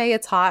like, okay,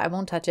 it's hot. I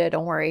won't touch it.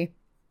 Don't worry.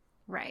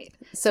 Right.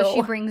 So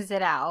she brings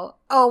it out.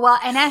 Oh, well,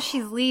 and as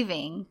she's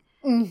leaving,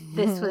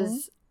 this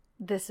is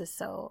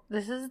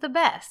the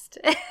best.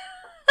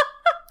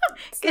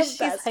 Because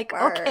she's like,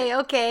 part.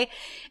 Okay.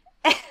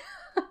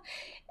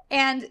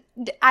 And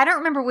I don't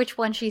remember which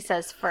one she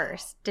says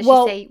first. Does she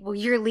say, well,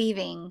 you're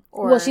leaving?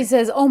 Or... Well, she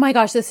says, oh my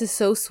gosh, this is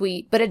so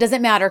sweet. But it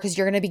doesn't matter because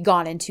you're going to be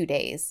gone in 2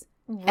 days.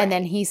 Right. And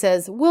then he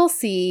says, we'll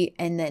see.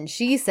 And then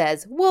she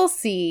says, we'll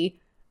see.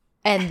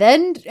 And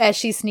then as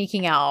she's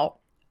sneaking out,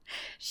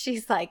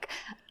 she's like,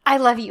 I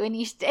love you,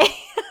 Enişte.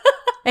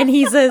 And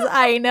he says,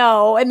 I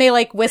know. And they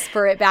like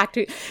whisper it back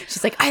to,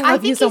 she's like, I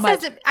love you so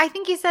much. I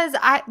think he says,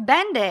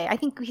 Bende. I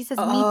think he says,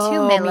 me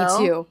too, Melo.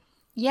 Me too.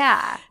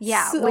 Yeah.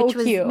 So which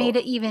was cute. Made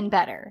it even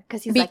better.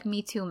 Because he's like,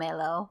 me too,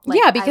 Melo. Like,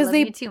 yeah, because I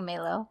love you too,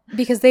 Melo.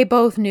 Because they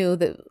both knew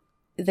that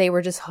they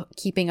were just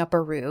keeping up a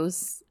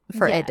ruse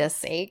for Edda's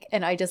sake.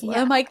 And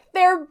I'm like,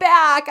 they're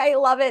back. I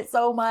love it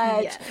so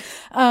much. Yes.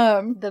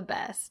 The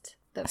best.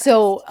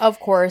 So, of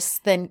course,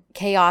 then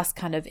chaos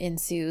kind of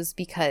ensues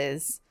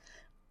because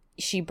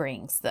she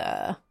brings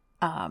the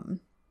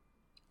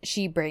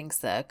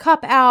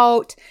cup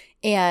out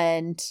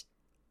and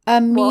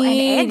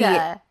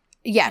immediately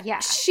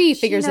she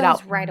figures it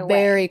out right away.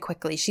 Very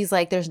quickly. She's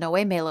like, there's no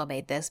way Melo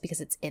made this because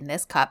it's in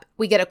this cup.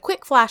 We get a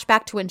quick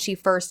flashback to when she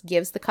first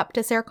gives the cup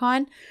to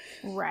Serkan.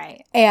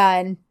 Right.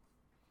 And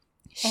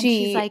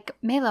she's like,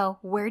 Melo,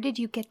 where did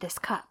you get this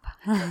cup?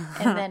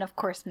 And then, of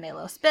course,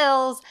 Melo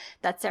spills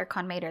that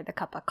Serkan made her the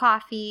cup of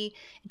coffee.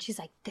 And she's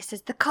like, this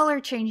is the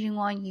color-changing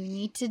one. You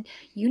need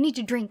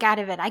to drink out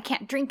of it. I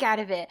can't drink out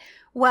of it.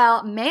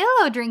 Well,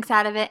 Melo drinks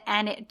out of it,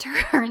 and it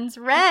turns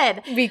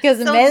red. Because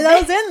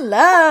Melo's in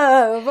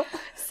love.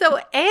 So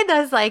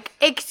Edda's like,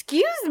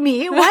 excuse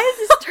me, why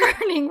is this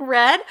turning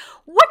red?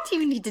 What do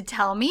you need to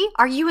tell me?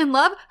 Are you in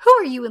love? Who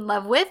are you in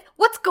love with?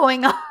 What's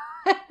going on?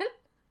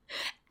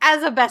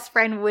 As a best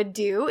friend would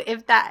do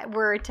if that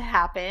were to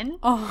happen.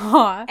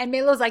 And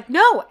Melo's like,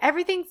 no,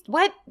 everything's,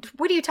 what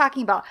are you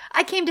talking about?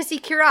 I came to see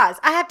Kiraz.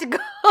 I have to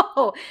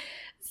go.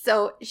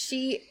 So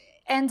she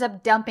ends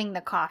up dumping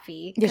the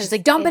coffee. Yeah, she's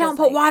like, dump it out and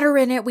put water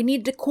in it. We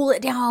need to cool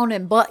it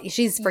down. But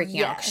she's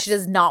freaking out. She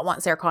does not want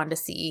Serkan to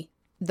see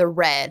the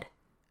red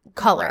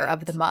color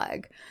of the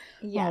mug.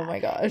 Yeah. Oh my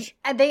gosh.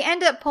 And they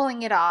end up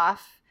pulling it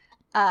off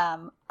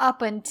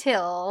up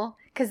until...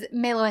 Because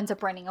Melo ends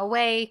up running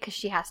away because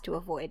she has to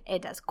avoid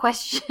Edda's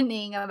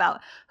questioning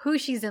about who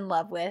she's in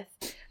love with.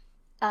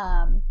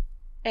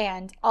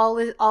 And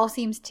all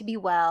seems to be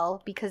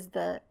well because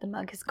the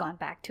mug has gone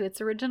back to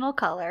its original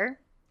color.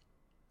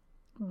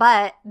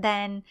 But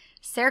then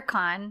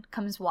Serkan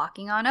comes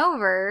walking on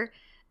over,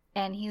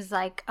 and he's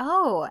like,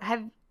 "Oh,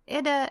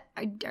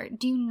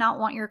 do you not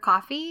want your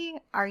coffee?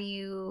 Are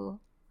you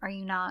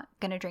not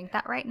gonna drink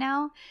that right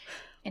now?"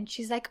 And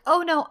she's like,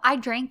 "Oh no, I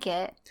drank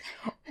it."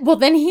 Well,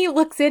 then he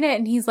looks in it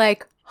and he's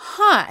like,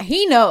 "Huh?"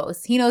 He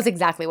knows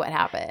exactly what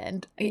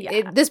happened.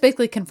 Yeah. This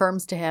basically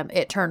confirms to him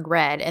it turned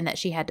red and that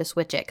she had to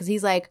switch it because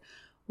he's like,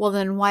 "Well,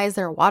 then why is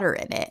there water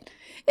in it?"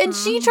 And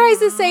she tries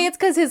to say it's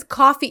because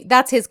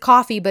that's his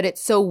coffee, but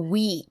it's so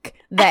weak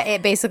that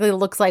it basically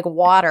looks like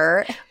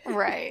water.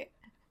 Right.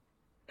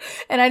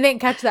 And I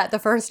didn't catch that the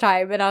first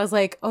time. And I was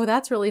like, oh,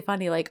 that's really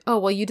funny. Like, oh,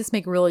 well, you just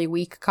make really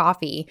weak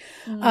coffee.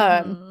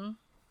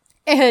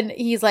 And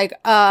he's like,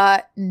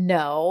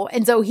 no.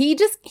 And so he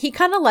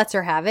kind of lets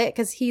her have it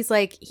because he's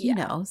like, he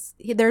knows.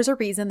 There's a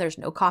reason there's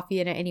no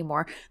coffee in it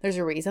anymore. There's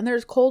a reason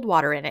there's cold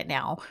water in it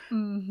now.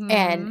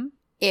 And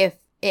if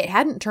it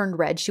hadn't turned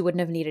red, she wouldn't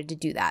have needed to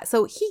do that.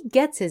 So he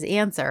gets his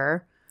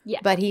answer. Yeah.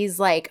 But he's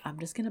like, I'm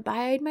just going to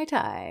bide my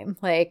time.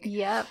 Like,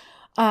 yep.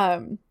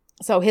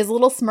 So his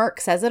little smirk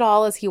says it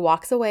all as he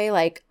walks away,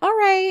 like, all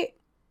right.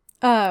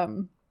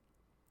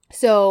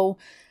 So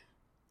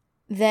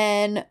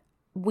then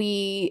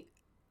we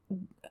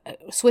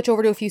switch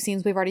over to a few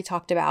scenes we've already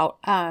talked about.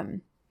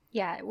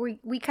 Yeah,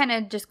 we kind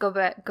of just go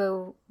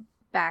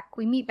back.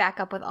 We meet back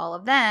up with all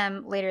of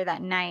them later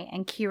that night,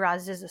 and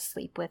Kiraz is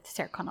asleep with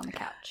Serkan on the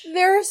couch.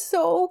 They're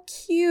so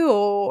cute.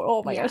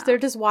 Oh my gosh, they're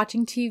just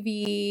watching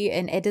TV,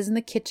 and Edda's in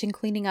the kitchen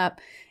cleaning up.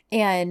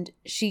 And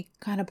she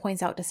kind of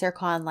points out to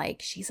Serkan, like,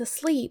 she's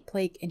asleep.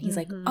 Like, and he's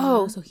like,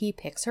 oh, so he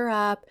picks her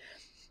up.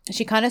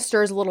 She kind of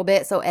stirs a little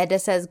bit. So Edda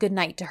says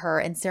goodnight to her,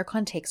 and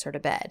Serkan takes her to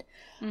bed.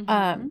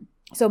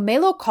 So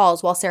Melo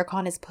calls while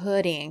Serkan is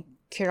putting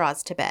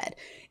Kiraz to bed.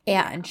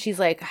 And she's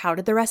like, how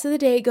did the rest of the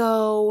day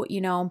go? You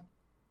know?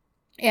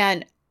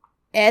 And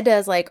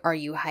Edda's like, are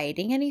you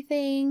hiding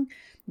anything?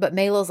 But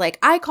Melo's like,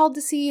 I called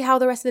to see how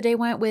the rest of the day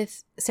went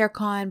with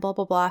Serkan, blah,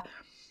 blah, blah.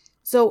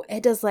 So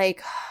Edda's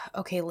like,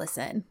 okay,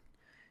 listen.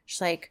 She's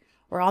like,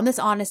 we're on this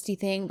honesty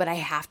thing, but I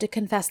have to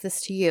confess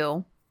this to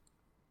you.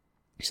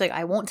 She's like,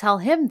 I won't tell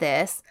him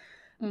this,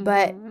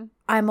 but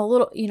I'm a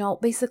little,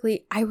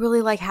 basically, I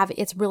really like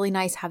it's really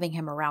nice having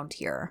him around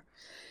here.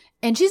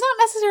 And she's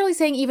not necessarily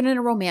saying even in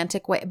a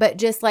romantic way, but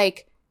just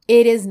like,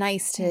 it is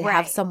nice to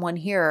have someone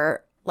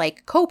here,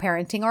 like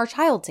co-parenting our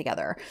child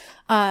together.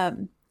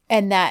 And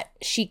that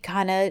she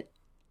kind of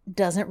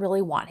doesn't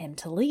really want him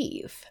to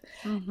leave.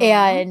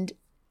 And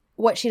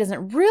what she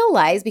doesn't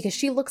realize, because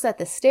she looks at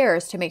the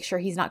stairs to make sure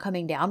he's not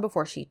coming down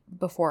before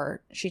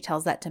she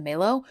tells that to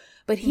Melo,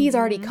 but he's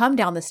already come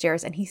down the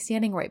stairs and he's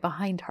standing right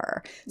behind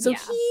her. So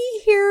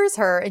he hears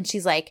her, and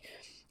she's like,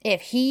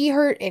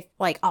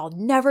 I'll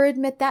never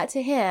admit that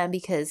to him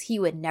because he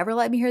would never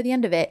let me hear the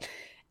end of it.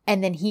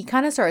 And then he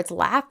kind of starts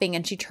laughing,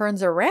 and she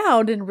turns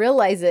around and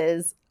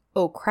realizes,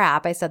 oh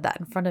crap, I said that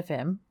in front of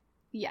him.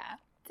 Yeah.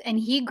 And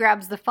he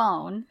grabs the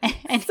phone.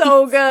 And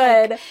so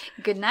good. Like,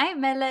 good night,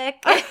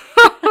 Melek.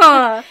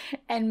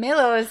 And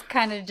Melo is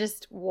kind of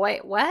just,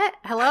 wait, what?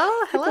 Hello?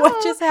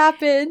 What just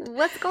happened?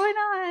 What's going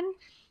on?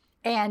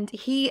 And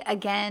he,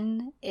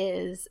 again,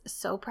 is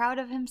so proud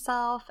of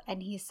himself,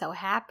 and he's so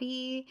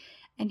happy.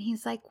 And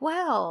he's like,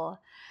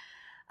 well,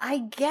 I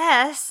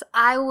guess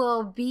I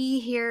will be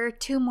here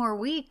 2 more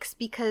weeks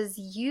because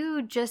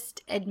you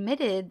just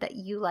admitted that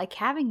you like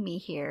having me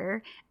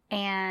here.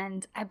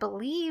 And I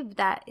believe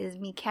that is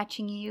me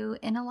catching you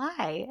in a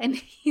lie. And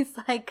he's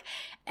like,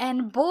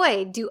 and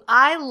boy, do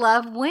I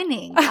love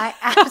winning. I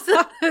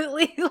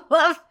absolutely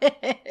love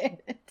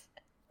it.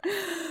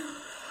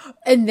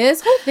 And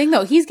this whole thing,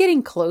 though, he's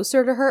getting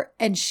closer to her,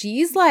 and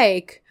she's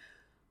like,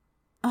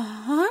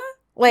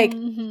 like,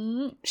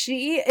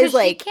 she is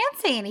like, she can't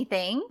say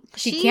anything.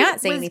 She can't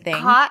say anything.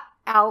 Caught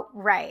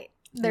outright.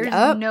 There's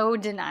no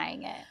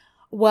denying it.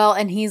 Well,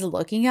 and he's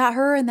looking at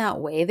her in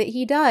that way that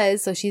he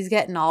does. So she's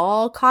getting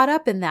all caught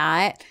up in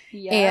that.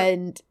 Yep.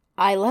 And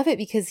I love it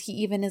because he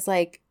even is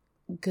like,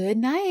 good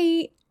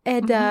night,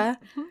 Edda.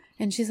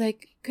 And she's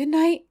like, good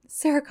night,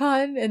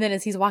 Serkan. And then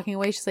as he's walking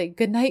away, she's like,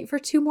 good night for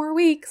 2 more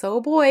weeks.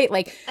 Oh boy.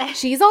 Like,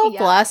 she's all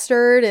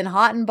flustered and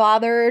hot and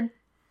bothered.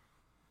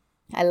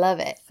 I love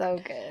it. So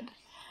good.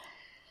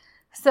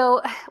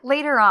 So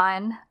later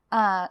on,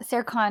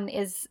 Serkan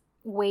is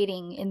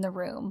waiting in the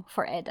room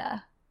for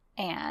Edda.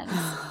 And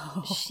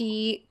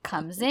she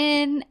comes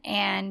in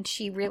and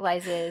she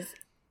realizes,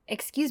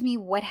 excuse me,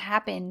 what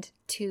happened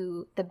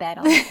to the bed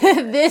on the floor?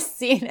 This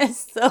scene is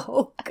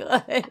so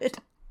good.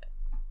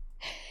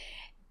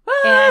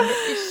 And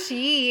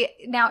she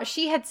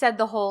had said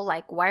the whole,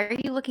 like, why are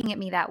you looking at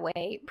me that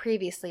way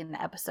previously in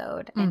the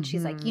episode? And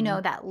she's like,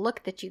 that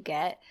look that you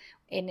get.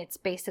 And it's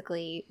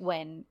basically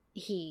when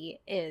he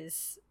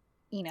is,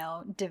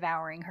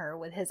 devouring her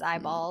with his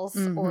eyeballs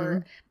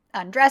or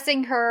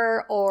undressing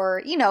her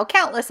or,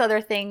 countless other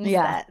things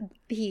that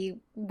he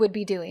would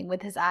be doing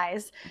with his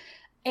eyes.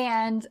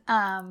 And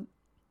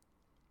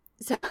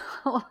so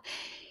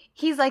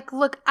he's like,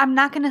 look, I'm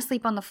not going to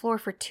sleep on the floor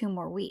for 2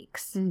 more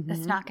weeks. Mm-hmm.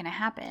 That's not going to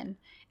happen.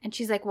 And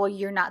she's like, well,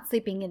 you're not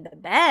sleeping in the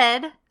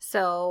bed,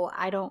 so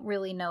I don't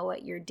really know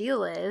what your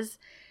deal is.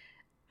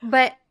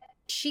 But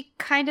she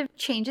kind of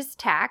changes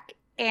tack,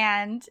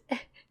 and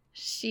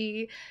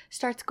she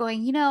starts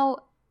going, you know,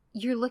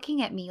 you're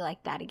looking at me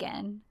like that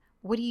again.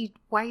 Why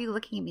are you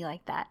looking at me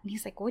like that? And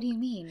he's like, what do you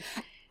mean?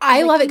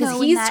 I love it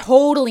because he's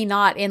totally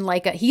not in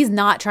like he's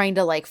not trying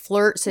to like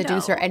flirt,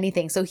 seduce, No. or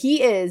anything. So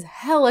he is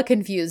hella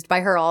confused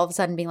by her all of a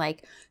sudden being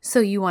like, so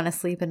you want to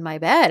sleep in my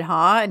bed,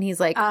 huh? And he's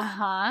like,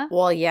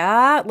 well,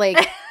 yeah.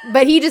 Like,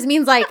 but he just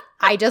means like,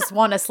 I just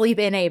want to sleep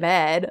in a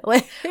bed.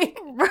 Like,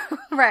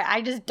 right.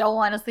 I just don't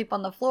want to sleep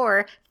on the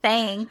floor.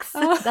 Thanks.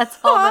 That's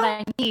all that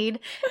I need.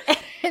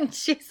 And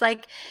she's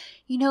like,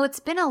 you know, it's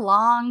been a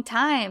long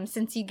time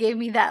since you gave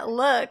me that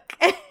look.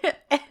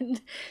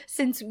 And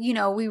since, you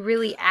know, we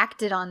really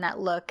acted on that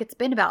look, it's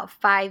been about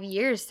 5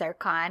 years,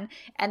 Serkan.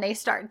 And they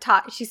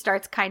she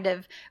starts kind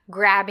of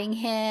grabbing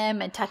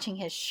him and touching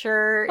his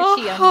shirt.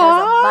 She undoes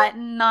a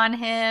button on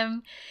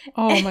him.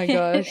 Oh my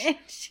gosh. And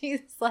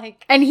she's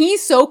like. And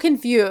he's so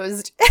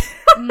confused.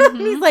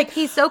 Mm-hmm.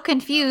 He's so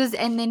confused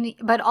and then,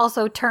 but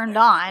also turned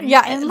on.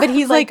 Yeah. And but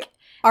he's like,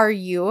 are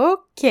you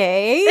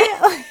okay?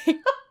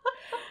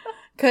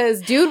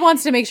 Because dude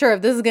wants to make sure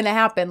if this is going to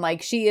happen,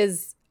 like she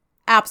is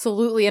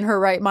absolutely in her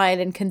right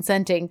mind and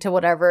consenting to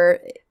whatever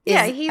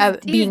is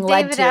being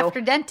led David to.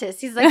 After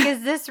dentist. He's like,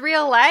 is this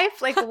real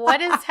life? Like,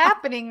 what is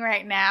happening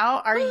right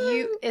now?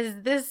 Okay?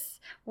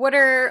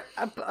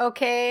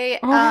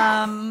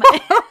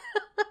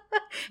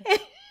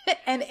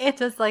 And it's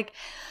just like,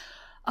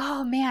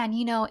 oh man,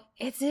 you know,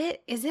 is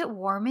it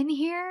warm in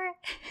here?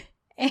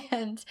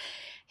 And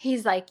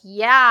he's like,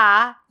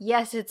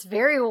 yes, it's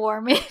very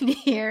warm in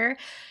here.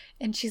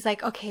 And she's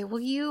like, okay,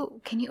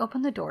 can you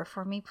open the door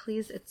for me,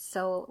 please?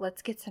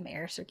 Let's get some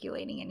air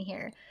circulating in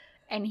here.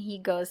 And he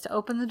goes to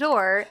open the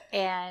door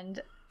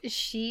and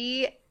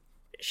she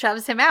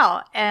shoves him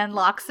out and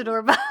locks the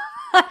door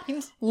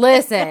behind.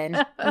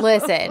 Listen.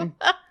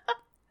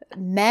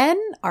 Men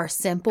are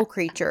simple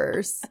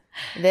creatures.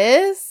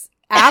 This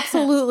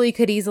absolutely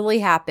could easily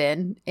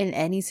happen in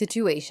any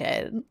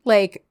situation.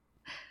 Like,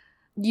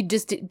 you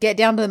just get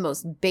down to the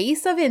most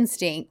base of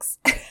instincts.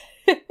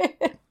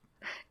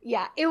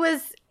 Yeah, it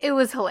was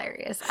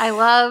hilarious. I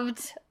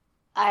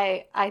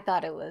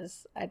thought it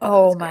was.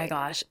 Oh my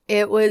gosh.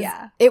 It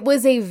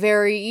was a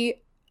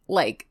very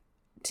like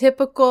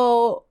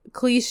typical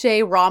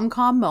cliche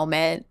rom-com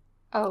moment.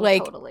 Oh,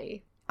 like,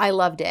 totally. I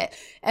loved it.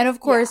 And of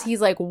course, he's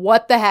like,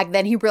 what the heck?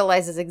 Then he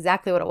realizes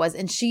exactly what it was.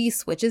 And she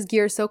switches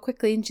gears so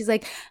quickly. And she's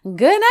like,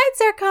 good night,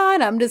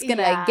 Serkan. I'm just going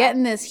to get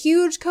in this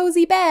huge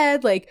cozy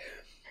bed. Like,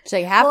 she's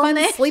like, have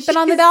fun sleeping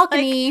on the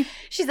balcony.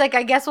 She's like,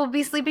 I guess we'll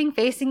be sleeping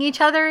facing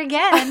each other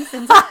again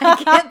since I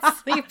can't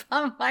sleep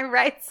on my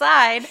right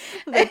side.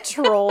 The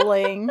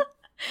trolling.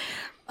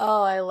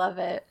 Oh, I love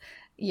it.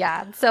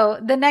 Yeah. So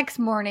the next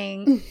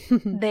morning,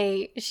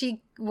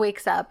 she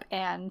wakes up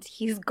and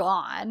he's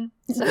gone.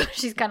 So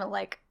she's kind of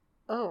like,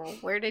 oh,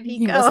 where did he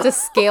go? He must have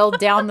scaled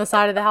down the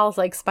side of the house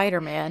like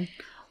Spider-Man.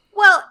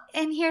 Well,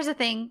 and here's the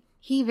thing.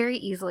 He very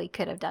easily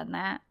could have done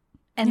that.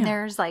 And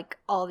there's like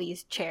all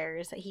these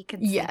chairs that he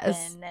can sleep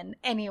in. And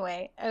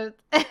anyway.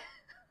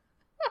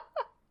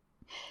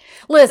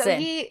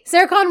 Listen,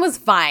 Serkan was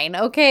fine,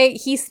 okay?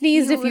 He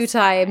sneezed a few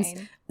times.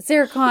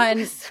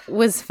 Serkan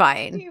was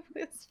fine. He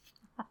was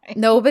fine.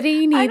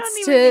 Nobody needs to. I don't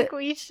even think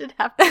we should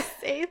have to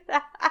say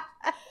that.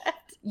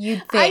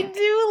 You'd think.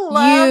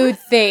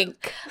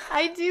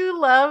 I do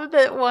love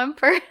that one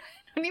person.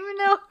 I don't even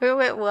know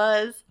who it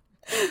was.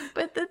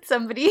 But that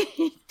somebody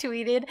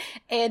tweeted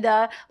and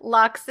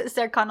locks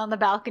Serkan on the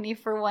balcony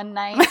for one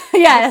night.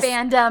 Yes.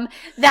 Fandom.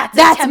 That's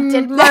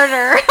attempted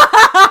murder.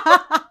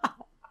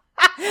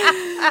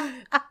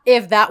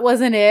 If that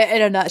wasn't it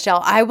in a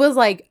nutshell, I was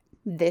like,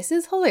 this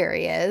is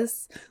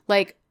hilarious.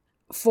 Like,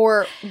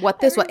 for what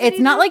this was. It's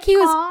not like he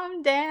was.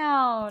 Calm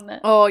down.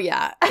 Oh,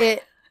 yeah.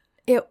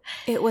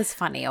 It was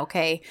funny,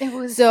 okay? It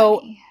was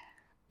funny.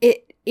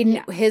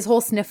 His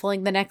whole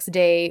sniffling the next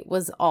day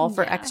was all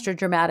for extra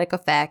dramatic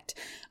effect.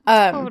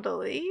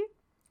 Totally.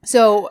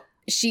 So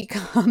she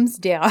comes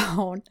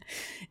down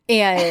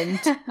and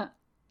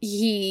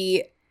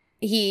he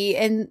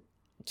and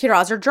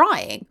Kiraz are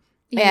drawing.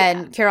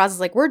 And Kiraz is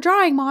like, we're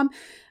drawing, Mom.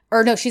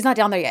 Or no, she's not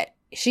down there yet.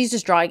 She's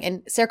just drawing.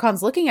 And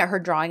Serkan's looking at her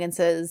drawing and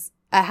says,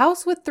 a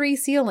house with 3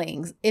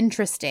 ceilings.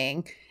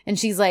 Interesting. And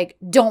she's like,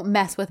 don't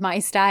mess with my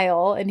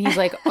style. And he's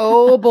like,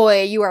 oh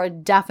boy, you are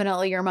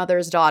definitely your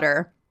mother's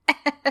daughter.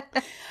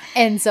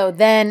 And so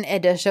then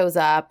Ida shows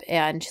up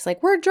and she's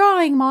like, we're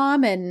drawing,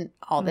 Mom, and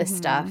all this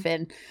stuff.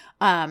 And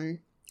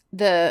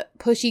the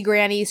pushy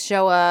grannies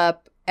show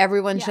up.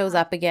 Everyone shows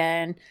up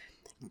again.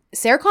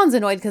 Serkan's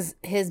annoyed because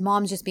his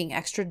mom's just being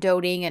extra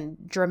doting and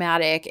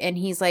dramatic. And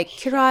he's like,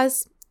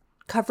 Kiraz,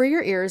 cover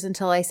your ears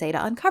until I say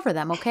to uncover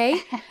them,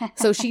 okay?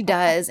 So she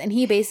does. And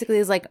he basically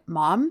is like,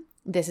 Mom,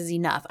 this is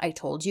enough. I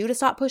told you to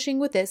stop pushing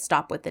with this.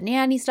 Stop with the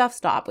nanny stuff.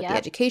 Stop with the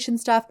education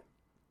stuff.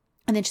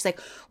 And then she's like,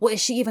 well, is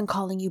she even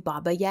calling you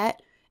Baba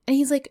yet? And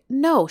he's like,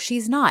 no,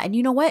 she's not. And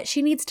you know what?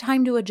 She needs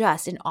time to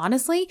adjust. And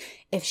honestly,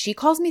 if she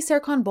calls me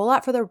Serkan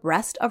Bolat for the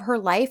rest of her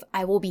life,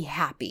 I will be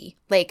happy.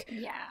 Like,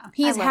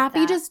 he's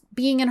happy just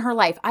being in her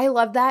life. I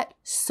love that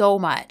so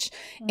much.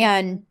 Mm-hmm.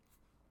 And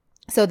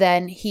so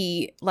then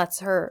he lets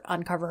her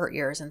uncover her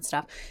ears and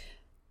stuff.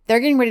 They're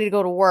getting ready to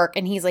go to work.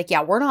 And he's like,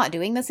 yeah, we're not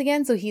doing this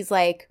again. So he's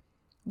like,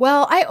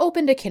 well, I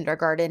opened a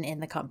kindergarten in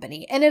the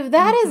company. And if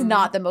that is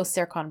not the most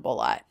Serkan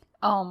Bolat.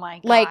 Oh my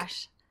gosh. Like,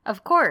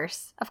 Of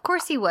course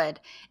he would.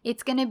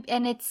 It's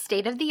and it's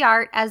state of the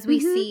art as we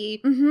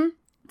see. Mm-hmm.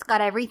 It's got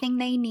everything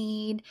they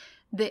need.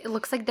 It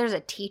looks like there's a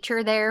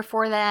teacher there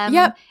for them.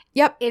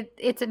 Yep.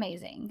 It's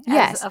amazing.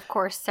 Yes. As, of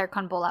course,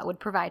 Serkan Bolat would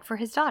provide for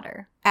his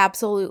daughter.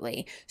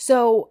 Absolutely.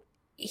 So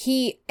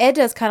Ed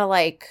does kind of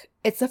like,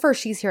 it's the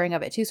first she's hearing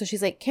of it too. So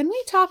she's like, can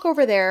we talk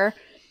over there?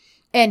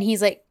 And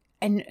he's like,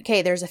 and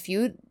okay, there's a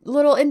few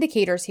little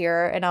indicators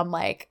here. And I'm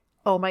like,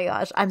 oh my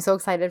gosh, I'm so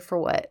excited for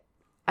what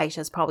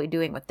Aisha's probably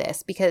doing with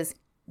this, because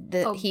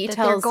he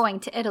tells they're going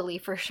to Italy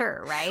for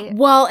sure, right?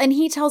 Well, and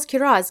he tells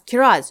Kiraz,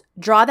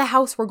 draw the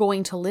house we're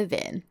going to live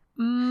in,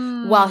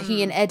 while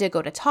he and Edda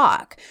go to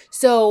talk.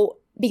 So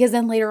because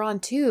then later on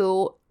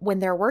too, when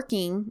they're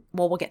working,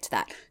 well, we'll get to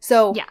that.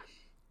 So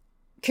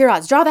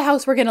Kiraz, draw the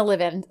house we're going to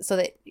live in, so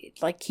that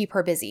like keep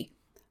her busy.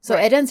 So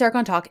Edda and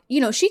Serkan talk. You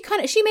know, she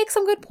makes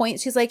some good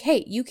points. She's like,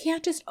 hey, you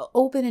can't just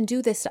open and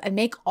do this and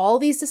make all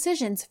these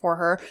decisions for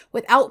her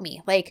without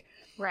me. Like,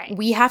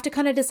 we have to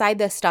kind of decide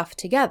this stuff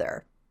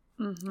together.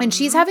 Mm-hmm. And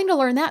she's having to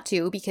learn that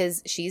too,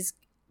 because she's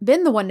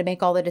been the one to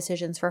make all the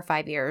decisions for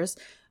 5 years.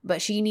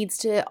 But she needs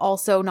to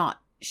also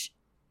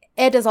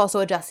Ed is also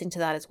adjusting to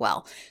that as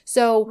well.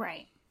 So,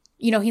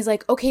 you know, he's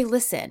like, okay,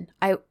 listen,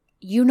 I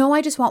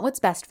just want what's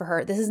best for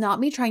her. This is not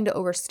me trying to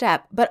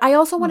overstep, but I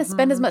also want to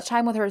spend as much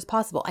time with her as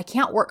possible. I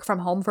can't work from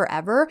home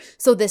forever.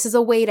 So this is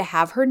a way to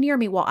have her near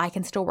me while I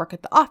can still work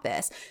at the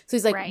office. So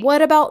he's like,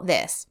 what about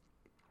this?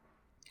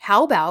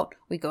 How about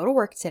we go to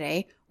work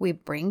today, we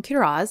bring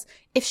Kiraz.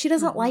 If she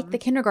doesn't like the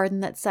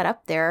kindergarten that's set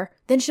up there,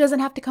 then she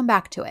doesn't have to come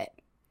back to it.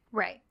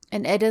 Right.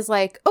 And Ed is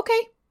like,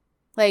 okay,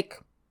 like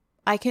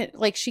I can,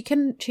 like she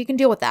can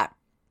deal with that.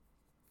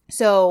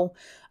 So,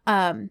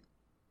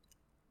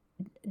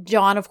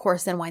 John, of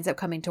course, then winds up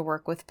coming to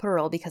work with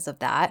Pearl because of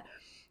that.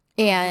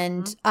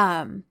 And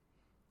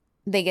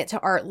they get to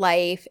Art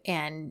Life,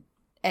 and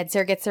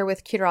Edser gets there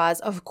with Kiraz.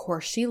 Of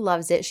course, she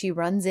loves it. She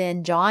runs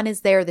in. John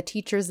is there. The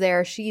teacher's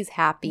there. She's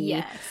happy.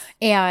 Yes.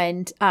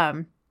 And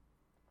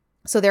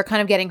so they're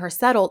kind of getting her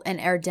settled, and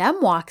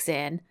Erdem walks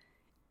in.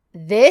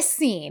 This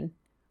scene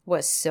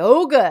was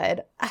so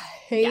good.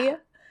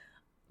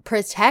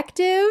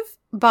 Protective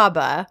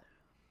Baba.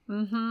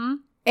 Mm-hmm.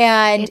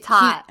 And it's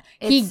hot.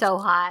 It's so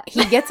hot.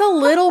 He gets a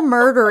little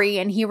murdery,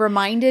 and he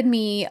reminded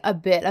me a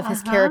bit of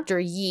his character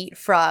Yeet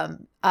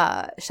from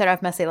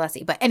Sharaf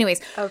Meselesi. But anyways,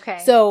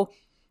 so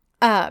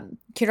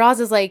Kiraz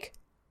is like,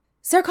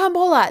 Serkan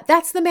Bolat,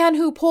 that's the man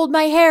who pulled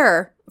my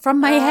hair from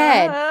my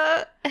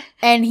head.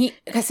 And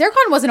because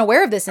Serkan wasn't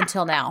aware of this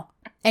until now.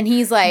 And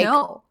he's like,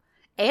 no,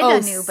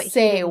 Ada knew, but he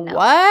didn't know.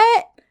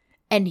 What?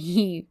 And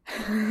he...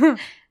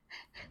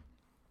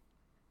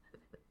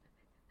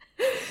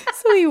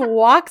 So he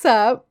walks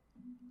up,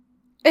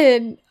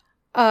 and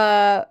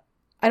I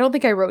don't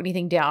think I wrote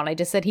anything down. I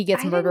just said he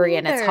gets murdery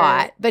and it's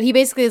hot. But he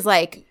basically is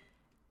like,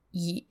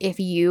 if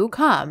you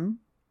come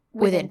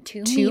within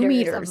 2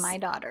 meters of my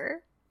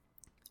daughter,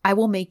 I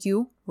will make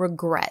you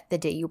regret the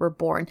day you were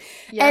born.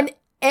 Yep. And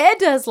Ed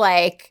does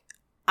like,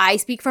 I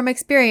speak from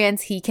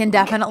experience. He can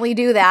definitely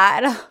do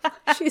that.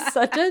 She's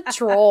such a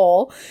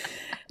troll.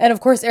 And of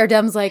course,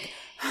 Erdem's like,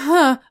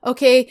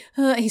 okay.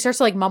 He starts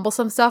to like mumble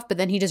some stuff, but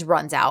then he just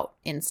runs out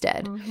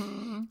instead.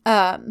 Mm-hmm.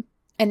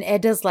 And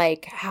Ed does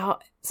like, how?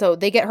 So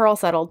they get her all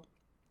settled.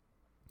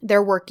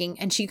 They're working,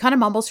 and she kind of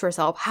mumbles to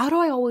herself, how do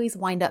I always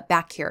wind up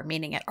back here,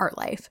 meaning at Art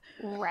Life?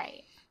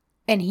 Right.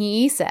 And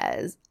he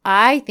says,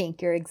 I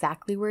think you're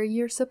exactly where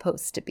you're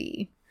supposed to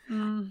be.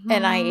 Mm-hmm.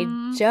 And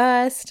I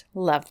just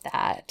love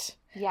that.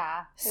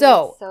 Yeah.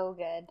 So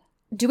good.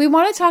 Do we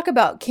want to talk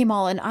about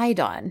Kemal and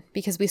Aydan?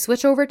 Because we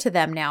switch over to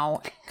them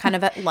now, kind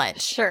of at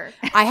lunch. Sure.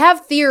 I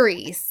have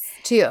theories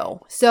too.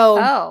 So.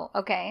 Oh,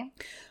 okay.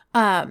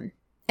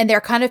 And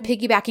they're kind of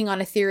piggybacking on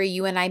a theory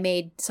you and I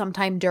made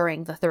sometime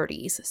during the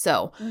 30s.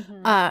 So,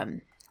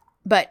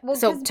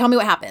 so tell me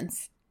what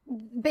happens.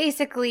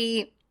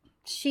 Basically,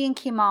 she and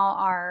Kemal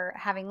are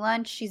having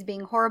lunch. She's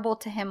being horrible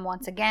to him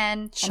once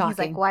again. Shocking. And he's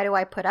like, why do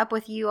I put up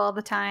with you all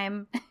the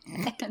time?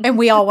 And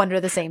we all wonder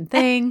the same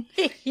thing.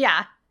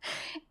 Yeah.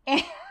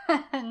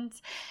 And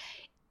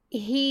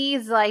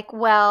he's like,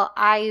 well,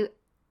 I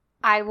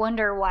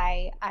wonder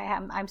why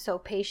I'm so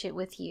patient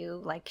with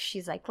you. Like,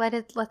 she's like,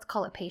 let's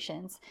call it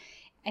patience.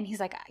 And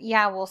he's like,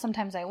 yeah, well,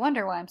 sometimes I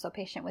wonder why I'm so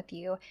patient with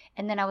you.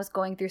 And then I was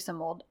going through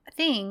some old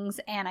things,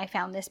 and I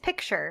found this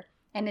picture.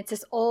 And it's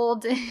this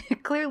old,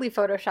 clearly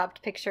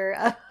photoshopped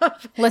picture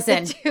of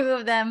the two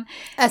of them.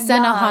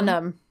 Asena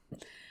Hanım.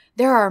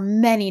 There are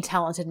many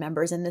talented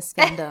members in this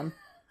fandom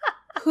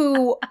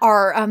who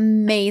are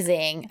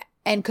amazing.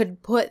 and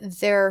could put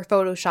their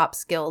Photoshop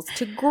skills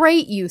to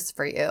great use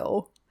for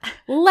you.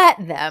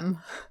 Let them.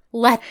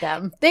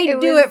 They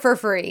do it for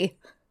free.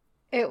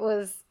 It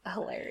was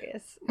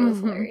hilarious. It was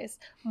hilarious.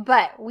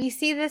 But we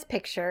see this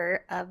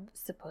picture of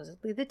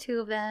supposedly the two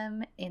of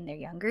them in their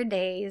younger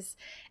days.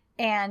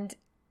 And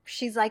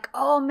she's like,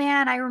 oh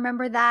man, I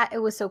remember that. It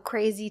was so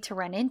crazy to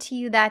run into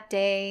you that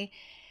day.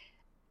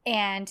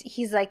 And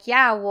he's like,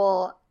 yeah,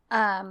 well,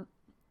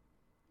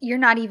 you're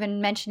not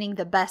even mentioning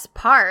the best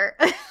part.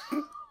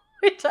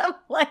 Which I'm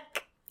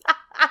like,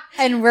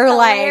 and we're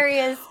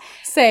hilarious. Like,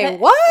 say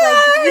what?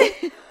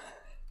 Like,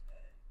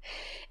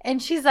 and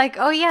she's like,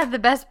 oh yeah, the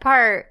best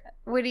part.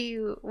 What do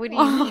you mean?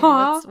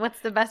 What's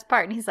the best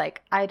part? And he's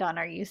like, Idon,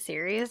 are you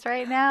serious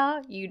right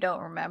now? You don't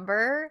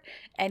remember?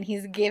 And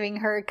he's giving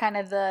her kind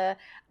of the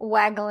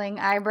waggling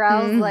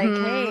eyebrows, like,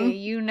 hey,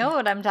 you know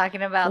what I'm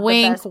talking about.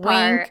 Wink, the best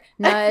part. Wink,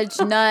 nudge,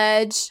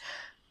 nudge.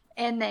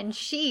 And then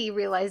she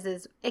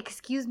realizes,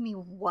 excuse me,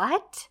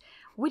 what?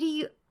 What do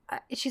you...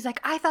 she's like,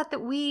 I thought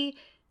that we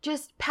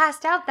just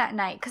passed out that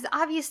night. Because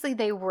obviously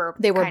they were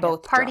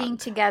both partying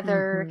drunk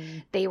together.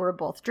 They were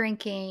both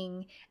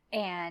drinking.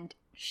 And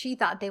she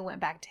thought they went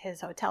back to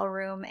his hotel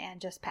room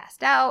and just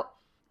passed out.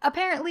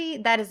 Apparently,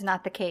 that is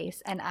not the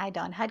case. And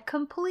Idon had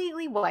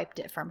completely wiped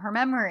it from her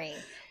memory.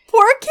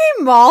 Poor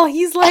Kemal.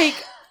 He's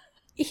like...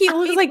 He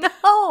was like...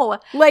 No.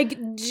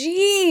 Like,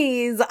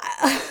 geez...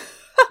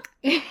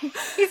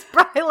 He's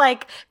probably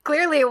like,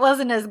 clearly it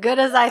wasn't as good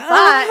as I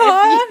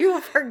thought if you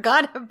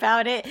forgot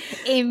about it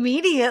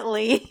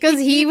immediately. Because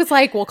he was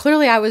like, well,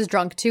 clearly I was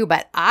drunk too,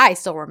 but I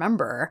still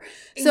remember.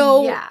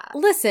 So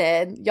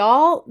listen,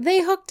 y'all,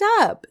 they hooked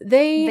up.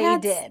 They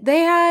did. They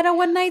had a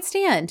one-night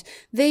stand.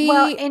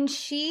 And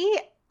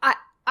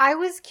I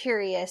was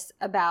curious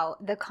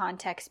about the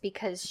context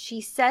because she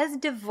says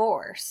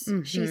divorce.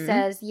 She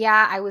says,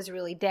 yeah, I was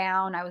really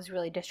down. I was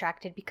really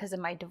distracted because of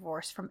my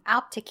divorce from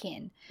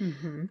Alptekin.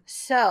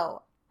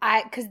 So,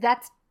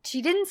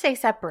 she didn't say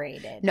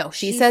separated. No,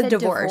 she said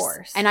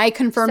divorce. And I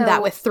confirmed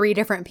that with 3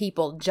 different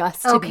people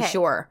just to be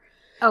sure.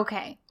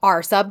 Okay.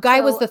 Our sub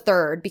guy was the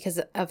third because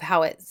of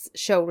how it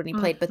showed when he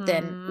played. But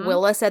then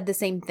Willa said the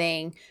same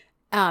thing.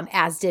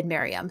 As did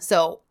Miriam.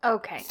 So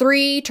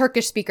 3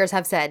 Turkish speakers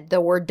have said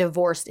the word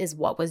divorced is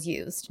what was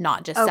used,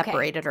 not just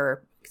separated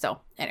or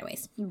so.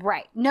 Anyways.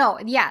 Right. No,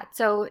 yeah.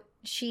 So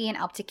she and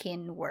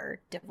Alptekin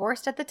were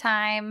divorced at the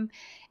time,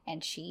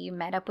 and she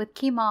met up with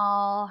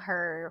Kemal,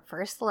 her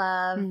first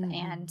love,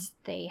 and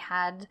they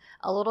had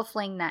a little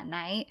fling that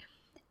night.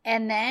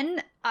 And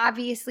then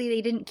obviously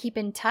they didn't keep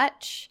in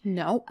touch.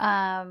 No.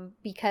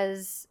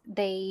 Because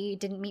they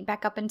didn't meet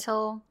back up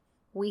until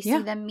we see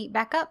them meet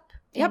back up.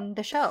 In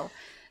the show.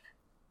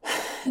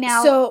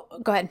 Now, so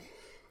go ahead.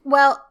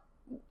 Well,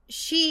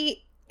 this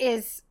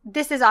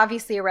is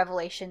obviously a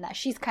revelation that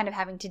she's kind of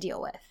having to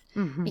deal with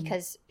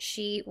because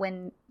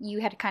when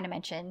you had kind of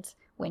mentioned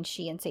when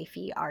she and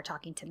Seifi are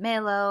talking to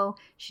Melo,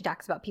 she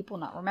talks about people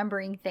not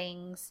remembering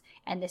things,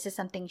 and this is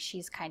something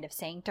she's kind of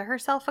saying to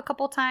herself a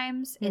couple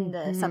times in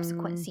the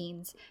subsequent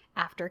scenes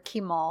after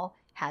Kemal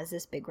has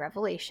this big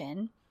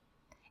revelation.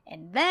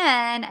 And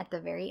then at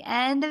the very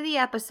end of the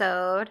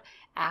episode,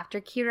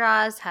 after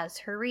Kiraz has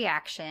her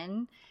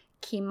reaction,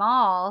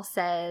 Kemal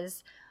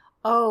says,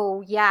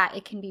 oh, yeah,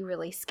 it can be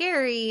really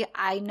scary.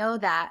 I know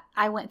that.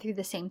 I went through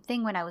the same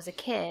thing when I was a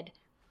kid.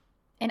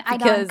 And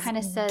Idon kind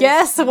of says,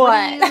 guess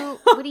what?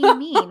 What do you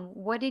mean?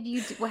 What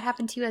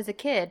happened to you as a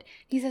kid?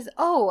 He says,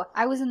 oh,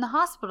 I was in the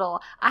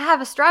hospital. I have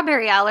a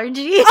strawberry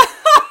allergy.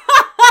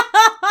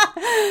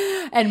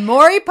 And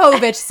Maury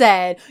Povich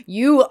said,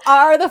 you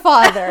are the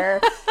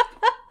father.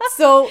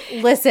 So,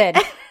 listen.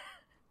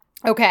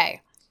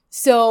 Okay.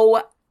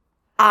 So,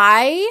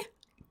 I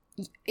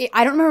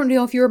don't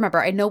know if you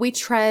remember. I know we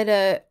try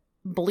to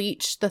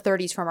bleach the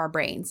 30s from our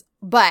brains.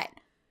 But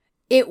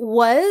it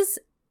was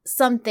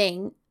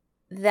something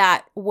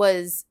that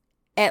was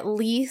at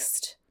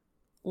least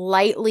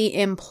lightly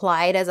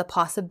implied as a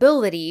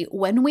possibility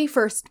when we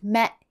first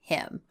met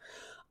him.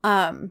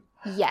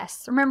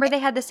 Yes. Remember, they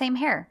had the same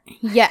hair.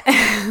 Yeah.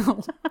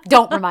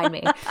 Don't remind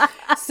me.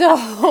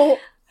 So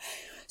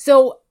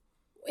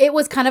it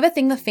was kind of a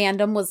thing the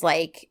fandom was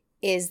like,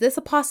 is this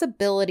a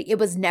possibility? It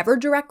was never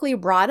directly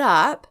brought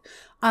up.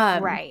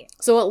 Right.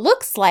 So it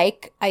looks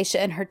like Aisha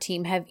and her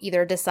team have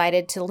either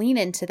decided to lean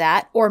into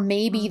that, or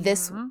maybe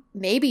this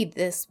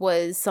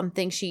was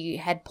something she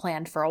had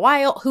planned for a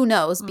while. Who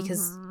knows?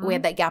 Because we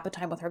had that gap of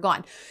time with her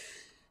gone.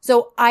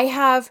 So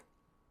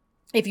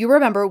if you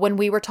remember when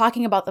we were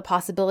talking about the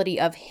possibility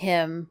of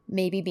him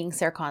maybe being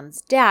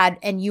Serkan's dad,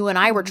 and you and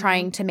I were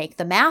trying to make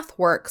the math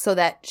work so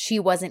that she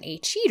wasn't a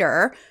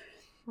cheater.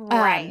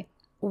 Right.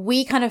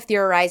 We kind of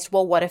theorized,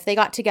 well, what if they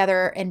got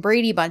together and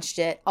Brady bunched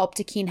it?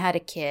 Alptekin had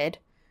a kid.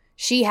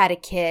 She had a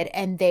kid,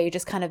 and they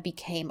just kind of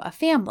became a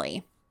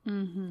family.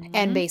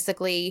 And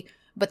basically,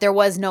 but there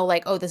was no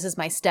like, oh, this is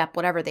my step,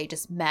 whatever. They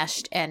just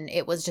meshed, and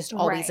it was just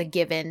always a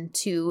given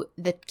to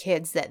the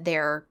kids that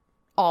they're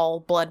all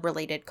blood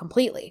related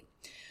completely.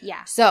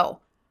 Yeah. So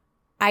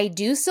I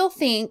do still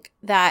think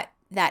that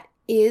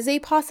is a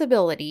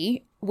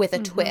possibility. with a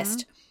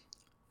twist.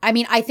 I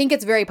mean, I think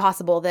it's very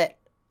possible that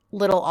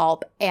little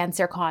Alp and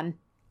Serkan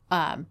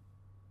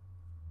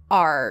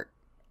are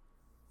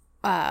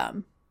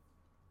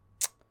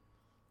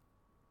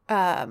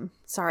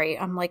sorry,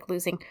 I'm like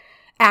losing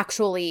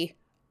actually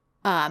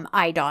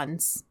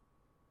Idon's,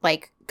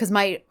 like, because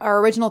our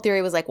original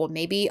theory was like, well,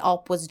 maybe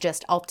Alp was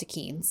just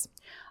Alptekin's.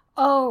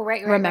 Oh,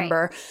 right.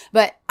 Remember?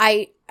 But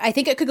I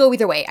think it could go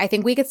either way. I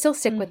think we could still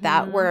stick with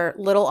that, where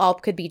little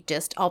Alp could be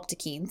just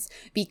Alptekin's,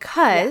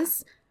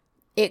 because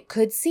it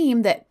could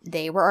seem that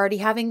they were already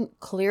having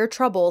clear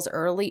troubles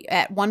early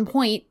at one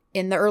point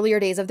in the earlier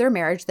days of their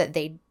marriage, that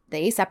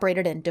they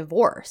separated and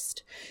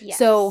divorced. Yes.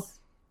 So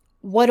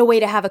what a way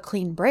to have a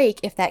clean break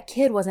if that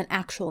kid wasn't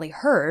actually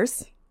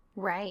hers.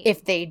 Right.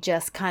 If they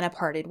just kind of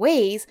parted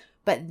ways.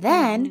 But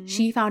then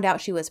she found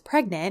out she was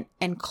pregnant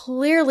and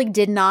clearly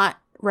did not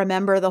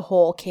remember the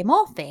whole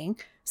Kemal thing.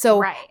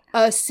 So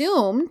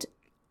assumed,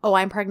 oh,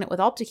 I'm pregnant with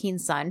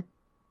Alptekin's son.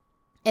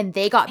 And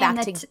they got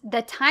back to...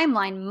 The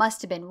timeline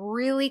must have been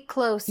really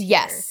close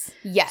here.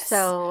 Yes.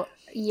 So,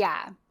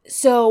 yeah.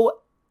 So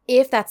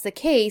if that's the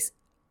case,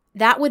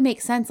 that would make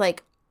sense.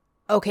 Like,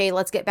 okay,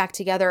 let's get back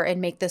together and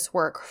make this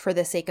work for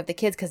the sake of the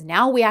kids, because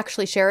now we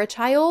actually share a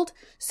child.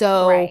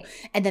 So,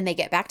 and then they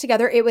get back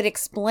together. It would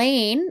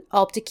explain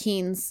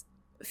Alptekin's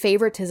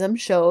favoritism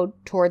showed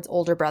towards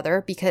older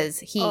brother, because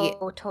he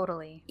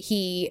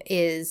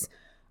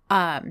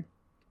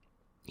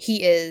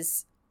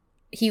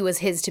was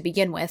his to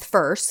begin with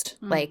first,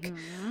 like,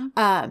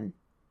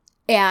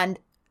 and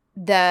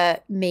the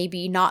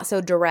maybe not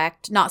so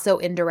direct, not so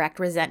indirect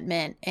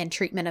resentment and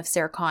treatment of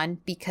Serkan,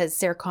 because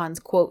Serkan's,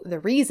 quote, the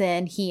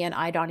reason he and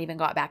Idon even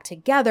got back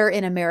together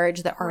in a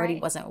marriage that already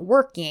wasn't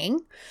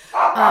working.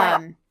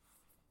 And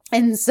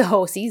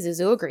so, see,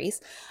 Zuzu agrees.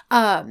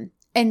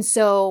 And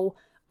so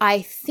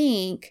I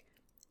think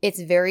it's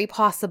very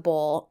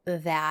possible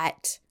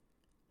that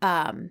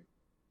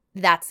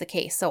that's the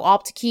case. So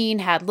Alptekin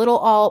had little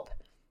Alp.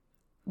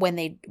 When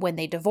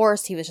they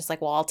divorced, he was just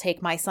like, well, I'll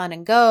take my son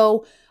and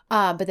go.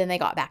 But then they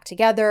got back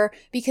together,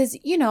 because,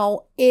 you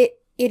know, it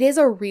is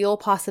a real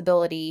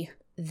possibility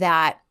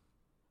that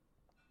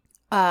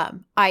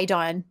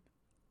Idon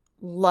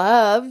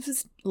loved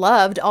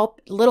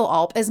little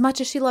Alp as much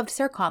as she loved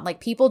Serkan.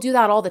 Like, people do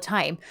that all the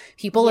time.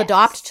 People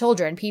adopt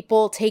children.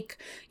 People take,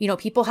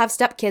 people have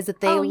stepkids that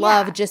they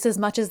love just as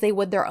much as they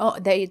would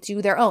they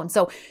do their own.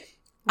 So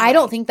I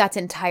don't think that's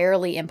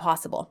entirely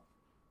impossible.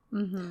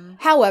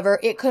 However,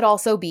 it could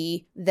also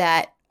be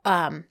that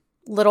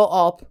little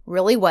Alp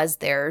really was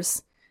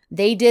theirs.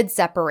 They did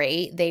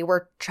separate. They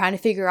were trying to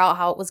figure out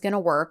how it was going to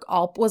work.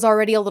 Alp was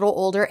already a little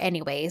older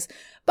anyways.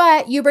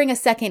 But you bring a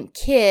second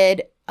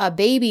kid, a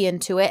baby,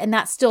 into it, and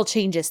that still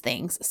changes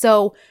things.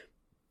 So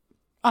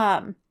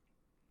I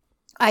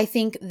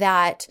think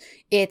that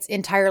it's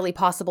entirely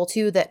possible,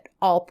 too, that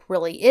Alp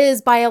really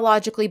is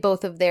biologically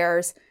both of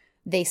theirs.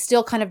 They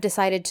still kind of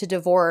decided to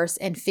divorce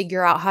and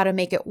figure out how to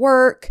make it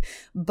work.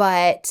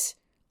 But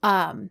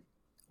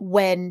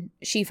when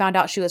she found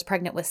out she was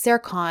pregnant with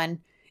Serkan,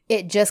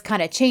 it just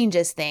kind of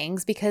changes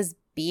things, because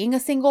being a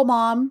single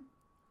mom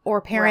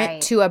or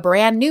parent to a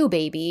brand new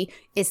baby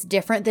is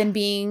different than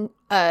being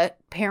a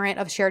parent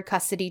of shared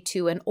custody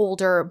to an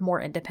older,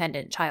 more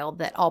independent child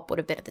that Alp would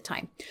have been at the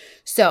time.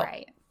 So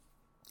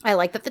I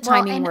like that the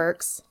timing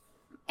works.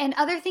 And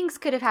other things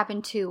could have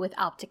happened, too, with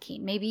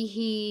Alptekin. Maybe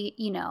he,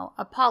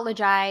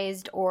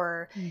 apologized,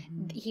 or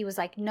he was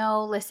like,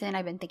 no, listen,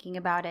 I've been thinking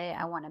about it.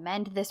 I want to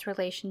mend this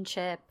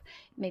relationship.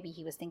 Maybe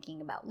he was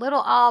thinking about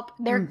little Alp.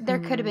 There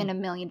could have been a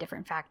million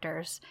different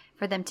factors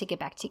for them to get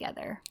back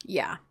together.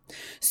 Yeah.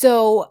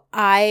 So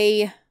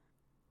I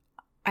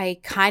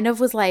kind of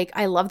was like,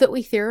 I love that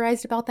we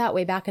theorized about that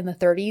way back in the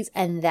 30s,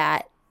 and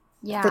that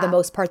for the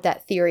most part,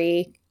 that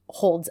theory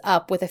holds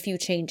up with a few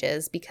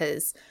changes,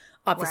 because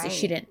obviously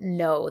she didn't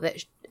know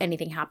that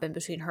anything happened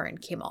between her and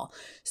Kemal.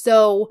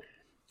 So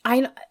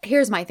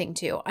here's my thing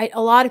too.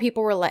 A lot of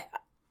people were like,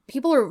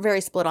 people are very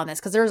split on this,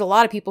 because there's a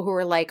lot of people who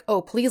were like,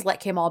 oh, please let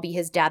Kemal be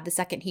his dad the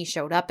second he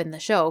showed up in the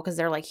show, because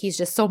they're like, he's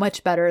just so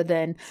much better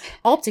than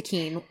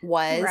Alptekin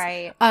was.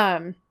 Right.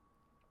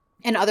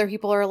 And other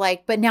people are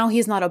like, but now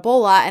he's not a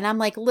Bola. And I'm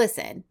like,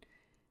 listen,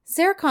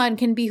 Serkan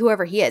can be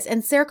whoever he is.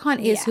 And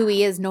Serkan is who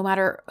he is, no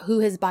matter who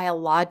his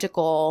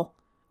biological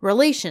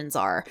relations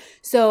are.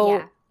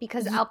 So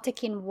because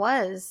Alptekin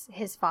was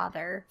his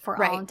father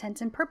for all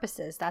intents and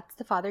purposes. That's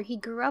the father he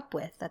grew up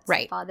with. That's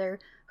the father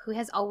who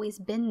has always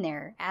been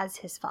there as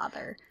his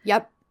father.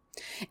 Yep.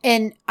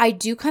 And I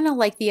do kind of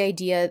like the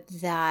idea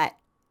that,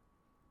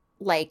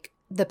 like,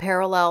 the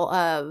parallel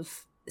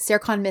of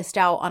Serkan missed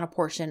out on a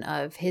portion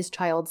of his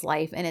child's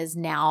life and is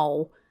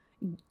now,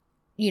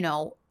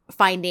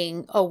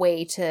 finding a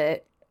way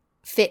to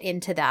fit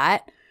into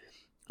that.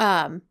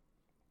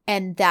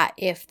 And that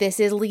if this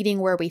is leading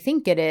where we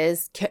think it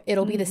is,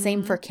 it'll be the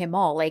same for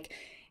Kemal. Like,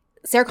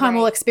 Serkan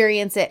will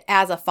experience it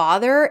as a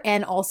father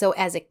and also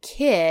as a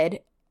kid.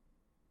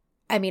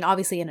 I mean,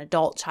 obviously an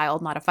adult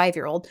child, not a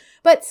 5-year-old.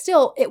 But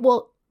still,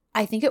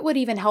 I think it would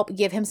even help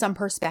give him some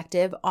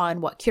perspective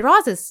on what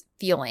Kiraz is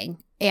feeling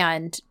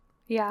and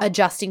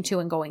adjusting to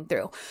and going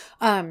through.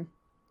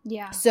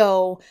 Yeah.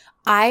 So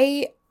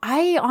I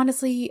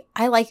honestly,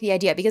 I like the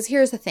idea because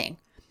here's the thing.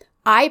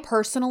 I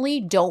personally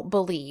don't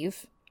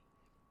believe,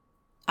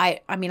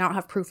 I mean, I don't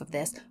have proof of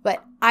this,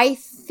 but I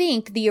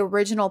think the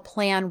original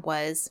plan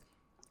was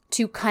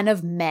to kind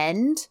of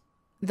mend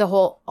the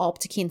whole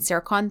Alptakene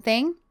Serkon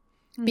thing,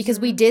 because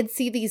we did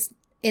see these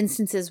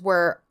instances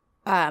where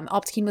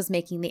Alptakene was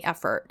making the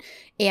effort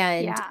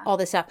and all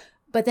this stuff.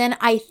 But then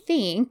I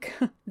think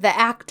the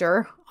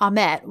actor,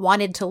 Ammit,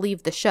 wanted to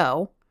leave the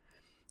show,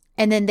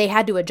 and then they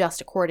had to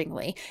adjust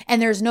accordingly.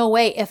 And there's no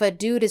way, if a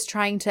dude is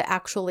trying to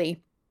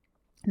actually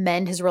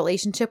mend his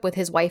relationship with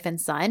his wife and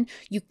son,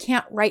 you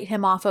can't write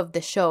him off of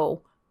the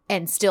show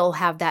and still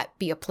have that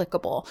be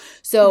applicable.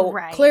 So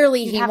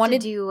clearly he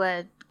wanted to do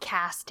a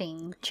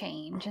casting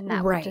change, and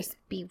that would just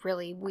be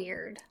really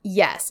weird.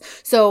 Yes.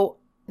 So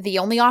the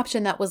only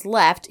option that was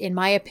left, in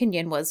my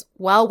opinion, was,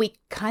 well, we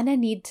kind of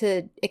need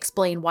to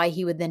explain why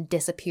he would then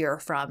disappear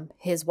from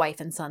his wife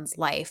and son's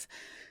life.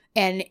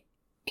 And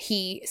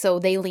so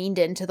they leaned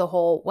into the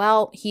whole,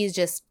 well, he's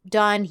just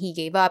done. He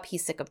gave up.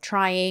 He's sick of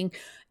trying.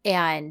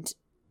 And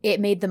it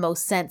made the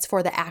most sense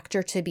for the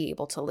actor to be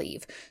able to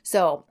leave.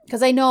 So,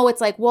 because I know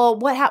it's like, well,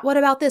 what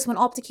about this when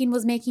Alptakene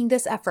was making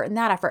this effort and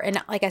that effort?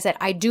 And like I said,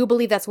 I do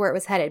believe that's where it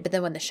was headed. But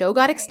then when the show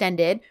got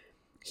extended,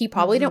 he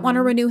probably didn't want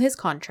to renew his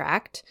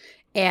contract.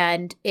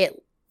 And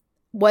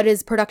what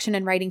is production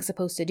and writing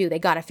supposed to do? They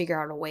got to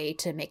figure out a way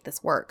to make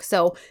this work.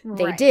 So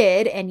they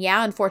did. And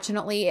yeah,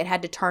 unfortunately, it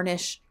had to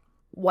tarnish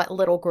what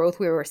little growth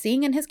we were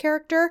seeing in his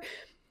character.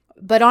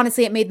 But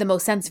honestly, it made the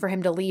most sense for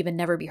him to leave and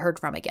never be heard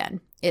from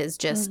again. Is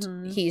just,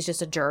 he's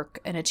just a jerk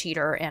and a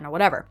cheater and a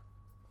whatever.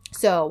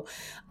 So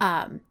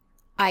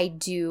I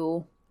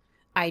do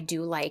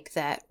like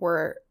that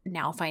we're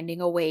now finding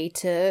a way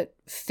to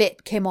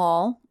fit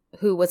Kemal,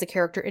 who was a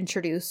character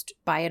introduced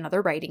by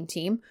another writing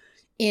team,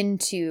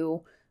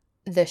 into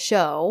the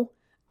show.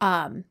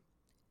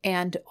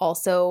 And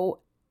also,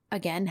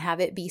 again, have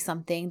it be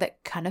something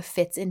that kind of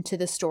fits into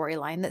the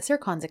storyline that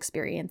Serkon's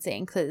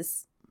experiencing.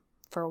 Because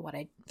for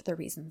the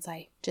reasons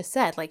I just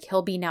said, like,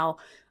 he'll be now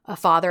a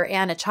father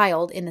and a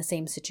child in the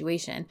same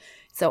situation.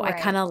 So I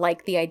kind of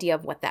like the idea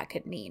of what that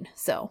could mean.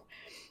 So,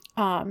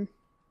 and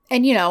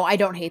I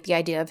don't hate the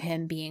idea of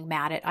him being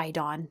mad at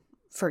Idon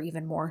for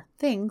even more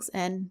things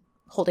and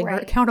holding her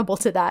accountable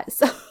to that.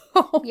 So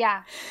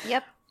yeah.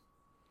 Yep.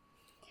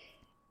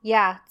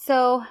 Yeah.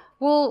 So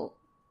we'll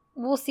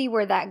see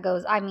where that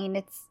goes. I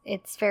mean,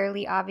 it's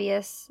fairly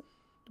obvious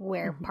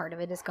where part of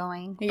it is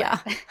going. Yeah.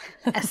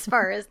 As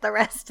far as the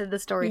rest of the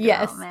story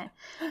development.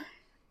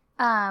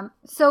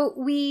 So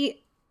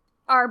we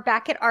are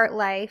back at Art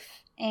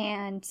Life,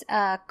 and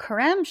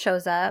Kerem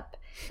shows up,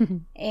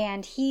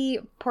 and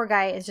poor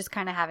guy, is just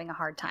kind of having a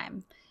hard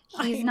time.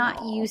 He's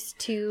not used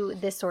to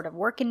this sort of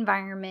work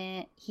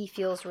environment. He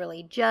feels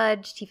really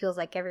judged. He feels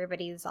like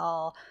everybody's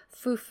all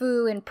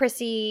foo-foo and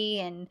prissy,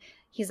 and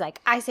he's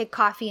like, I say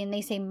coffee and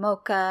they say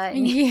mocha.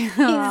 And he's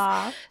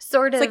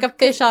sort of... It's like a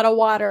fish out of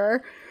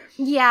water.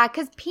 Yeah,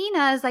 because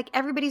Pina is like,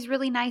 everybody's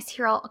really nice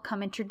here. I'll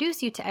come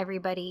introduce you to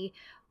everybody.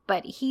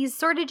 But he's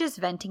sort of just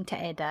venting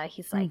to Eda.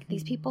 He's like,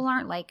 these people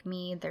aren't like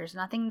me. There's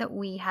nothing that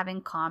we have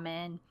in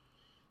common.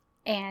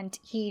 And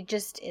he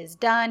just is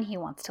done. He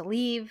wants to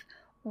leave.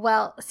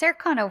 Well,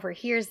 Serkan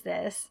overhears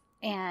this,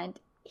 and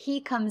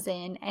he comes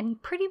in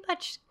and pretty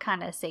much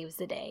kind of saves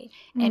the day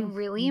and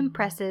really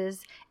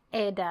impresses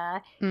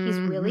Eda. He's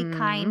really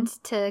kind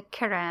to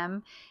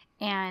Kerem,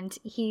 and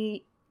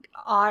he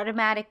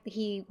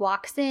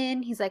walks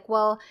in. He's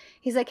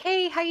like,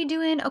 hey, how you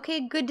doing?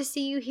 Okay, good to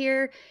see you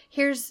here.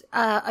 Here's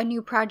a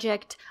new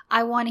project.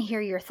 I want to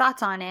hear your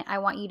thoughts on it. I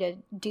want you to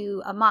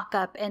do a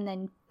mock-up and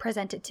then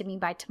present it to me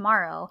by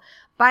tomorrow.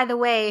 By the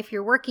way, if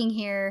you're working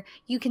here,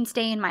 you can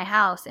stay in my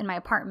house, in my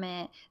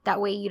apartment.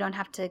 That way you don't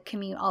have to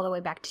commute all the way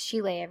back to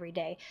Chile every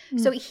day.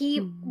 So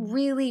he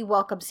really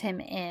welcomes him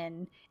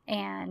in,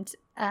 and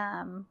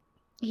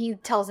he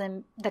tells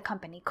him the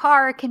company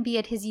car can be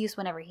at his use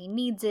whenever he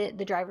needs it.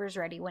 The driver's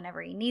ready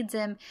whenever he needs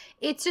him.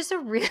 It's just a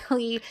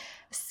really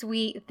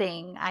sweet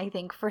thing, I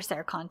think, for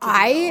Serkan to do.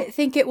 I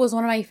think it was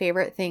one of my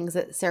favorite things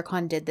that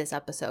Serkan did this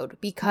episode,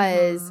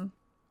 because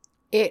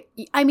it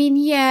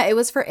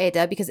was for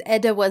Eda, because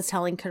Eda was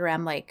telling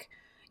Kerem, like,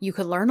 you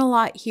could learn a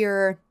lot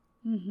here.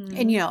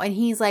 And, and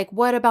he's like,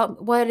 what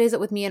is it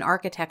with me in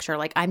architecture?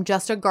 Like, I'm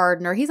just a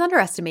gardener. He's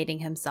underestimating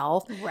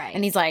himself. Right.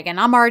 And he's like, and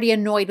I'm already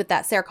annoyed with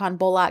that Serkan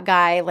Bolat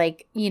guy.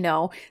 Like,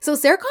 So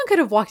Serkan could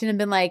have walked in and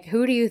been like,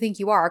 who do you think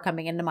you are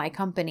coming into my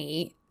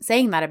company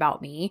saying that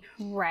about me?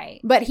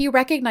 Right. But he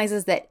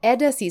recognizes that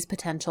Eda sees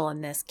potential in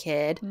this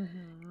kid.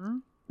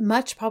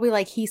 Much probably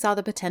like he saw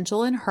the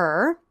potential in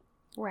her.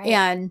 Right.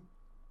 And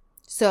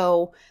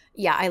so,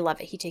 yeah, I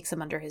love it. He takes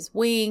him under his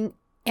wing.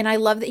 And I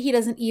love that he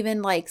doesn't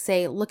even, like,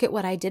 say, look at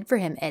what I did for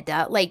him,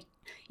 Eda. Like,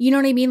 you know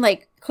what I mean?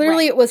 Like,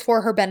 clearly it was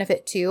for her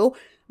benefit too.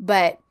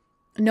 But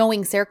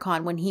knowing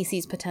Serkan, when he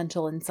sees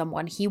potential in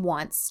someone, he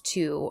wants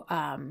to,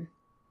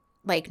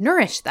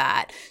 nourish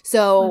that.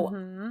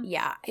 So,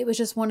 yeah, it was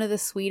just one of the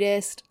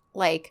sweetest,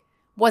 like,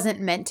 wasn't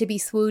meant to be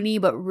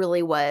swoony, but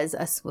really was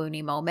a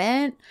swoony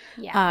moment.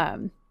 Yeah.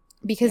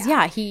 Because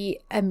he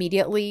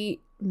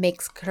immediately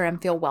makes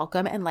Kerem feel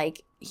welcome and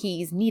like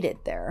he's needed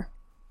there.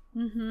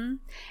 Mm-hmm.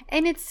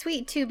 And it's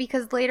sweet too,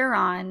 because later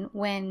on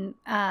when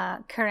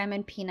Kerem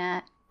and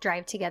Peanut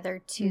drive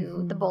together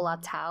to the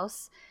Bolat's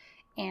house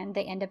and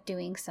they end up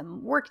doing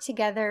some work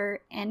together,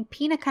 and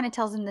Peanut kind of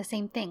tells him the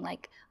same thing,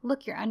 like,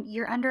 look,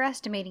 you're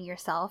underestimating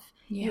yourself.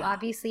 You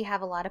obviously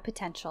have a lot of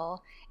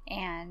potential,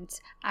 and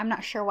I'm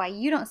not sure why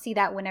you don't see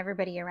that when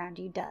everybody around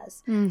you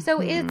does.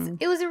 So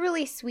it was a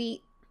really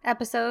sweet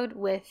episode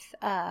with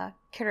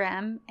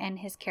Kerem and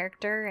his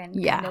character,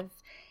 and kind of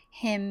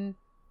him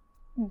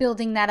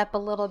building that up a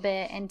little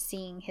bit and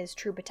seeing his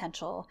true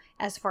potential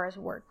as far as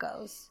work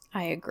goes.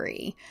 I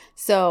agree.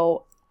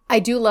 So I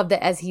do love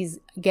that as he's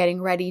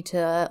getting ready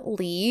to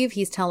leave,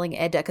 he's telling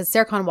Edda, because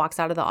Serkan walks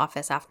out of the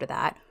office after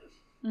that.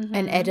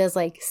 And Edda's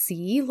like,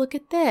 see, look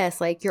at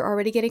this. Like, you're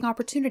already getting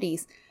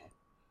opportunities.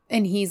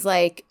 And he's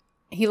like,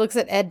 he looks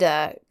at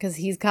Edda because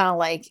he's kind of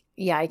like,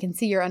 yeah, I can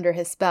see you're under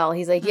his spell.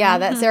 He's like, yeah,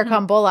 that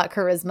Serkan Bolat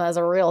charisma is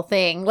a real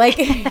thing. Like,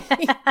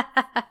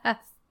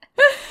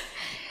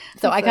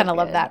 so I kind of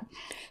love that.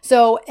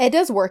 So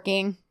Edda's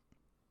working.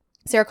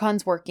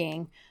 Serkan's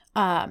working.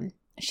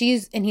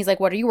 He's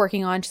like, what are you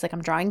working on? She's like,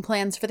 I'm drawing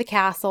plans for the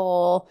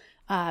castle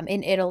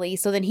in Italy.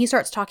 So then he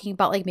starts talking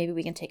about like, maybe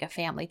we can take a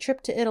family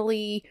trip to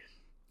Italy.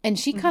 And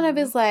she kind of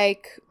is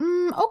like,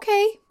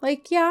 okay.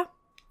 Like, yeah,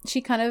 she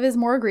kind of is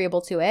more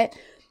agreeable to it.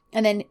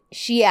 And then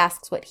she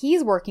asks what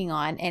he's working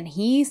on. And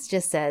he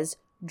just says,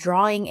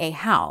 drawing a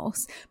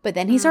house. But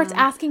then he starts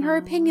asking her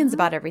opinions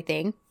about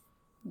everything.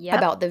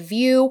 About the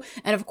view.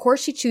 And of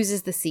course she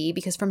chooses the sea,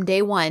 because from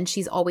day one,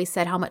 she's always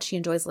said how much she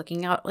enjoys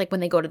looking out. Like when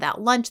they go to that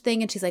lunch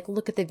thing and she's like,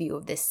 look at the view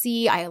of the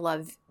sea. I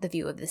love the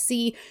view of the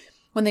sea.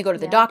 When they go to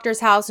the doctor's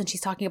house and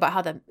she's talking about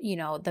how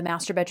the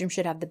master bedroom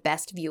should have the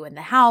best view in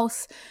the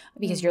house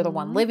because you're the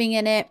one living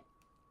in it.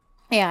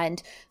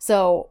 And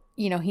so,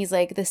 he's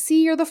like, the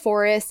sea or the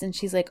forest? And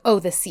she's like, oh,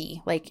 the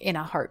sea, like in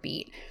a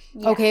heartbeat.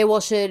 Yeah. Okay,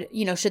 well, should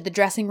the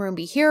dressing room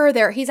be here or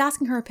there? He's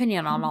asking her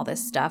opinion on all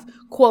this stuff,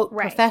 quote,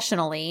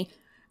 professionally.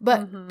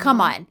 But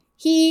come on,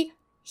 he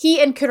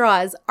and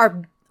Kiraz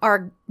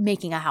are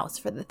making a house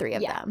for the three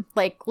of them.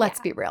 Like, let's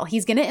be real.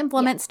 He's going to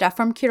implement stuff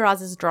from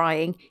Kiraz's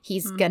drawing.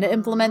 He's going to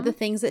implement the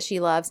things that she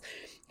loves.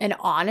 And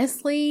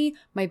honestly,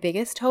 my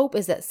biggest hope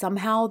is that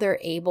somehow they're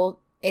able.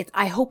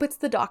 I hope it's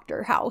the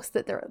doctor house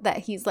that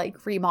he's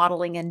like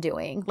remodeling and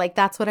doing. Like,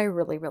 that's what I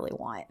really, really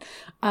want.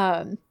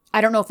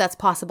 I don't know if that's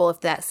possible,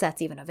 if that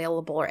set's even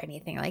available or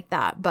anything like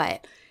that.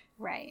 But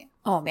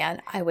oh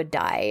man, I would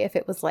die if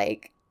it was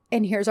like,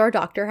 and here's our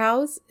doctor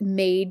house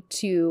made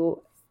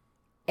to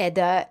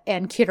Edda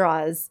and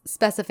Kiraz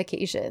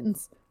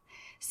specifications.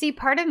 See,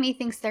 part of me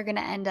thinks they're going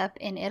to end up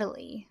in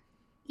Italy.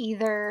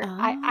 Either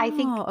I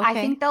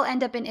think they'll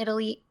end up in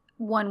Italy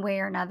one way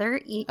or another.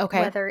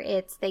 Whether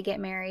it's they get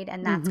married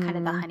and that's kind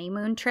of the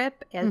honeymoon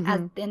trip,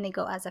 and they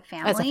go as a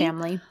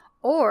family.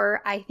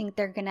 Or I think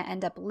they're going to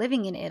end up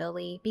living in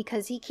Italy,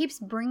 because he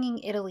keeps bringing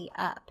Italy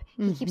up.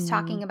 He keeps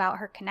talking about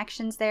her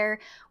connections there.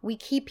 We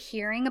keep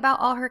hearing about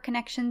all her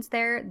connections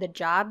there, the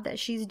job that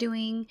she's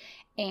doing.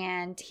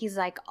 And he's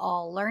like,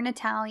 I'll learn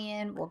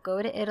Italian. We'll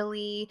go to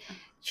Italy.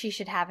 She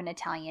should have an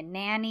Italian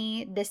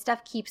nanny. This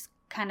stuff keeps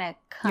kind of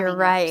coming You're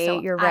right. up.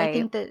 So you're right. I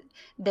think that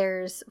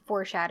there's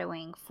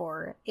foreshadowing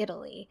for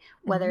Italy,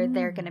 whether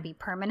they're going to be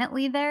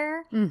permanently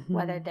there,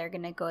 whether they're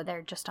going to go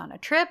there just on a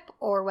trip,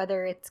 or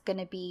whether it's going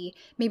to be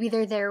maybe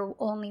they're there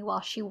only while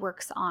she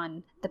works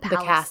on the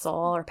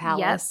castle or palace.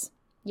 Yes.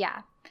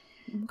 Yeah.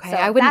 Okay.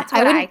 So that's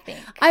what I think.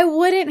 I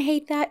wouldn't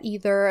hate that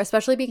either,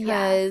 especially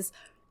because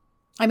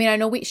I mean, I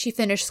know she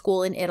finished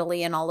school in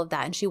Italy and all of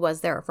that, and she was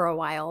there for a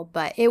while,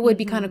 but it would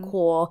be kind of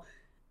cool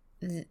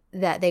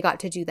that they got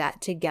to do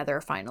that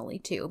together finally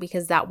too,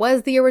 because that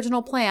was the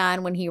original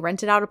plan when he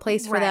rented out a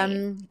place for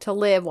them to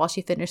live while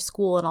she finished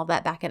school and all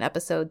that back in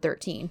episode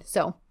 13.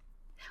 So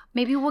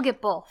maybe we'll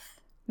get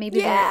both.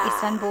 Maybe the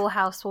Istanbul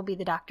house will be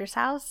the doctor's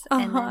house,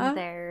 and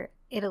then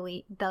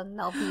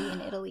they'll be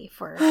in Italy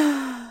for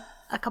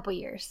a couple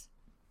years.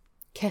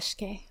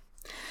 Keşke.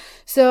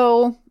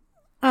 So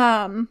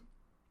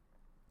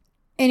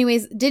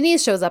anyways,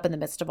 Denise shows up in the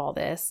midst of all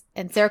this,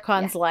 and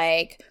Serkan's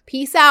like,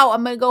 peace out,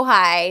 I'm gonna go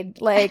hide.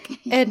 Like,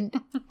 and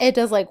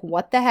Edda's like,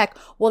 what the heck?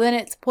 Well,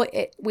 then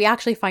we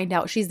actually find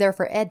out she's there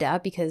for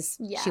Edda because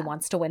she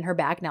wants to win her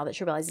back now that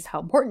she realizes how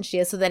important she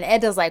is. So then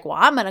Edda's like, well,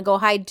 I'm gonna go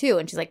hide too.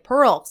 And she's like,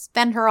 Pearl,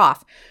 fend her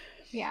off.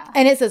 Yeah.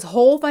 And it's this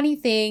whole funny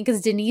thing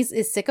because Denise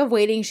is sick of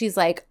waiting. She's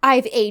like,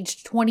 I've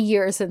aged 20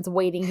 years since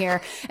waiting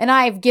here, and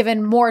I've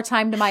given more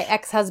time to my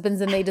ex-husbands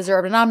than they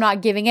deserve, and I'm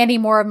not giving any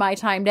more of my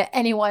time to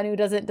anyone who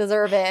doesn't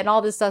deserve it, and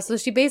all this stuff. So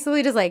she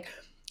basically just like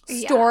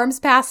storms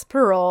past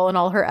Pearl and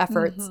all her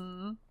efforts.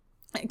 And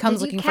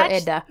comes looking for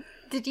Edda.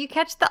 Did you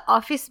catch the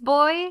office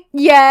boy?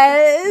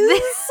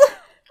 Yes.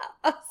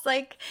 I was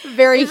like,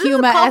 very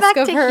Huma-esque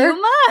of her.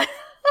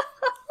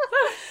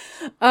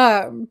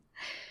 Huma?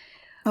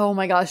 Oh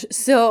my gosh.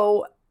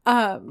 So,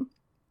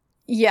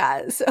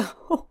 Yeah,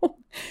 so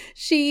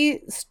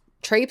she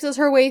traipses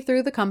her way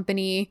through the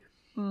company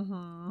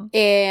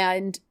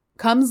and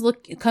comes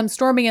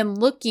storming and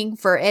looking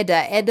for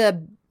Eda.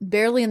 Eda,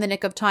 barely in the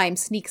nick of time,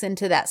 sneaks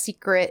into that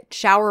secret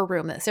shower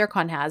room that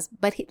Serkan has,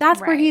 but that's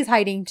where he's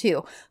hiding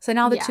too. So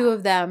now the two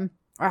of them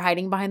are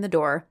hiding behind the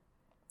door.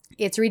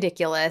 It's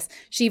ridiculous.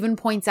 She even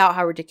points out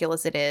how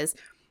ridiculous it is.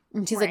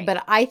 And she's like,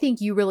 but I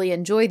think you really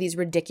enjoy these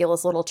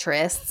ridiculous little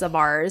trysts of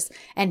ours.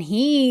 And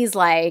he's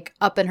like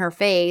up in her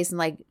face and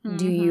like,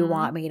 do you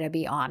want me to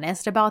be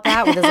honest about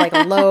that? With his like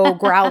low,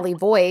 growly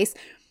voice.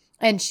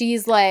 And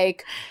she's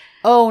like,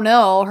 oh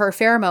no, her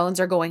pheromones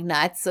are going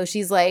nuts. So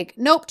she's like,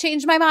 nope,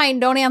 changed my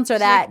mind. Don't answer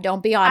that.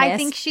 Don't be honest. I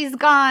think she's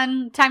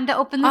gone. Time to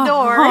open the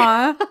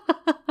door.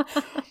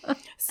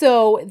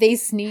 So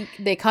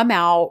they come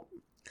out,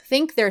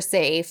 think they're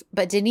safe,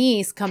 but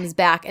Denise comes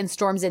back and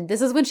storms in.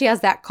 This is when she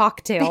has that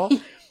cocktail.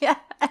 Yeah.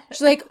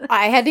 She's like,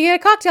 I had to get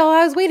a cocktail.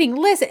 I was waiting.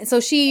 Listen. So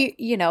she,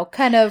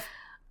 kind of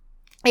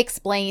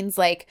explains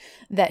like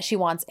that she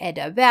wants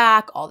Eda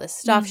back, all this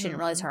stuff. She didn't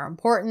realize her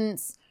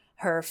importance,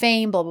 her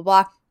fame, blah, blah,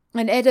 blah.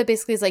 And Eda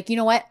basically is like, you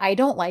know what? I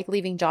don't like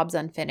leaving jobs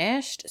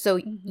unfinished. So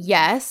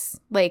yes,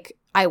 like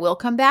I will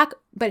come back,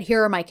 but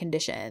here are my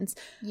conditions.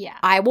 Yeah.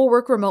 I will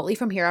work remotely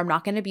from here. I'm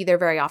not going to be there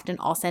very often.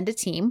 I'll send a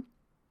team.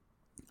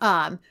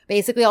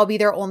 Basically I'll be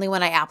there only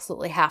when I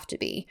absolutely have to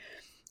be.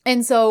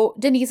 And so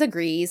Denise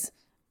agrees.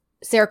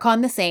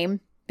 Serkan the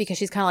same, because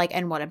she's kind of like,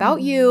 and what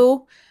about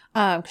you?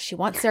 She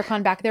wants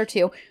Serkan back there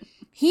too.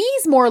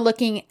 He's more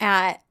looking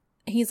at,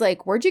 he's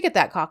like, where'd you get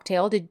that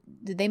cocktail? Did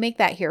they make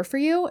that here for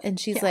you? And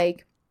she's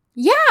like,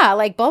 yeah,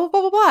 like blah, blah,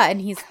 blah, blah, blah.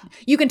 And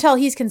you can tell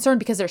he's concerned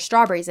because there's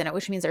strawberries in it,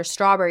 which means there's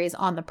strawberries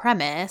on the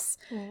premise.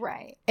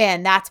 Right.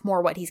 And that's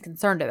more what he's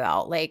concerned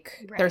about.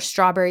 Like there's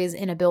strawberries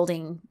in a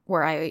building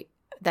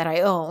that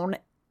I own,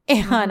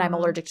 and I'm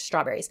allergic to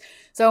strawberries.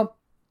 So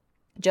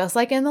just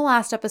like in the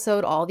last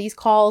episode, all these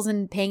calls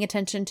and paying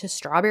attention to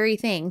strawberry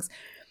things.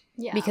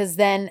 Yeah. Because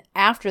then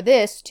after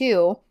this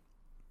too,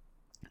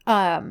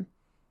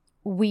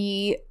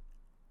 we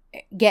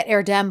get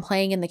Erdem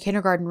playing in the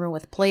kindergarten room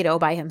with Play-Doh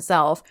by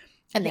himself.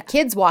 And the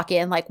kids walk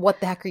in like,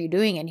 what the heck are you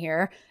doing in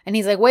here? And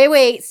he's like,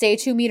 wait, stay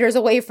 2 meters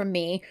away from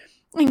me.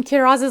 And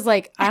Kiraz is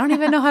like, I don't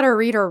even know how to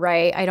read or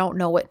write. I don't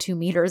know what 2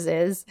 meters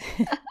is.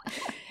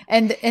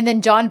 And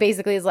then John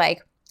basically is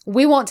like,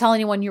 we won't tell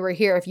anyone you were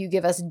here if you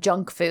give us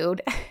junk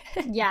food.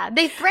 Yeah,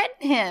 they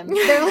threaten him.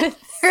 They're like,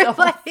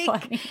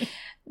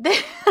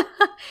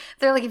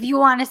 they're like, if you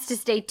want us to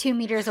stay 2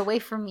 meters away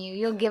from you,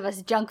 you'll give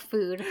us junk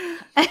food.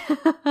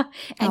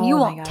 And you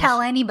won't tell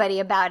anybody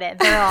about it.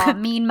 They're all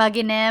mean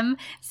mugging him,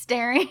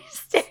 staring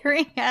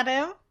at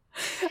him.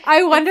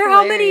 I wonder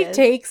how many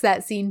takes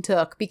that scene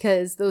took,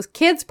 because those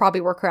kids probably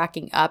were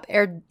cracking up.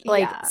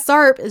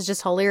 Sarp is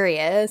just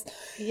hilarious.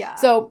 Yeah.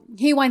 So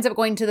he winds up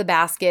going to the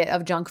basket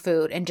of junk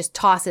food and just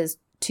tosses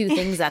 2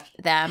 things at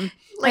them.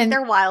 Like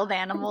they're wild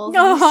animals.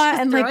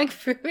 And throwing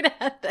food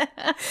at them.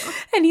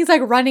 And he's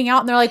like running out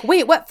and they're like,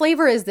 wait, what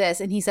flavor is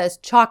this? And he says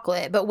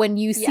chocolate. But when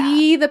you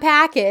see the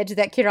package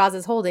that Kiraz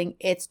is holding,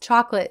 it's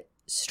chocolate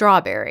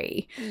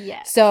strawberry.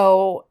 Yeah.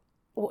 So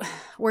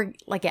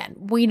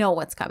we know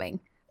what's coming.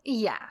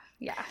 Yeah.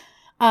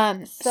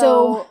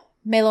 So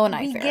Melo and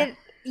Ifer.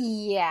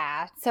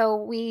 So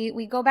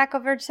we go back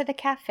over to the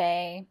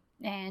cafe,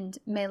 and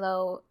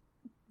Melo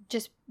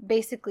just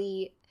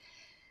basically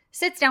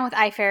sits down with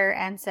Ifer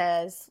and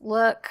says,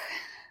 look,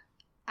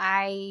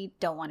 I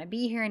don't want to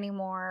be here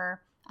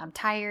anymore. I'm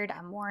tired.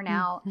 I'm worn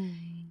out.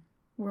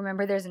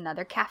 Remember, there's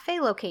another cafe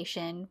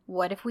location.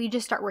 What if we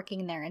just start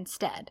working there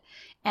instead?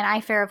 And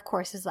Ifer, of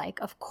course, is like,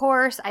 of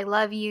course, I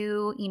love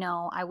you.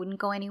 I wouldn't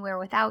go anywhere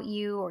without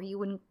you, or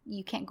you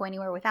can't go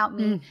anywhere without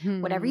me.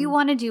 Whatever you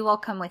want to do, I'll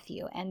come with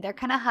you. And they're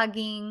kind of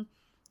hugging,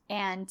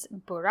 and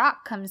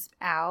Burak comes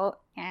out,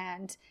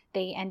 and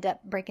they end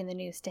up breaking the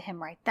news to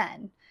him right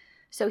then.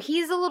 So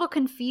he's a little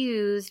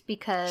confused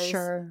because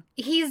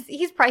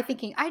he's probably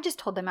thinking, I just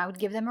told them I would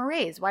give them a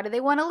raise. Why do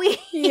they want to leave?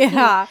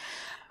 Yeah.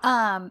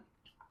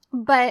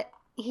 But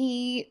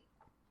he's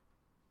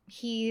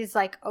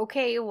like,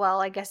 okay, well,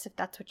 I guess if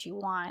that's what you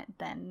want,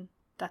 then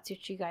that's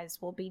what you guys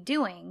will be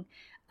doing.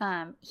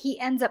 He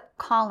ends up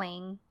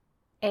calling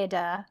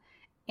Eda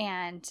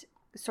and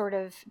sort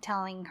of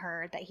telling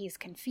her that he's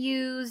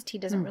confused. He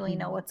doesn't really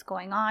know what's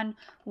going on.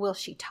 Will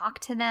she talk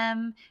to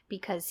them?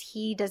 Because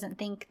he doesn't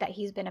think that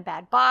he's been a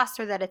bad boss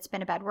or that it's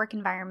been a bad work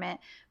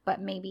environment,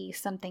 but maybe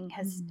something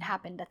has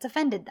happened that's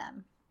offended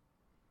them.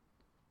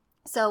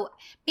 So,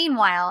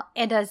 meanwhile,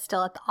 Eda's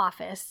still at the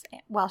office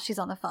while she's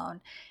on the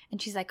phone.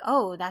 And she's like,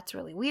 oh, that's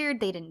really weird.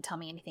 They didn't tell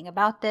me anything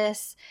about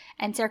this.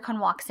 And Serkan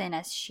walks in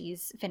as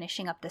she's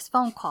finishing up this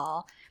phone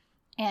call.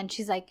 And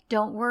she's like,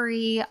 don't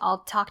worry. I'll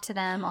talk to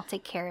them. I'll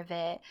take care of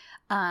it.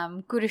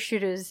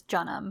 Görüşürüz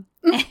canım.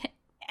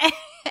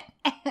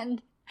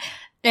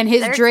 And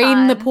his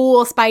drain the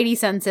pool spidey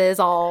senses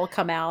all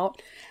come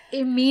out.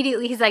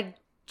 Immediately, he's like,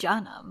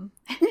 canım.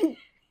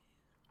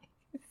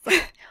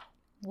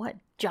 What?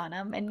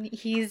 Janum, and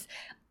he's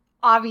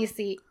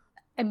obviously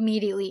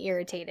immediately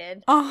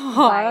irritated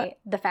by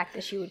the fact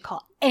that she would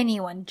call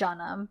anyone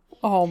Junum.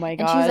 Oh my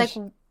gosh. And she was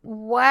like,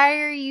 why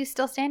are you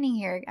still standing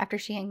here after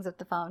she hangs up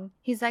the phone?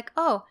 He's like,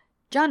 oh,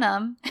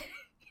 Junum.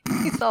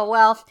 So,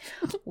 well,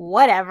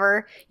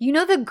 whatever. You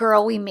know the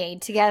girl we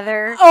made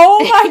together? Oh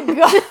my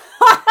god.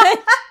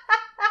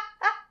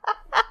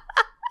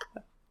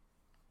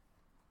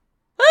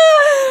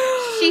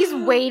 She's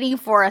waiting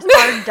for us.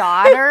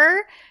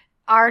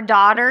 Our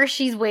daughter,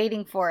 she's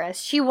waiting for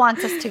us. She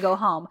wants us to go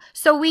home.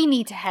 So we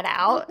need to head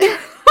out. You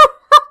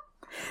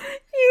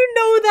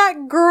know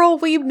that girl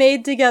we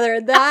made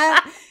together.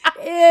 That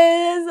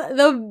is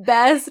the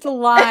best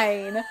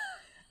line.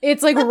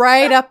 It's like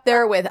right up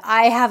there with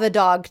I have a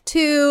dog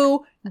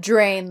too,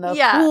 drain the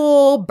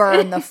pool,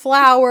 burn the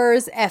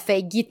flowers,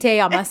 Efe gite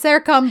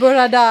amaser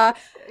camburada,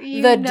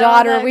 the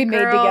daughter we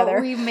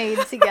made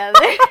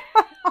together.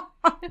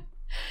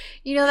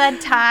 You know that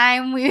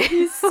time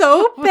we...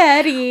 So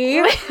petty.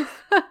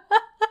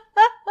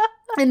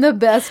 In the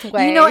best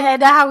way. You know,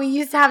 Edna, how we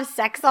used to have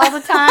sex all the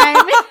time?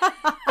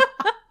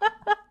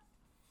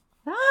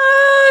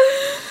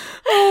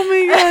 Oh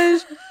my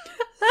gosh.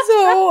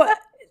 So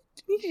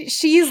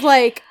she's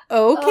like,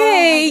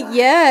 okay,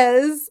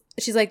 yes.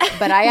 She's like,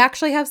 but I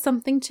actually have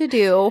something to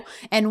do.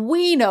 And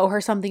we know her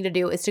something to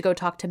do is to go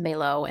talk to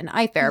Melo and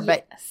Ifair.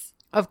 But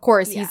of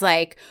course, he's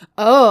like,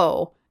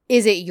 oh,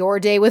 is it your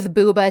day with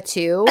Booba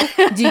too?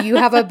 Do you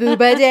have a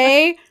Booba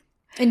day?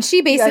 And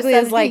she basically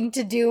is like,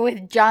 to do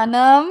with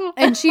Junum.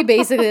 And she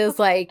basically is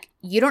like,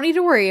 you don't need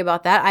to worry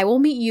about that. I will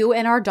meet you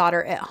and our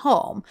daughter at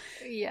home.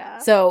 Yeah.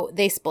 So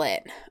they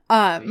split.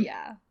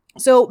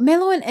 So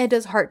Melo and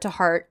Edda's heart to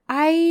heart,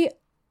 I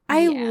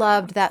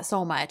loved that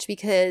so much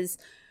because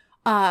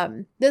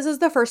this is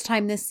the first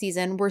time this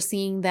season we're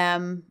seeing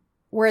them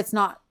where it's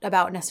not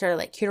about necessarily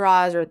like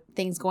Kiraz or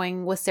things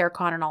going with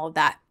Serkan and all of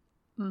that.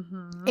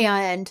 Mm-hmm.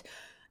 And,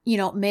 you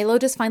know, Melo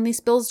just finally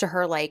spills to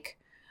her like,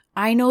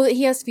 I know that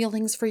he has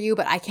feelings for you,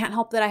 but I can't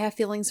help that I have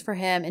feelings for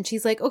him. And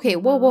she's like, okay,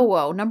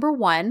 whoa. Number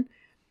one,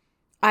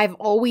 I've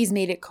always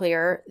made it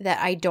clear that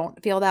I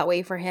don't feel that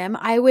way for him.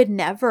 I would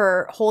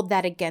never hold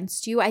that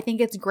against you. I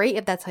think it's great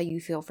if that's how you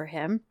feel for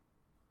him,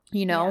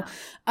 you know?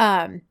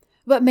 Yeah.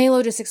 But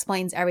Melo just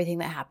explains everything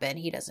that happened.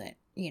 He doesn't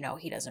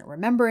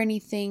remember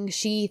anything.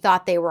 She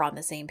thought they were on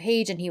the same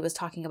page and he was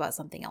talking about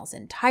something else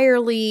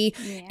entirely.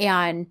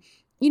 Yeah. And,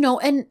 you know,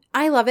 and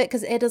I love it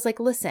because Edda's like,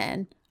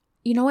 listen,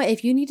 you know what?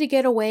 If you need to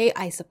get away,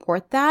 I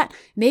support that.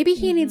 Maybe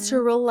he needs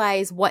to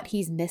realize what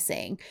he's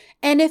missing.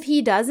 And if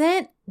he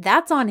doesn't,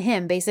 that's on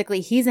him.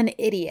 Basically, he's an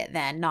idiot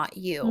then, not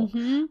you.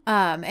 Mm-hmm.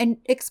 And,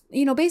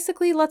 you know,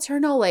 basically lets her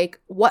know like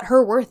what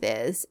her worth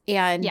is.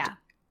 And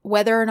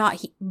whether or not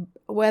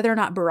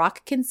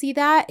Barack can see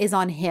that is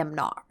on him,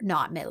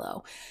 not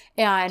Melo.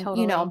 And,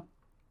 you know,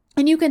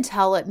 and you can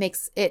tell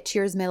it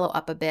cheers Melo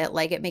up a bit.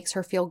 Like it makes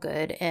her feel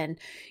good. And,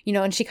 you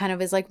know, and she kind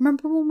of is like,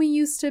 remember when we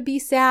used to be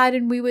sad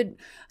and we would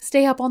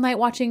stay up all night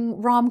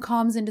watching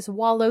rom-coms and just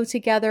wallow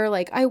together?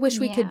 Like, I wish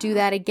we could do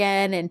that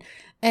again.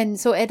 And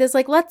so Edda's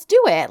like, let's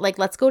do it. Like,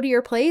 let's go to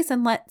your place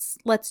and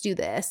let's do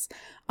this.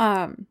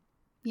 So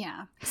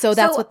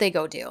that's what they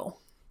go do.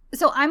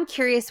 So I'm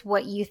curious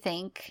what you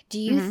think. Do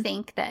you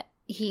think that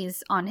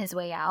he's on his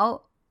way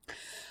out?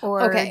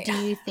 Or do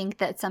you think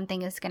that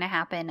something is going to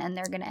happen and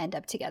they're going to end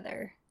up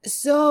together?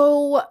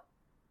 So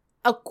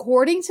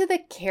according to the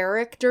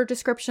character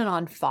description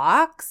on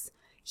Fox,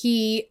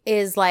 he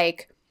is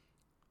like,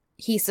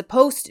 he's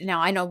supposed to,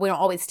 now I know we don't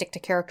always stick to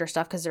character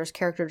stuff because there's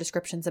character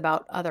descriptions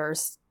about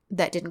others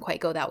that didn't quite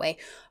go that way.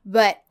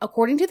 But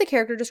according to the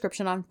character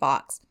description on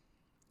Fox,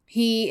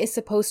 he is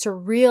supposed to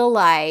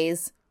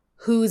realize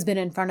who's been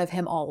in front of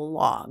him all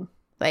along.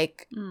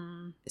 Like,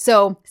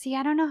 so. See,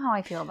 I don't know how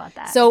I feel about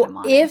that.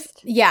 So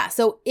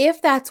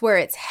if that's where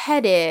it's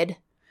headed,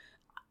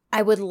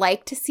 I would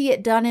like to see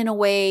it done in a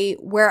way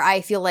where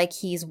I feel like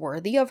he's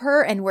worthy of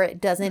her and where it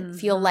doesn't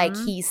feel like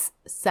he's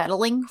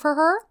settling for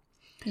her.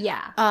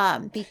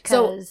 Yeah.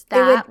 Because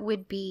that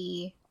would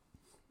be,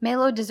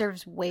 Melo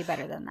deserves way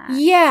better than that.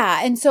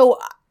 Yeah. And so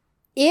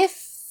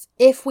if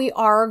we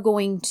are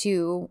going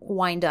to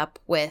wind up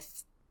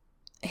with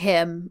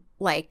him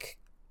like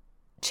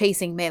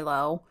chasing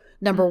Melo,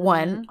 number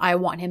one, I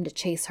want him to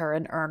chase her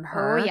and earn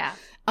her. Oh, yeah.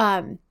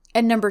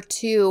 And number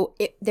two,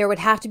 there would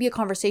have to be a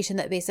conversation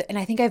that basically, and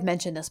I think I've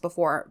mentioned this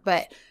before,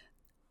 but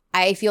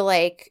I feel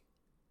like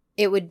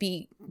it would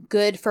be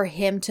good for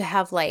him to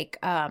have like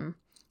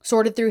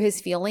sorted through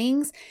his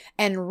feelings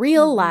and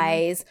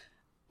realize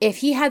if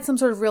he had some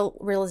sort of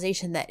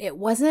realization that it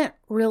wasn't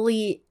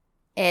really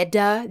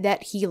Edda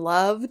that he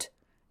loved,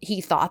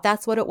 he thought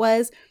that's what it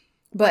was,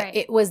 but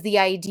it was the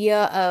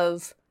idea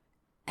of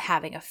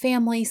having a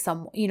family,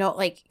 you know,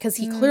 like, because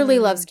he clearly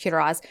loves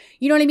Kiraz.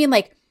 You know what I mean?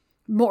 Like,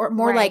 more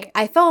like,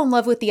 I fell in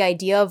love with the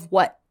idea of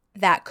what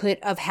that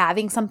of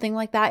having something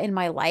like that in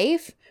my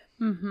life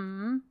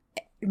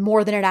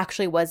more than it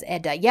actually was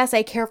Edda. Yes,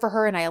 I care for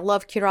her and I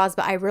love Kiraz,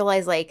 but I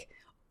realized, like,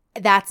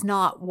 that's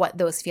not what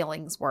those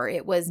feelings were.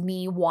 It was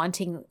me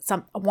wanting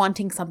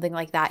something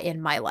like that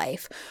in my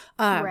life.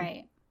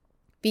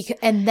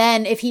 And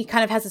then if he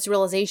kind of has this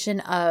realization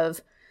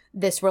of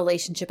this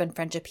relationship and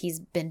friendship he's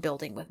been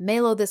building with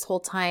Melo this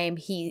whole time,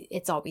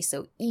 it's always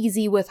so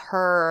easy with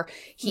her.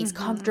 He's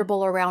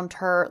comfortable around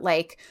her.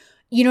 Like,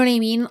 you know what I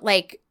mean?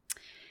 Like,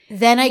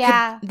 then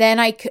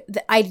I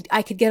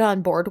could get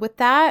on board with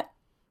that.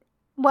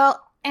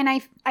 Well, and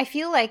I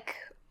feel like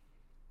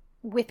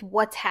with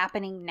what's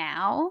happening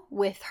now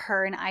with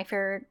her and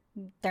Ifer,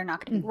 they're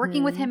not going to be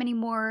working with him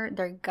anymore.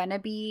 They're going to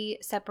be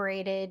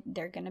separated.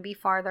 They're going to be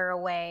farther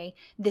away.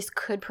 This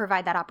could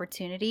provide that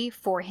opportunity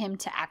for him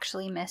to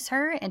actually miss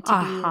her and to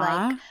be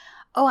like,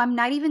 oh, I'm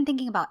not even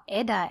thinking about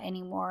Eda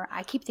anymore.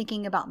 I keep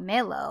thinking about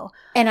Melo.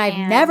 And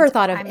I've never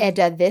thought of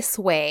Eda this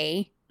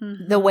way,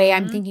 the way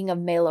I'm thinking of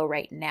Melo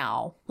right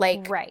now.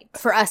 Like,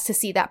 for us to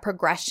see that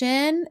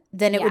progression,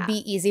 then it would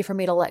be easy for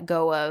me to let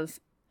go of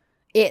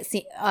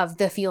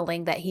the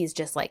feeling that he's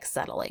just like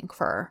settling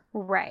for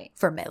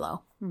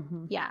Melo.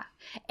 Yeah.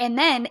 And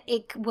then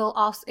it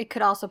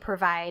could also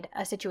provide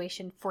a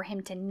situation for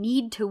him to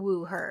need to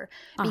woo her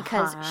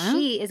because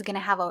she is going to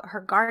have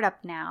her guard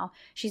up now.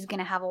 She's going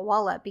to have a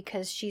wall up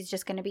because she's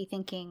just going to be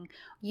thinking,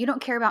 you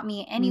don't care about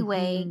me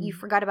anyway. You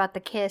forgot about the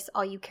kiss.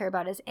 All you care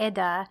about is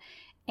Eda.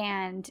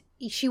 And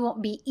she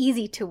won't be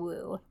easy to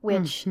woo,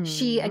 which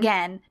she,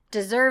 again,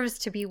 deserves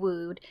to be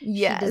wooed.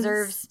 Yes. She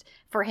deserves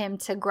for him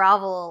to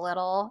grovel a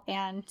little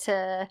and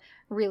to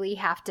really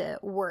have to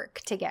work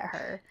to get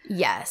her.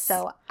 Yes.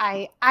 So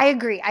I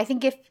agree. I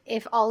think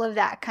if all of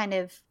that kind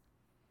of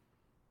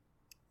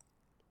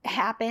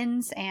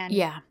happens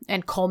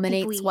and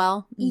culminates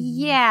well.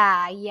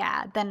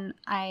 Yeah, then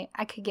I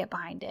could get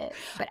behind it.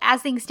 But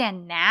as things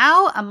stand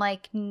now, I'm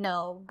like,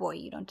 no, boy,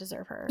 you don't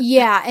deserve her.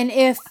 Yeah, and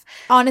if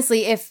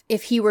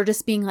he were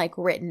just being like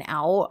written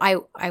out,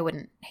 I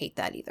wouldn't hate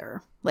that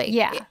either. Like,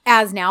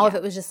 if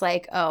it was just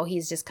like, oh,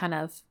 he's just kind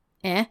of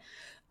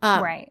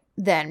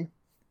then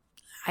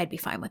I'd be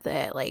fine with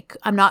it. Like,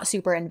 I'm not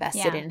super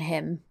invested in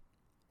him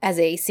as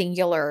a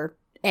singular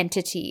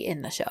entity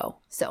in the show.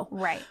 So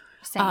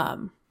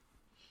same.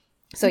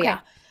 So okay.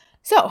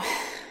 So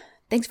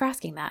thanks for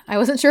asking that. I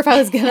wasn't sure if I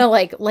was gonna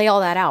like lay all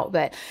that out,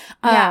 but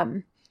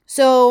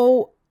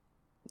so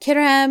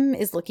Kiram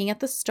is looking at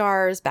the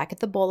stars back at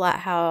the Bolat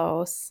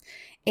house,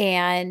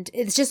 and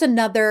it's just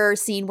another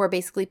scene where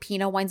basically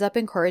Pina winds up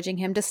encouraging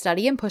him to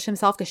study and push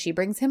himself because she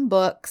brings him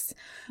books.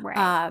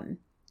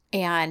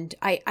 And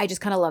I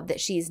just kind of love that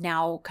she's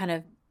now kind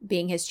of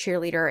being his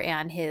cheerleader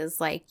and his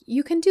like,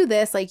 you can do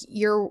this, like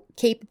you're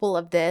capable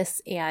of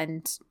this,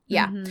 and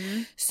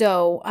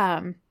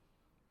so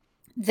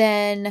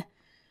then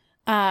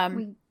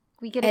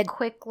we get a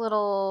quick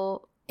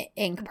little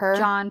Inkper.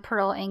 John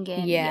Pearl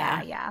Engen.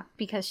 Yeah.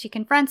 Because she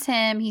confronts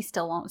him, he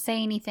still won't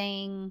say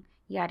anything,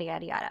 yada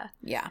yada yada.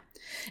 Yeah.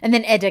 And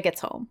then Eda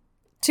gets home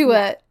to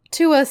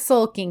a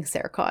sulking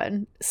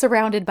Serkon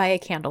surrounded by a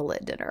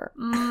candlelit dinner.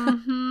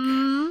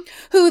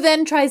 Who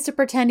then tries to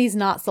pretend he's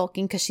not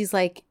sulking because she's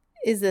like,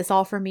 is this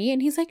all for me?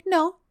 And he's like,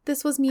 no,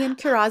 this was me and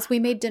Kiraz. We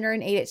made dinner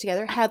and ate it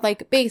together. Had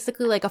like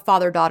basically like a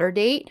father-daughter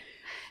date.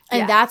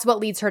 And that's what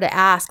leads her to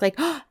ask, like,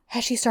 oh,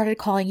 has she started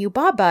calling you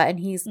Baba? And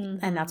he's,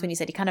 and that's when you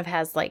said he kind of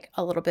has like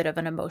a little bit of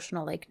an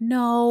emotional, like,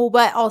 no,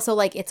 but also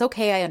like, it's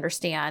okay. I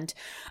understand.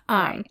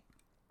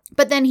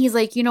 But then he's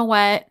like, you know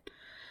what?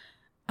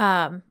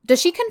 Does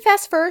she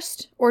confess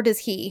first or does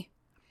he?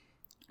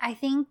 I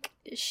think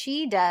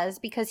she does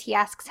because he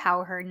asks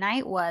how her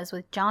night was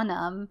with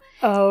Jonam.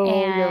 Oh,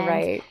 you're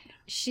right.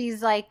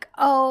 She's like,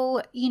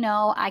 oh, you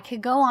know, I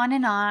could go on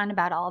and on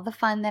about all the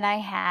fun that I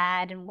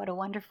had and what a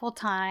wonderful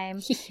time.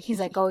 He's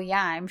like, oh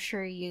yeah, I'm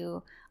sure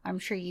you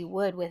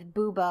would with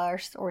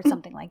Booba or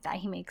something like that.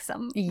 He makes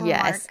some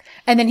remark.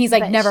 And then he's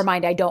like, never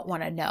mind, I don't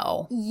want to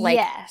know. Like,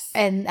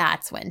 and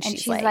that's when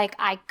she's like,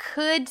 I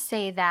could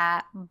say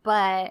that,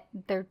 but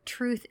the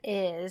truth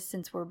is,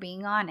 since we're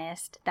being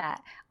honest,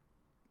 that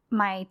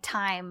my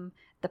time,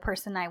 the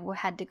person I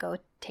had to go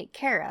take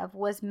care of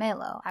was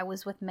Melo. I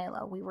was with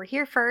Melo. We were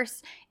here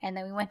first, and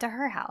then we went to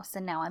her house,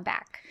 and now I'm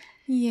back.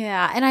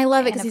 Yeah, and I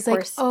love it because he's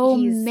like, oh,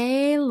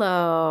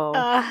 Melo.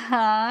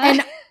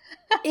 And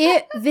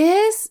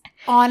this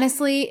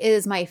honestly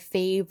is my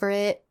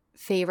favorite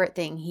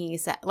thing he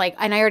said. Like,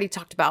 and I already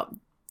talked about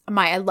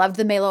I love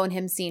the Melo and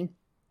him scene,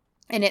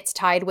 and it's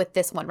tied with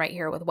this one right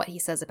here with what he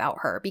says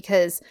about her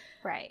because.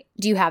 Right.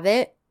 Do you have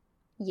it?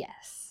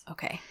 Yes.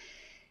 Okay.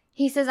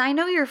 He says, I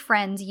know you're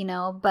friends, you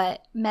know,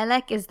 but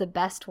Melek is the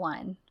best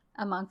one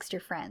amongst your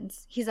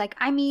friends. He's like,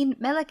 I mean,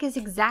 Melek is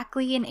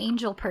exactly an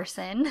angel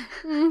person,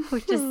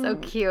 which is so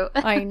cute.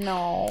 I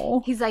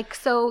know. He's like,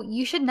 so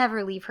you should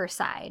never leave her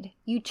side.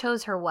 You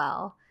chose her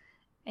well.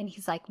 And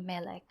he's like,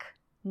 Melek,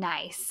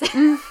 nice.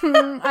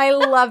 I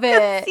love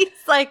it. He's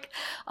like,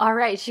 all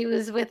right, she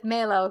was with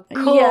Melo.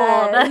 Cool.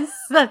 Yes.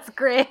 That's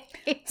great.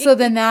 So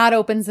then that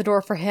opens the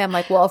door for him.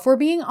 Like, well, if we're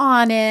being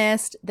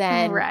honest,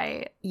 then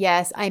right.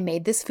 Yes, I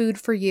made this food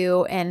for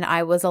you and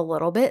I was a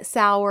little bit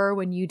sour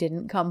when you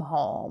didn't come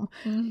home.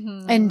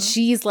 Mm-hmm. And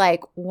she's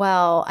like,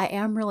 well, I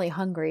am really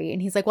hungry.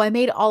 And he's like, well,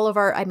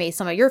 I made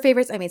some of your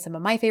favorites. I made some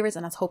of my favorites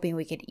and I was hoping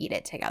we could eat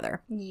it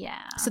together.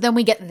 Yeah. So then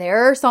we get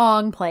their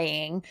song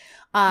playing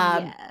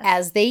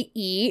as they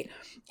eat.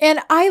 And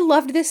I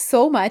loved this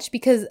so much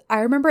because I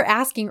remember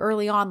asking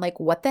early on, like,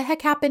 what the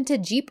heck happened to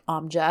Jeep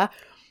Amja?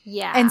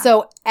 Yeah. And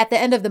so at the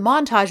end of the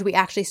montage, we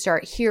actually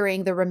start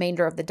hearing the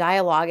remainder of the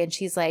dialogue. And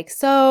she's like,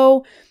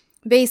 so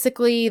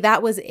basically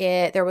that was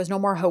it. There was no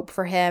more hope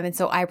for him. And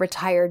so I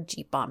retired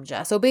Jeep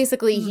Amja. So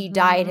basically he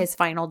died his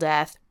final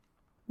death.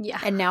 Yeah.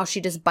 And now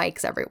she just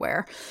bikes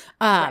everywhere.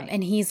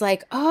 And he's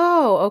like,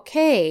 oh,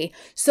 okay.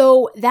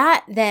 So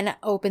that then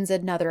opens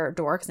another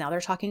door because now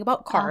they're talking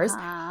about cars.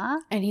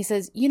 And he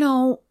says, you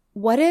know,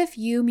 what if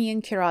you, me,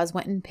 and Kiraz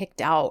went and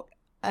picked out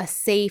a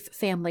safe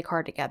family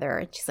car together?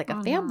 And she's like,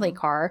 a family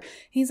car?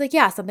 He's like,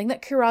 yeah, something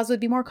that Kiraz would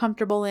be more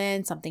comfortable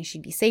in, something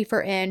she'd be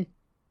safer in,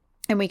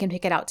 and we can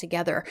pick it out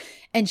together.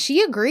 And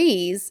she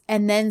agrees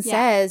and then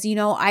says, you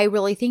know, I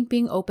really think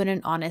being open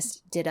and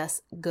honest did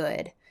us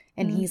good.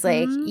 And he's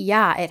like,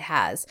 yeah, it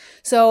has.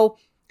 So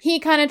he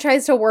kind of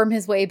tries to worm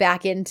his way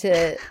back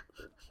into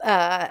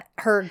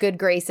her good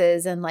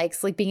graces and like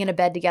sleeping in a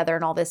bed together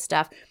and all this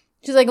stuff.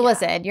 She's like,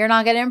 listen, you're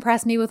not going to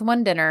impress me with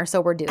one dinner, so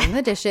we're doing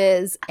the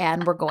dishes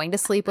and we're going to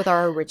sleep with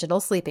our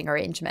original sleeping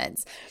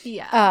arrangements.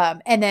 Yeah.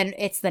 And then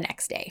it's the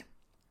next day.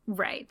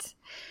 Right.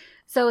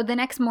 So the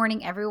next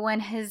morning,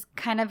 everyone has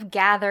kind of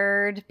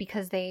gathered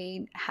because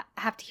they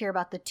have to hear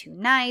about the 2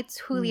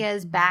 nights. Julia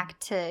is back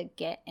to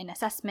get an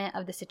assessment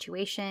of the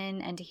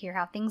situation and to hear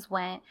how things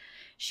went.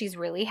 She's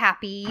really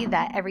happy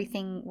that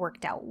everything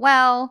worked out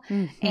well.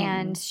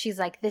 And she's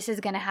like, this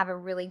is going to have a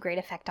really great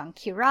effect on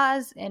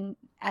Kiraz and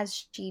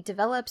as she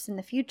develops in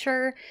the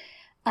future.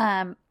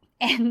 And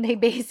they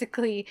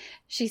basically,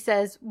 she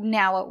says,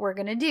 now what we're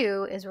going to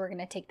do is we're going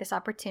to take this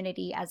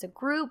opportunity as a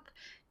group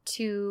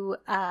to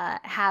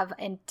have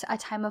a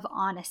time of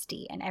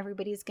honesty, and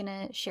everybody's going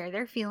to share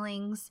their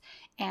feelings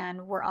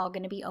and we're all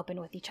going to be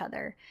open with each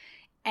other.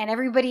 And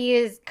everybody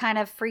is kind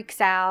of freaks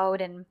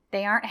out and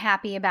they aren't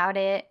happy about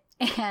it.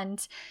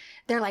 And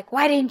they're like,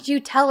 why didn't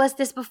you tell us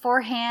this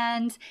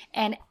beforehand?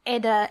 And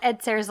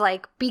Edser's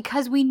like,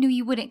 because we knew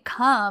you wouldn't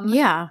come.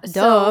 Yeah,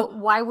 so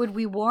why would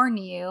we warn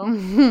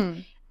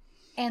you?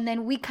 And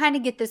then we kind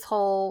of get this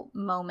whole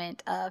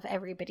moment of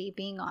everybody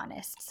being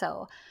honest.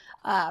 So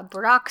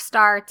Burak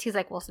starts. He's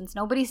like, well, since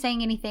nobody's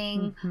saying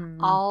anything,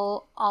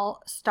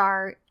 I'll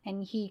start.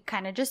 And he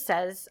kind of just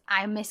says,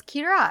 I miss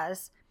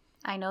Kiraz.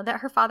 I know that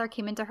her father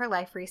came into her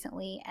life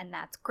recently, and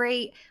that's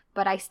great,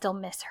 but I still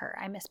miss her.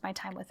 I miss my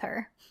time with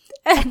her.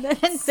 And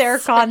then Sarah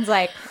Khan's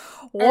like,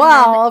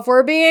 well, if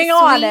we're being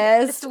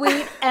honest.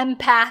 Sweet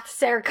empath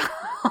Sarah Khan.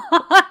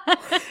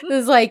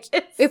 It's like,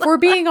 if we're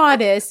being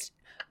honest,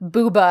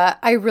 Booba,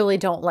 I really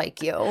don't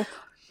like you.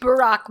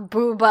 Burak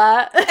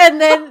Booba.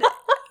 And then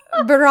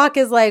Burak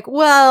is like,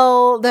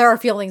 well, our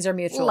feelings are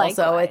mutual, likewise,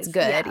 so it's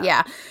good.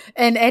 Yeah.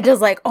 And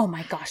Edda's like, oh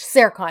my gosh,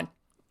 Sarah Khan.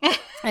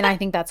 And I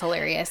think that's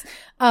hilarious.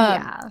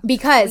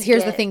 Because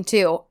here's the thing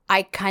too.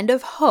 I kind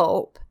of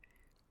hope,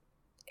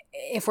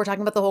 if we're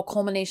talking about the whole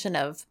culmination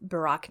of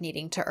Burak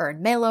needing to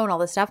earn Melo and all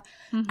this stuff,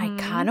 I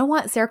kind of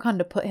want Sarah Khan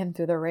to put him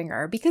through the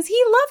ringer because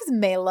he loves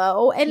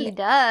Melo. And he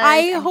does.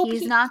 I hope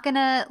he's not going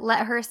to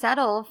let her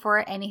settle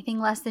for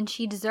anything less than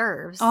she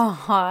deserves.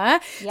 Yeah.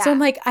 So I'm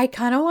like, I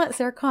kind of want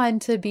Sarah Khan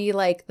to be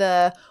like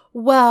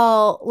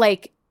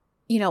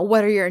you know,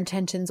 what are your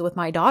intentions with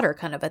my daughter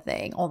kind of a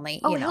thing. Only,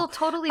 you know. He'll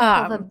totally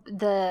pull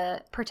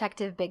the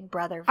protective big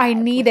brother vibe. I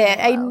need it.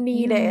 I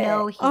need it.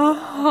 No, he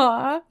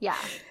will. Yeah.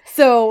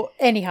 So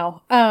anyhow,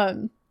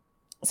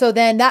 so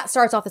then that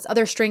starts off this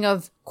other string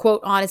of,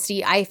 quote,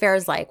 honesty.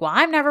 Ifer's like, well,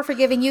 I'm never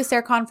forgiving you,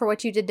 Sarah Khan, for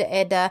what you did to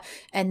Edda.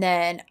 And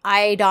then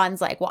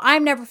Aidan's like, well,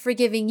 I'm never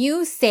forgiving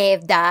you,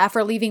 Sevda,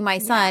 for leaving my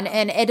son. Yeah.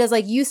 And Edda's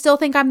like, you still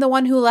think I'm the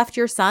one who left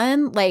your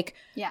son? Like,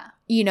 yeah.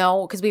 You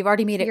know, because we've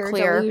already made it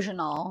clear. You're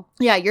delusional.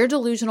 Yeah, you're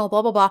delusional,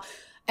 blah, blah, blah.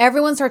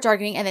 Everyone starts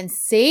arguing. And then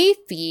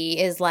Seifi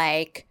is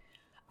like,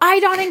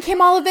 Aidan and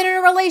Kim all have been in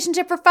a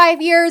relationship for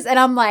 5 years. And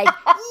I'm like,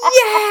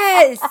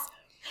 yes!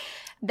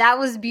 That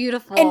was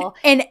beautiful.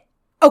 And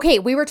okay,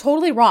 we were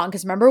totally wrong.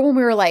 Because remember when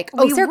we were like,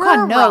 Sarah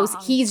Khan knows.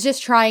 Wrong. He's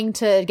just trying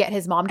to get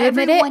his mom to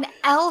admit it.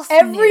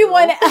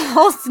 Everyone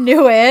else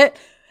knew it.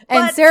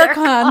 And Sarah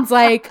Khan's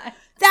like,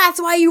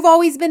 that's why you've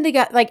always been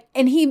together. Like,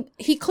 and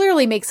he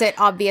clearly makes it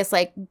obvious,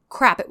 like,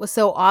 crap, it was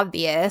so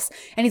obvious.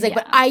 And he's like,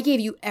 but I gave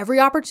you every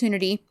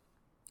opportunity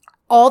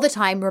all the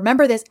time.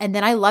 Remember this. And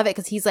then I love it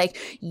because he's like,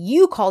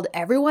 you called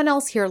everyone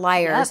else here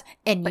liars. Yep,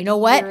 and you know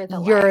what?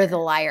 You're the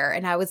liar.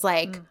 And I was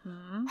like,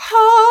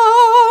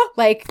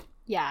 like,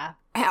 yeah.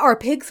 Are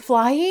pigs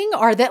flying?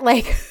 Are that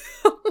like,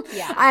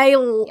 I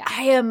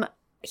am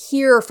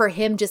here for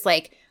him just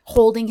like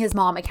holding his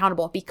mom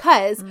accountable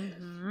because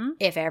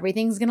if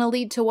everything's going to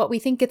lead to what we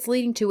think it's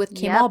leading to with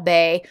Kemal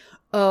Bey,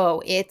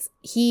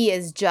 he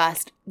is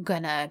just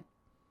going to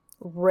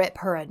rip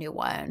her a new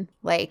one.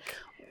 Like,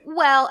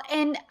 well,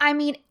 and I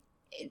mean,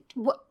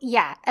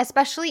 yeah,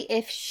 especially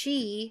if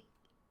she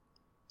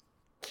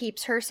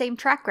keeps her same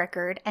track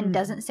record and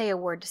doesn't say a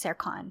word to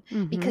Serkan,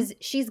 because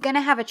she's going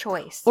to have a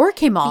choice. Or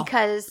Kemal.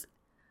 Because,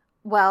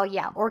 well,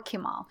 yeah, or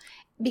Kemal.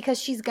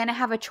 Because she's going to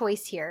have a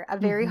choice here, a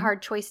very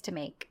hard choice to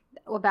make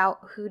about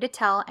who to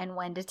tell and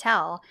when to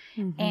tell.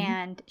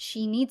 And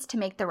she needs to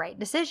make the right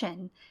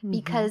decision,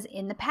 because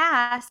in the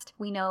past,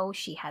 we know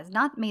she has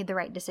not made the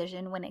right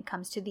decision when it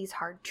comes to these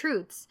hard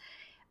truths.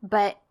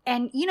 But,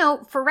 and you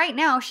know, for right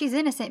now, she's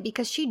innocent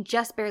because she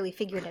just barely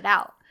figured it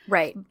out.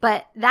 Right.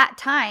 But that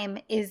time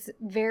is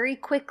very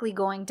quickly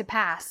going to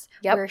pass,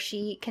 where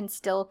she can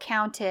still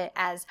count it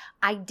as,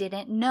 I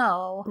didn't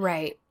know.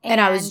 Right.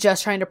 And I was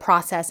just trying to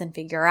process and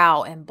figure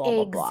out and blah,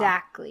 blah, blah.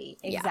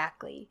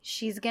 Exactly.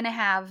 She's going to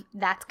have,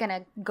 that's going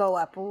to go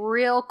up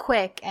real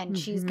quick, and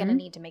she's going to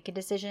need to make a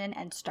decision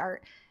and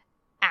start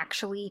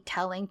actually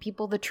telling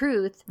people the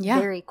truth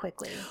very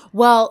quickly.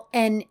 Well,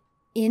 and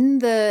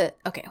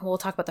okay, we'll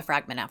talk about the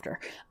fragment after.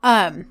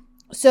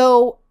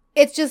 So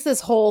it's just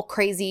this whole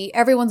crazy,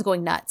 everyone's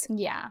going nuts.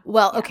 Yeah.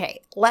 Well,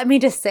 okay, let me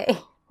just say,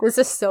 this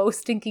is so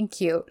stinking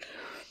cute,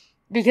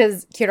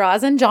 because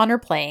Kiraz and John are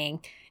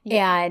playing,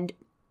 and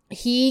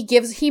he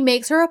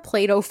makes her a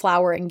Play-Doh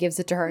flower and gives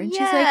it to her. And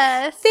she's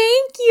like,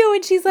 thank you.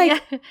 And she's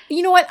like,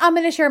 you know what? I'm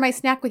going to share my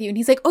snack with you. And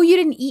he's like, oh, you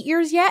didn't eat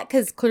yours yet?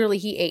 Because clearly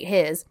he ate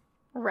his.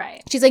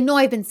 Right. She's like, no,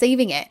 I've been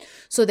saving it.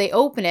 So they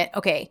open it.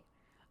 Okay.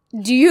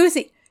 Do you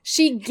see?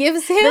 She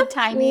gives him the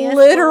tiniest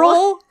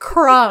literal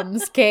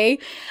crumbs, okay?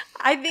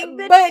 I think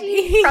that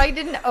she probably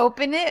didn't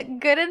open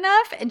it good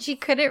enough, and she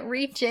couldn't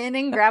reach in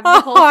and grab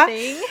the whole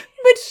thing.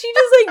 But she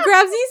just like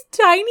grabs these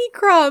tiny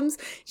crumbs.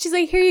 She's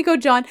like, here you go,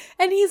 John.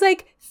 And he's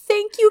like,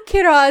 thank you,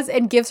 Kiraz,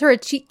 and gives her a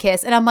cheek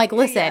kiss. And I'm like,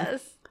 listen,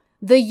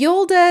 the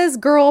Yildiz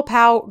girl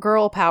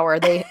power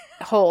they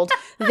hold,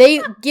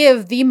 they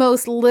give the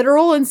most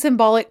literal and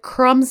symbolic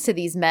crumbs to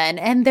these men,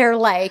 and they're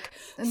like,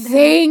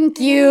 thank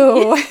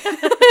you.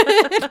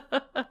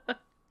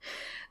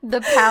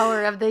 The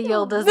power of the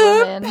Yildiz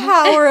women. The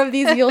power of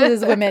these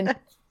Yildiz women.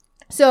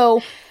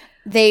 So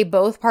they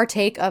both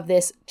partake of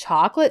this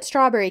chocolate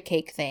strawberry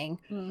cake thing.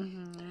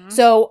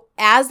 So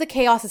as the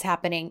chaos is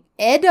happening,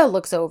 Eda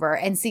looks over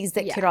and sees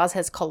that Kiraz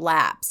has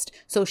collapsed.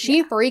 So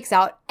she freaks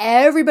out.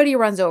 Everybody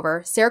runs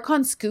over.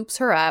 Serkan scoops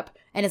her up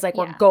and is like,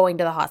 we're going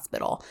to the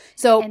hospital.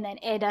 So, and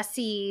then Eda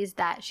sees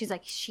that she's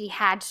like, she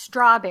had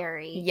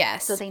strawberry.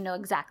 Yes. So they know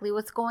exactly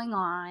what's going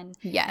on.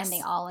 Yes. And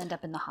they all end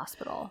up in the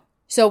hospital.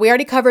 So we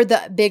already covered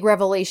the big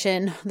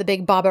revelation, the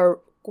big Baba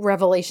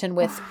revelation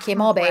with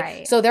Kemal Bey.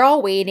 Right. So they're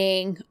all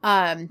waiting.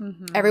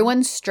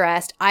 Everyone's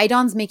stressed.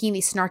 Aidan's making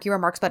these snarky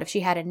remarks about if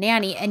she had a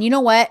nanny. And you know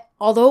what?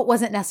 Although it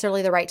wasn't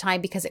necessarily the right time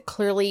because it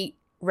clearly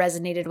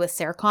resonated with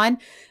Serkan,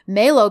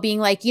 Melo being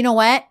like, you know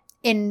what?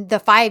 In the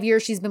 5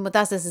 years she's been with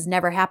us, this has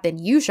never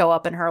happened. You show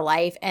up in her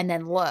life and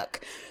then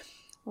look.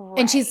 Right.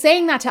 And she's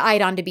saying that to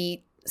Aidan to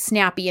be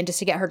snappy and just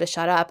to get her to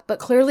shut up. But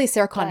clearly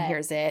Serkan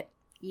hears it.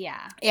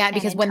 Yeah. Yeah,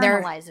 because when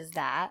they're internalizes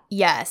that.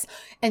 Yes.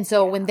 And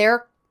so when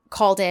they're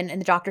called in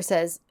and the doctor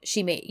says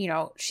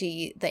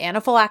the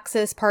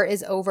anaphylaxis part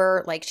is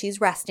over, like she's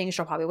resting,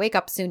 she'll probably wake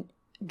up soon.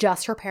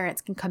 Just her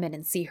parents can come in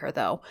and see her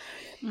though.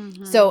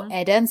 So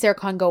Eda and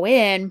Serkan go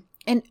in,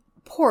 and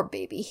poor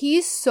baby,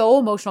 he's so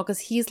emotional because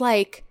he's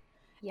like,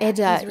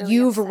 Eda, really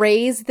you've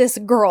raised this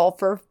girl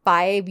for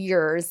 5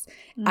 years.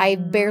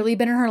 I've barely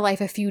been in her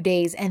life a few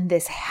days, and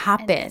this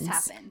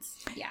happens.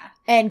 Yeah.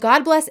 And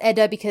God bless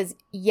Eda, because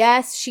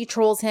yes, she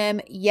trolls him.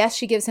 Yes,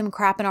 she gives him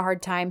crap and a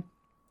hard time.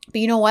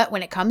 But you know what?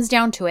 When it comes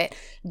down to it,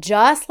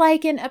 just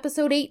like in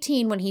episode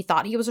 18, when he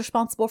thought he was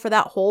responsible for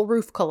that whole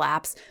roof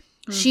collapse,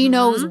 she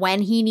knows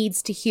when he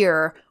needs to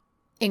hear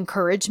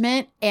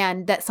encouragement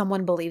and that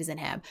someone believes in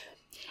him.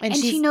 And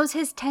she knows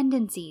his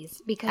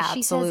tendencies, because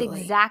she says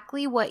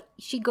exactly what,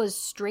 she goes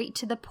straight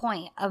to the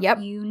point of,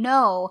 you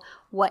know,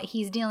 what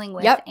he's dealing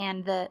with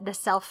and the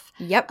self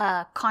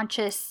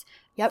conscious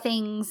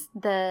things,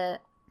 the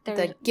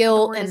guilt,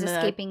 the word and is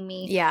escaping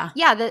me. Yeah.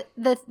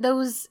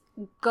 Those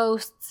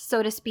ghosts,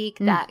 so to speak,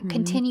 that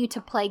continue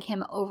to plague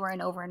him over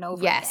and over and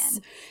over again.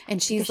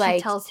 And she's she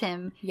tells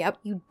him,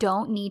 you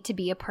don't need to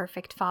be a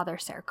perfect father,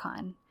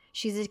 Serkan.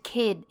 She's a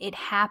kid. It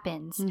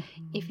happens.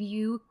 If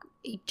you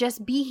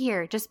just be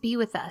here, just be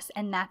with us,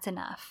 and that's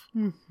enough.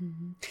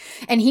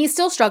 And he's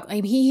still struggling.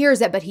 I mean, he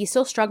hears it, but he's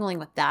still struggling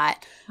with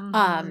that.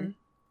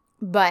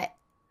 But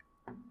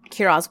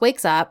Kiraz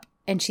wakes up,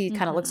 and she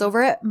kind of looks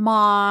over at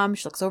Mom.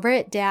 She looks over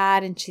at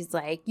Dad, and she's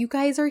like, you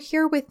guys are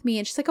here with me.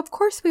 And she's like, of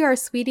course we are,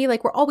 sweetie.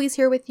 Like, we're always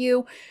here with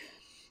you.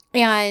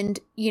 And,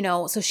 you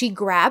know, so she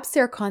grabs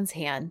Serkan's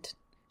hand.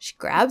 She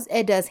grabs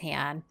Eda's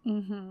hand.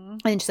 And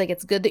she's like,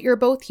 it's good that you're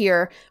both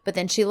here. But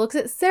then she looks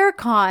at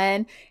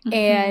Serkan,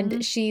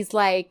 and she's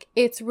like,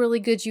 it's really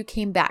good you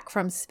came back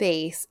from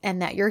space and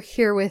that you're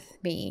here with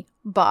me,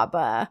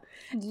 Baba.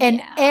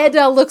 And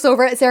Eda looks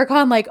over at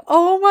Serkan like,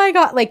 oh my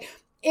God. Like,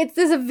 it's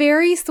this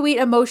very sweet,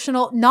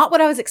 emotional, not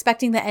what I was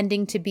expecting the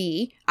ending to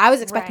be. I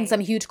was expecting some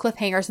huge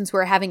cliffhanger since we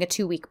were having a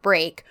 2-week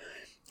break.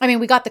 I mean,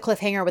 we got the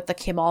cliffhanger with the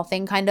Kimmel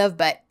thing kind of,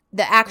 but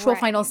the actual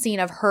final scene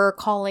of her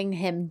calling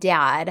him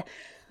dad.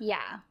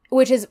 Yeah.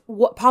 Which is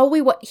what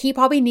he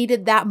probably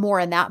needed that more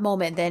in that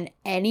moment than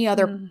any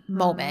other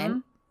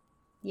moment.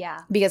 Yeah.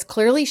 Because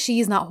clearly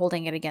she's not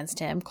holding it against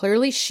him.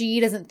 Clearly she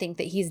doesn't think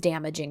that he's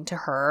damaging to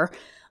her.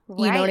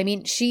 Right. You know what I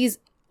mean? She's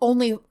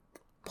only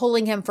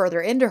pulling him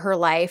further into her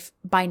life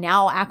by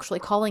now actually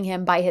calling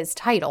him by his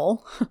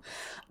title.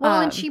 Well,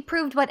 and she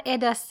proved what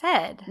Eda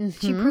said. Mm-hmm.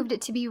 She proved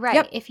it to be right.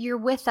 Yep. If you're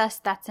with us,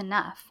 that's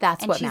enough.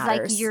 That's what matters.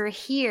 And she's like, you're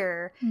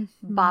here,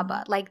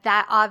 Baba. Like,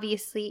 that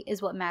obviously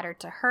is what mattered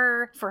to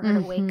her, for her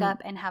to wake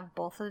up and have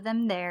both of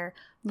them there,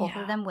 both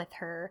of them with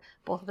her,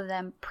 both of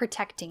them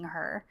protecting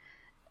her.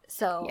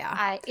 So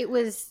it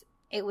was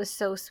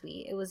so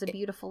sweet. It was a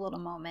beautiful little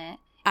moment.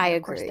 I agree.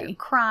 Of course, they're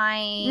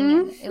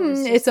crying.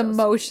 And it's so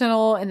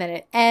emotional, sweet. And then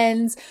it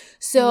ends.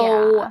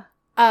 So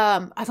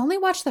I've only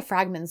watched the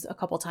fragments a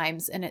couple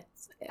times, and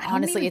it's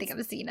honestly, I don't think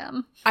I've seen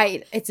them.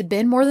 It's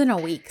been more than a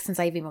week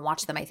since I've even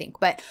watched them, I think.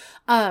 But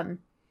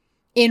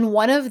in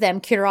one of them,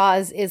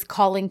 Kiraz is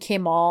calling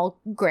Kimmel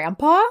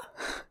grandpa.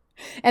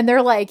 And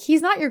they're like,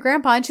 he's not your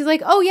grandpa. And she's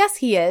like, oh, yes,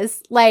 he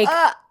is. Like,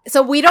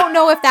 so we don't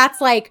know if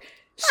that's like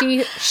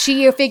she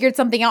figured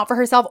something out for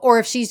herself, or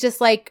if she's just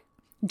like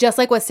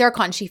with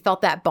Serkan, she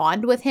felt that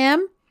bond with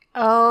him.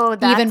 Oh,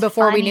 that's even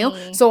before funny. we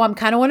knew. So I'm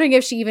kind of wondering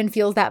if she even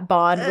feels that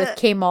bond with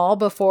Kimmel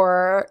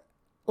before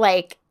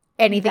like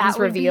anything's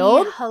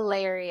revealed. Be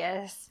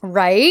hilarious.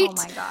 Right? Oh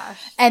my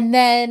gosh. And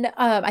then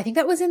I think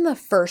that was in the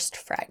first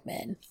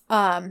fragment.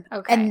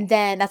 Okay. And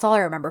then that's all I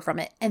remember from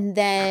it. And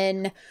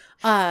then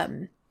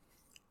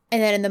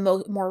in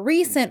the more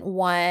recent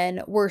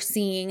one, we're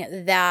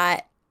seeing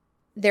that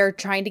they're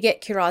trying to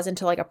get Kiraz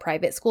into like a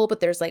private school, but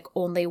there's like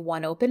only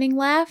one opening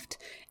left,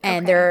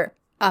 and they're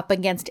up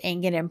against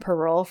Engin and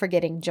Parul for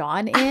getting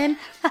John in.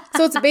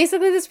 So it's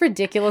basically this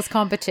ridiculous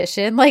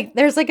competition. Like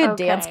there's like a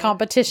dance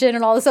competition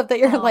and all this stuff that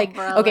you're like,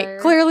 brother. Okay,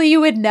 clearly you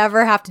would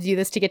never have to do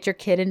this to get your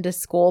kid into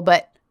school,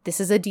 but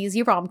this is a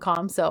DZ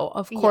rom-com, so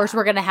of course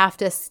we're gonna have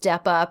to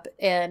step up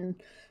and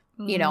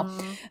you know.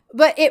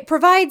 But it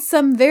provides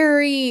some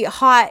very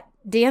hot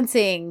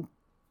dancing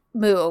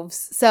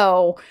moves.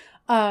 So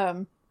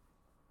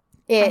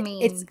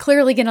it's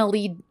clearly going to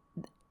lead.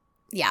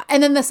 Yeah.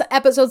 And then this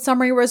episode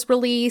summary was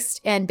released,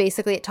 and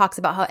basically it talks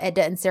about how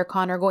Eda and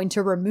Serkan are going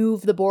to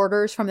remove the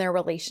borders from their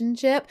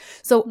relationship.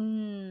 So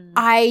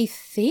I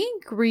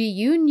think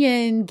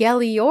reunion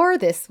Gelior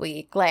this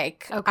week.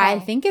 Like, I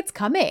think it's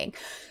coming,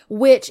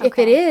 which if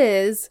it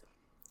is,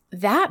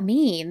 that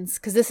means,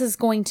 because this is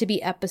going to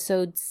be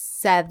episode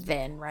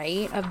 7,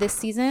 right, of this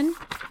season.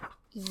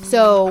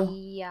 So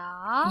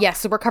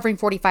so we're covering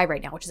 45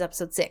 right now, which is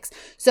episode 6.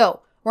 So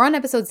we're on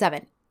episode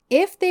 7.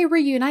 If they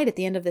reunite at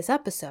the end of this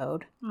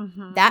episode,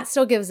 that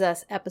still gives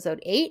us episode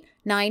 8,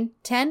 9,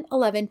 10,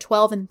 11,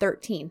 12, and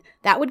 13.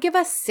 That would give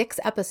us 6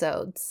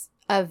 episodes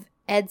of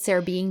Ed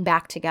Ser being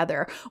back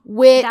together,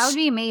 which that would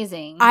be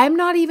amazing. I'm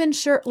not even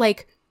sure,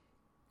 like,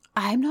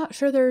 I'm not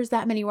sure there's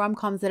that many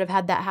rom-coms that have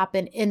had that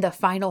happen in the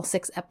final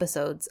 6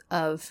 episodes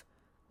of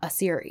a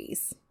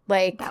series.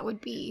 Like, that would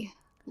be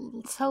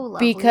so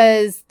lovely.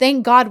 Because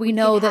thank God we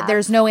know that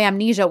there's no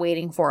amnesia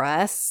waiting for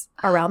us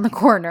around the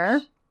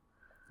corner.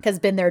 Because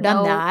been there,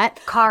 done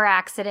that. Car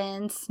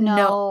accidents,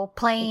 no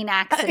plane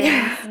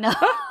accidents, no.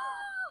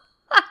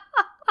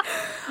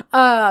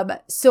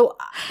 So,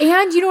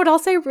 and you know what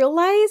else I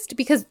realized?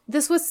 Because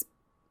this was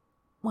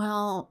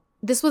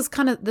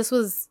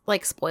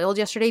like spoiled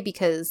yesterday,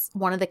 because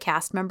one of the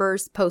cast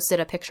members posted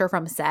a picture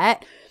from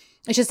set.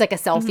 It's just like a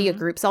selfie, a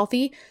group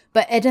selfie.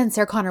 But Eda and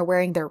Serkan are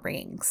wearing their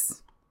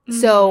rings.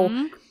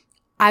 So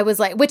I was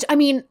like, which, I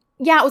mean,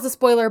 yeah, it was a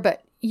spoiler,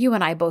 but you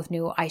and I both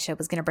knew Aisha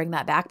was going to bring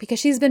that back, because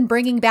she's been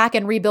bringing back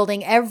and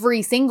rebuilding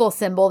every single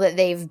symbol that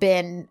they've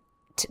been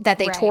that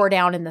they tore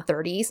down in the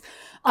 30s.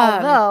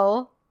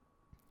 Although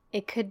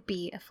it could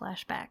be a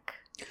flashback.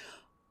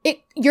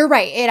 You're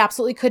right. It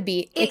absolutely could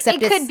be. It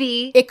could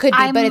be,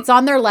 but it's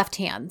on their left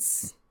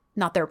hands,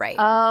 not their right.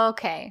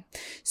 Okay.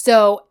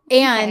 So,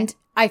 and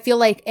I feel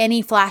like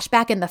any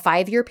flashback in the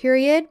 5-year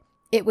period,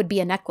 it would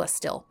be a necklace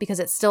still, because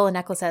it's still a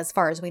necklace as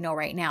far as we know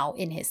right now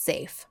in his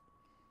safe.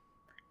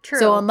 True.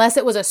 So unless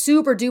it was a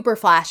super duper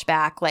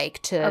flashback,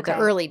 like to the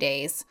early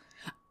days,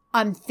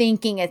 I'm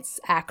thinking it's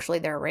actually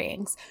their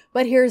rings.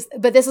 But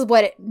this is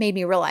what it made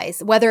me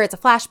realize. Whether it's a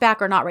flashback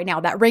or not right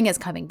now, that ring is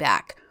coming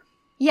back.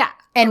 Yeah.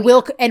 And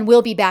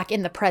will be back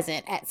in the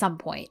present at some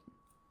point.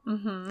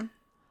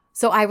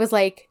 So I was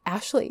like,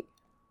 Ashley,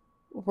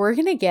 we're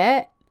going to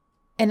get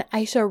an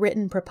Aisha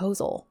written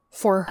proposal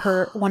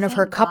for one of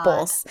her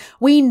couples.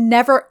 We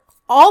never,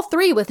 all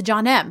 3 with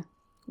John M.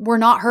 were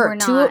not her.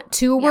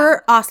 Two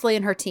were Asli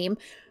and her team.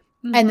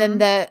 And then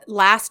the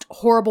last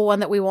horrible one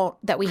that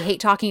we hate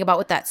talking about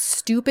with that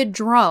stupid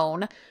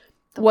drone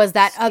was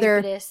that other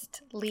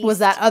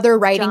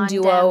writing John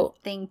duo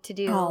thing to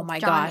do. Oh my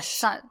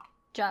gosh.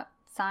 John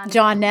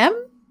John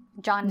Nem?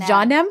 John Nem.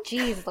 John Nem?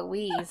 Jeez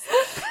Louise.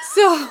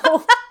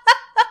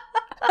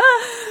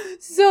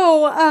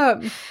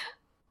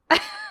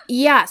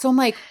 Yeah, so I'm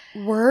like,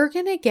 we're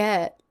gonna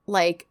get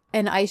like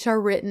an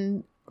Aisha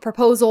written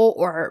proposal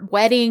or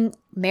wedding,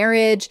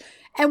 marriage,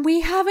 and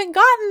we haven't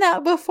gotten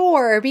that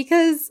before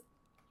because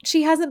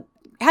she hasn't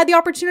had the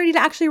opportunity to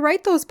actually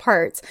write those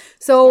parts.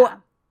 So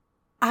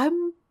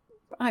I'm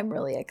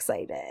really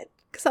excited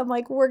because I'm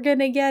like, we're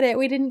gonna get it.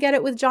 We didn't get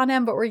it with John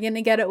M, but we're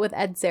gonna get it with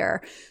Ed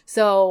Sayer.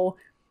 So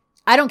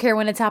I don't care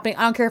when it's happening.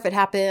 I don't care if it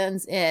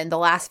happens in the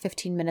last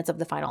 15 minutes of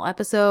the final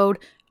episode.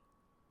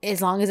 As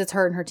long as it's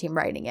her and her team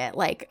writing it,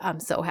 like, I'm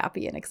so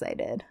happy and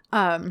excited.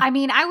 I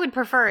mean, I would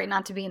prefer it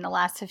not to be in the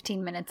last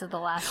 15 minutes of the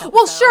last episode.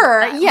 Well,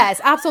 sure. Yes,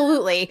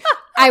 absolutely.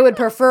 I would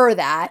prefer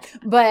that.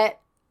 But,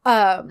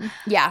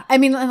 yeah. I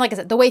mean, like I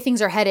said, the way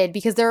things are headed,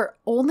 because they're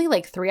only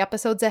like 3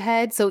 episodes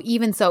ahead. So,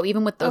 even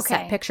with those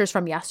set pictures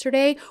from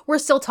yesterday, we're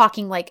still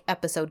talking like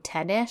episode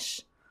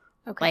 10-ish.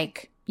 Okay.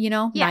 Like,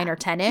 9 or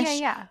 10-ish.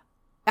 Yeah.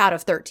 Out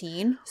of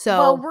 13. So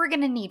well, we're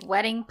gonna need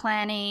wedding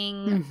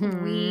planning.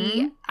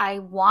 Mm-hmm. I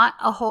want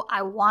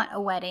a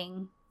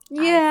wedding.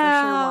 Yeah, I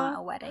for sure want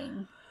a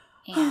wedding.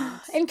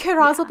 And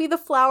Kiraz will be the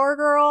flower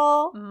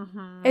girl.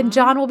 And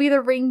John will be the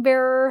ring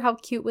bearer. How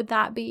cute would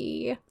that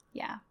be?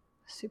 Yeah,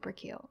 super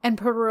cute. And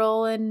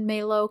Perul and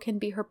Melo can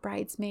be her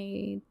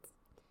bridesmaids.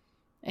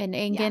 And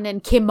Engen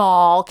and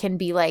Kimal can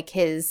be like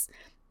his,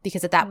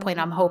 because at that point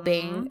I'm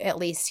hoping at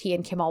least he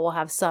and Kimal will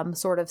have some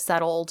sort of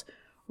settled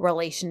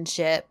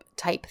relationship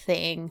type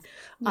thing.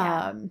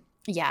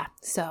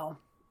 So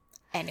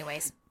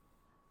anyways,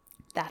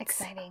 that's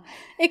exciting.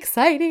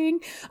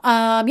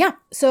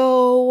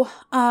 So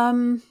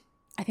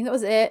I think that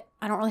was it.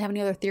 I don't really have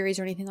any other theories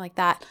or anything like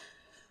that.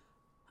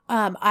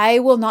 I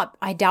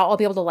doubt I'll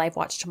be able to live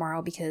watch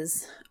tomorrow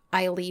because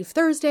I leave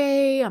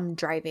Thursday. I'm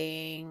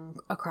driving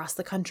across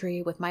the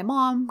country with my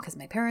mom because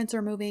my parents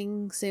are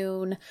moving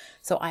soon,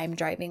 so I'm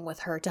driving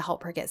with her to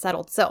help her get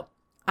settled. So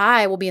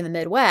I will be in the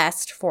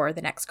Midwest for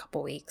the next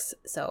couple weeks,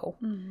 so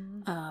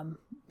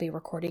be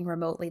recording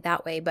remotely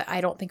that way, but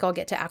I don't think I'll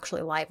get to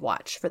actually live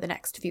watch for the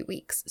next few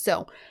weeks.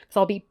 So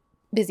I'll be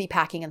busy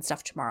packing and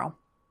stuff tomorrow.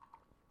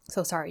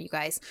 So sorry, you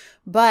guys.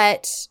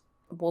 But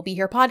we'll be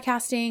here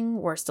podcasting.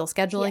 We're still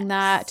scheduling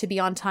that to be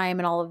on time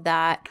and all of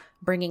that,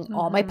 bringing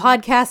all my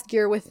podcast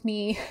gear with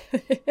me.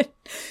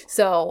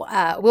 So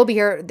we'll be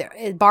here,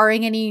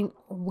 barring any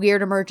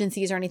weird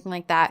emergencies or anything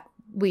like that.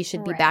 We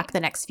should be back the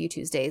next few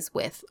Tuesdays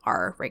with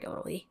our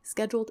regularly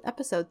scheduled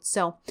episodes.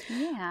 So,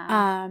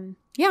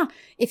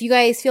 if you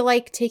guys feel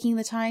like taking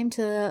the time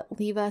to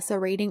leave us a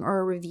rating or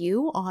a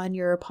review on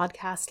your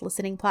podcast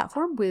listening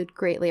platform, we would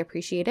greatly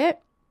appreciate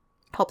it.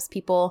 It helps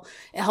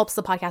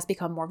the podcast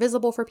become more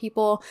visible for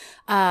people.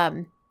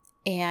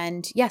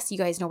 And yes, you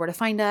guys know where to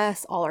find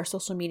us. All our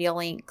social media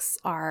links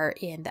are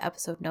in the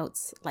episode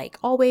notes, like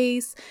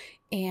always.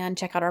 And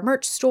check out our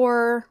merch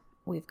store.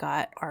 We've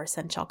got our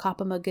Senchal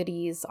Kapama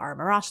goodies, our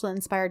Marashla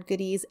inspired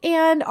goodies,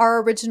 and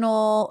our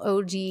original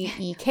OG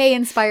EK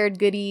inspired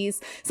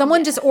goodies.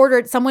 Someone just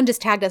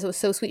tagged us. It was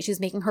so sweet. She was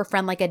making her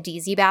friend like a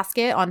DZ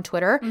basket on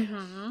Twitter.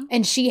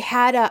 And she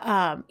had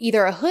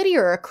either a hoodie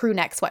or a crew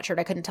neck sweatshirt.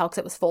 I couldn't tell because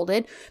it was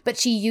folded, but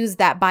she used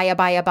that Baya,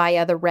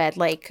 the red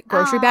like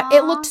grocery bag.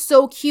 It looked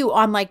so cute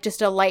on like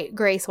just a light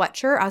gray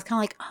sweatshirt. I was kind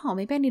of like, oh,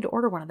 maybe I need to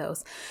order one of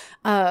those.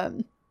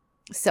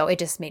 So it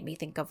just made me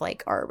think of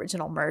like our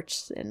original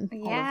merch and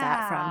all of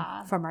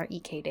that from our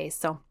EK days.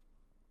 So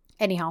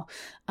anyhow,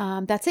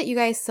 that's it, you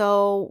guys.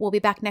 So we'll be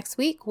back next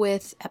week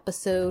with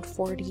episode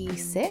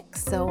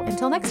 46. So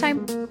until next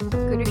time,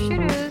 Gooder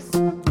shooters.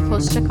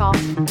 Close to call.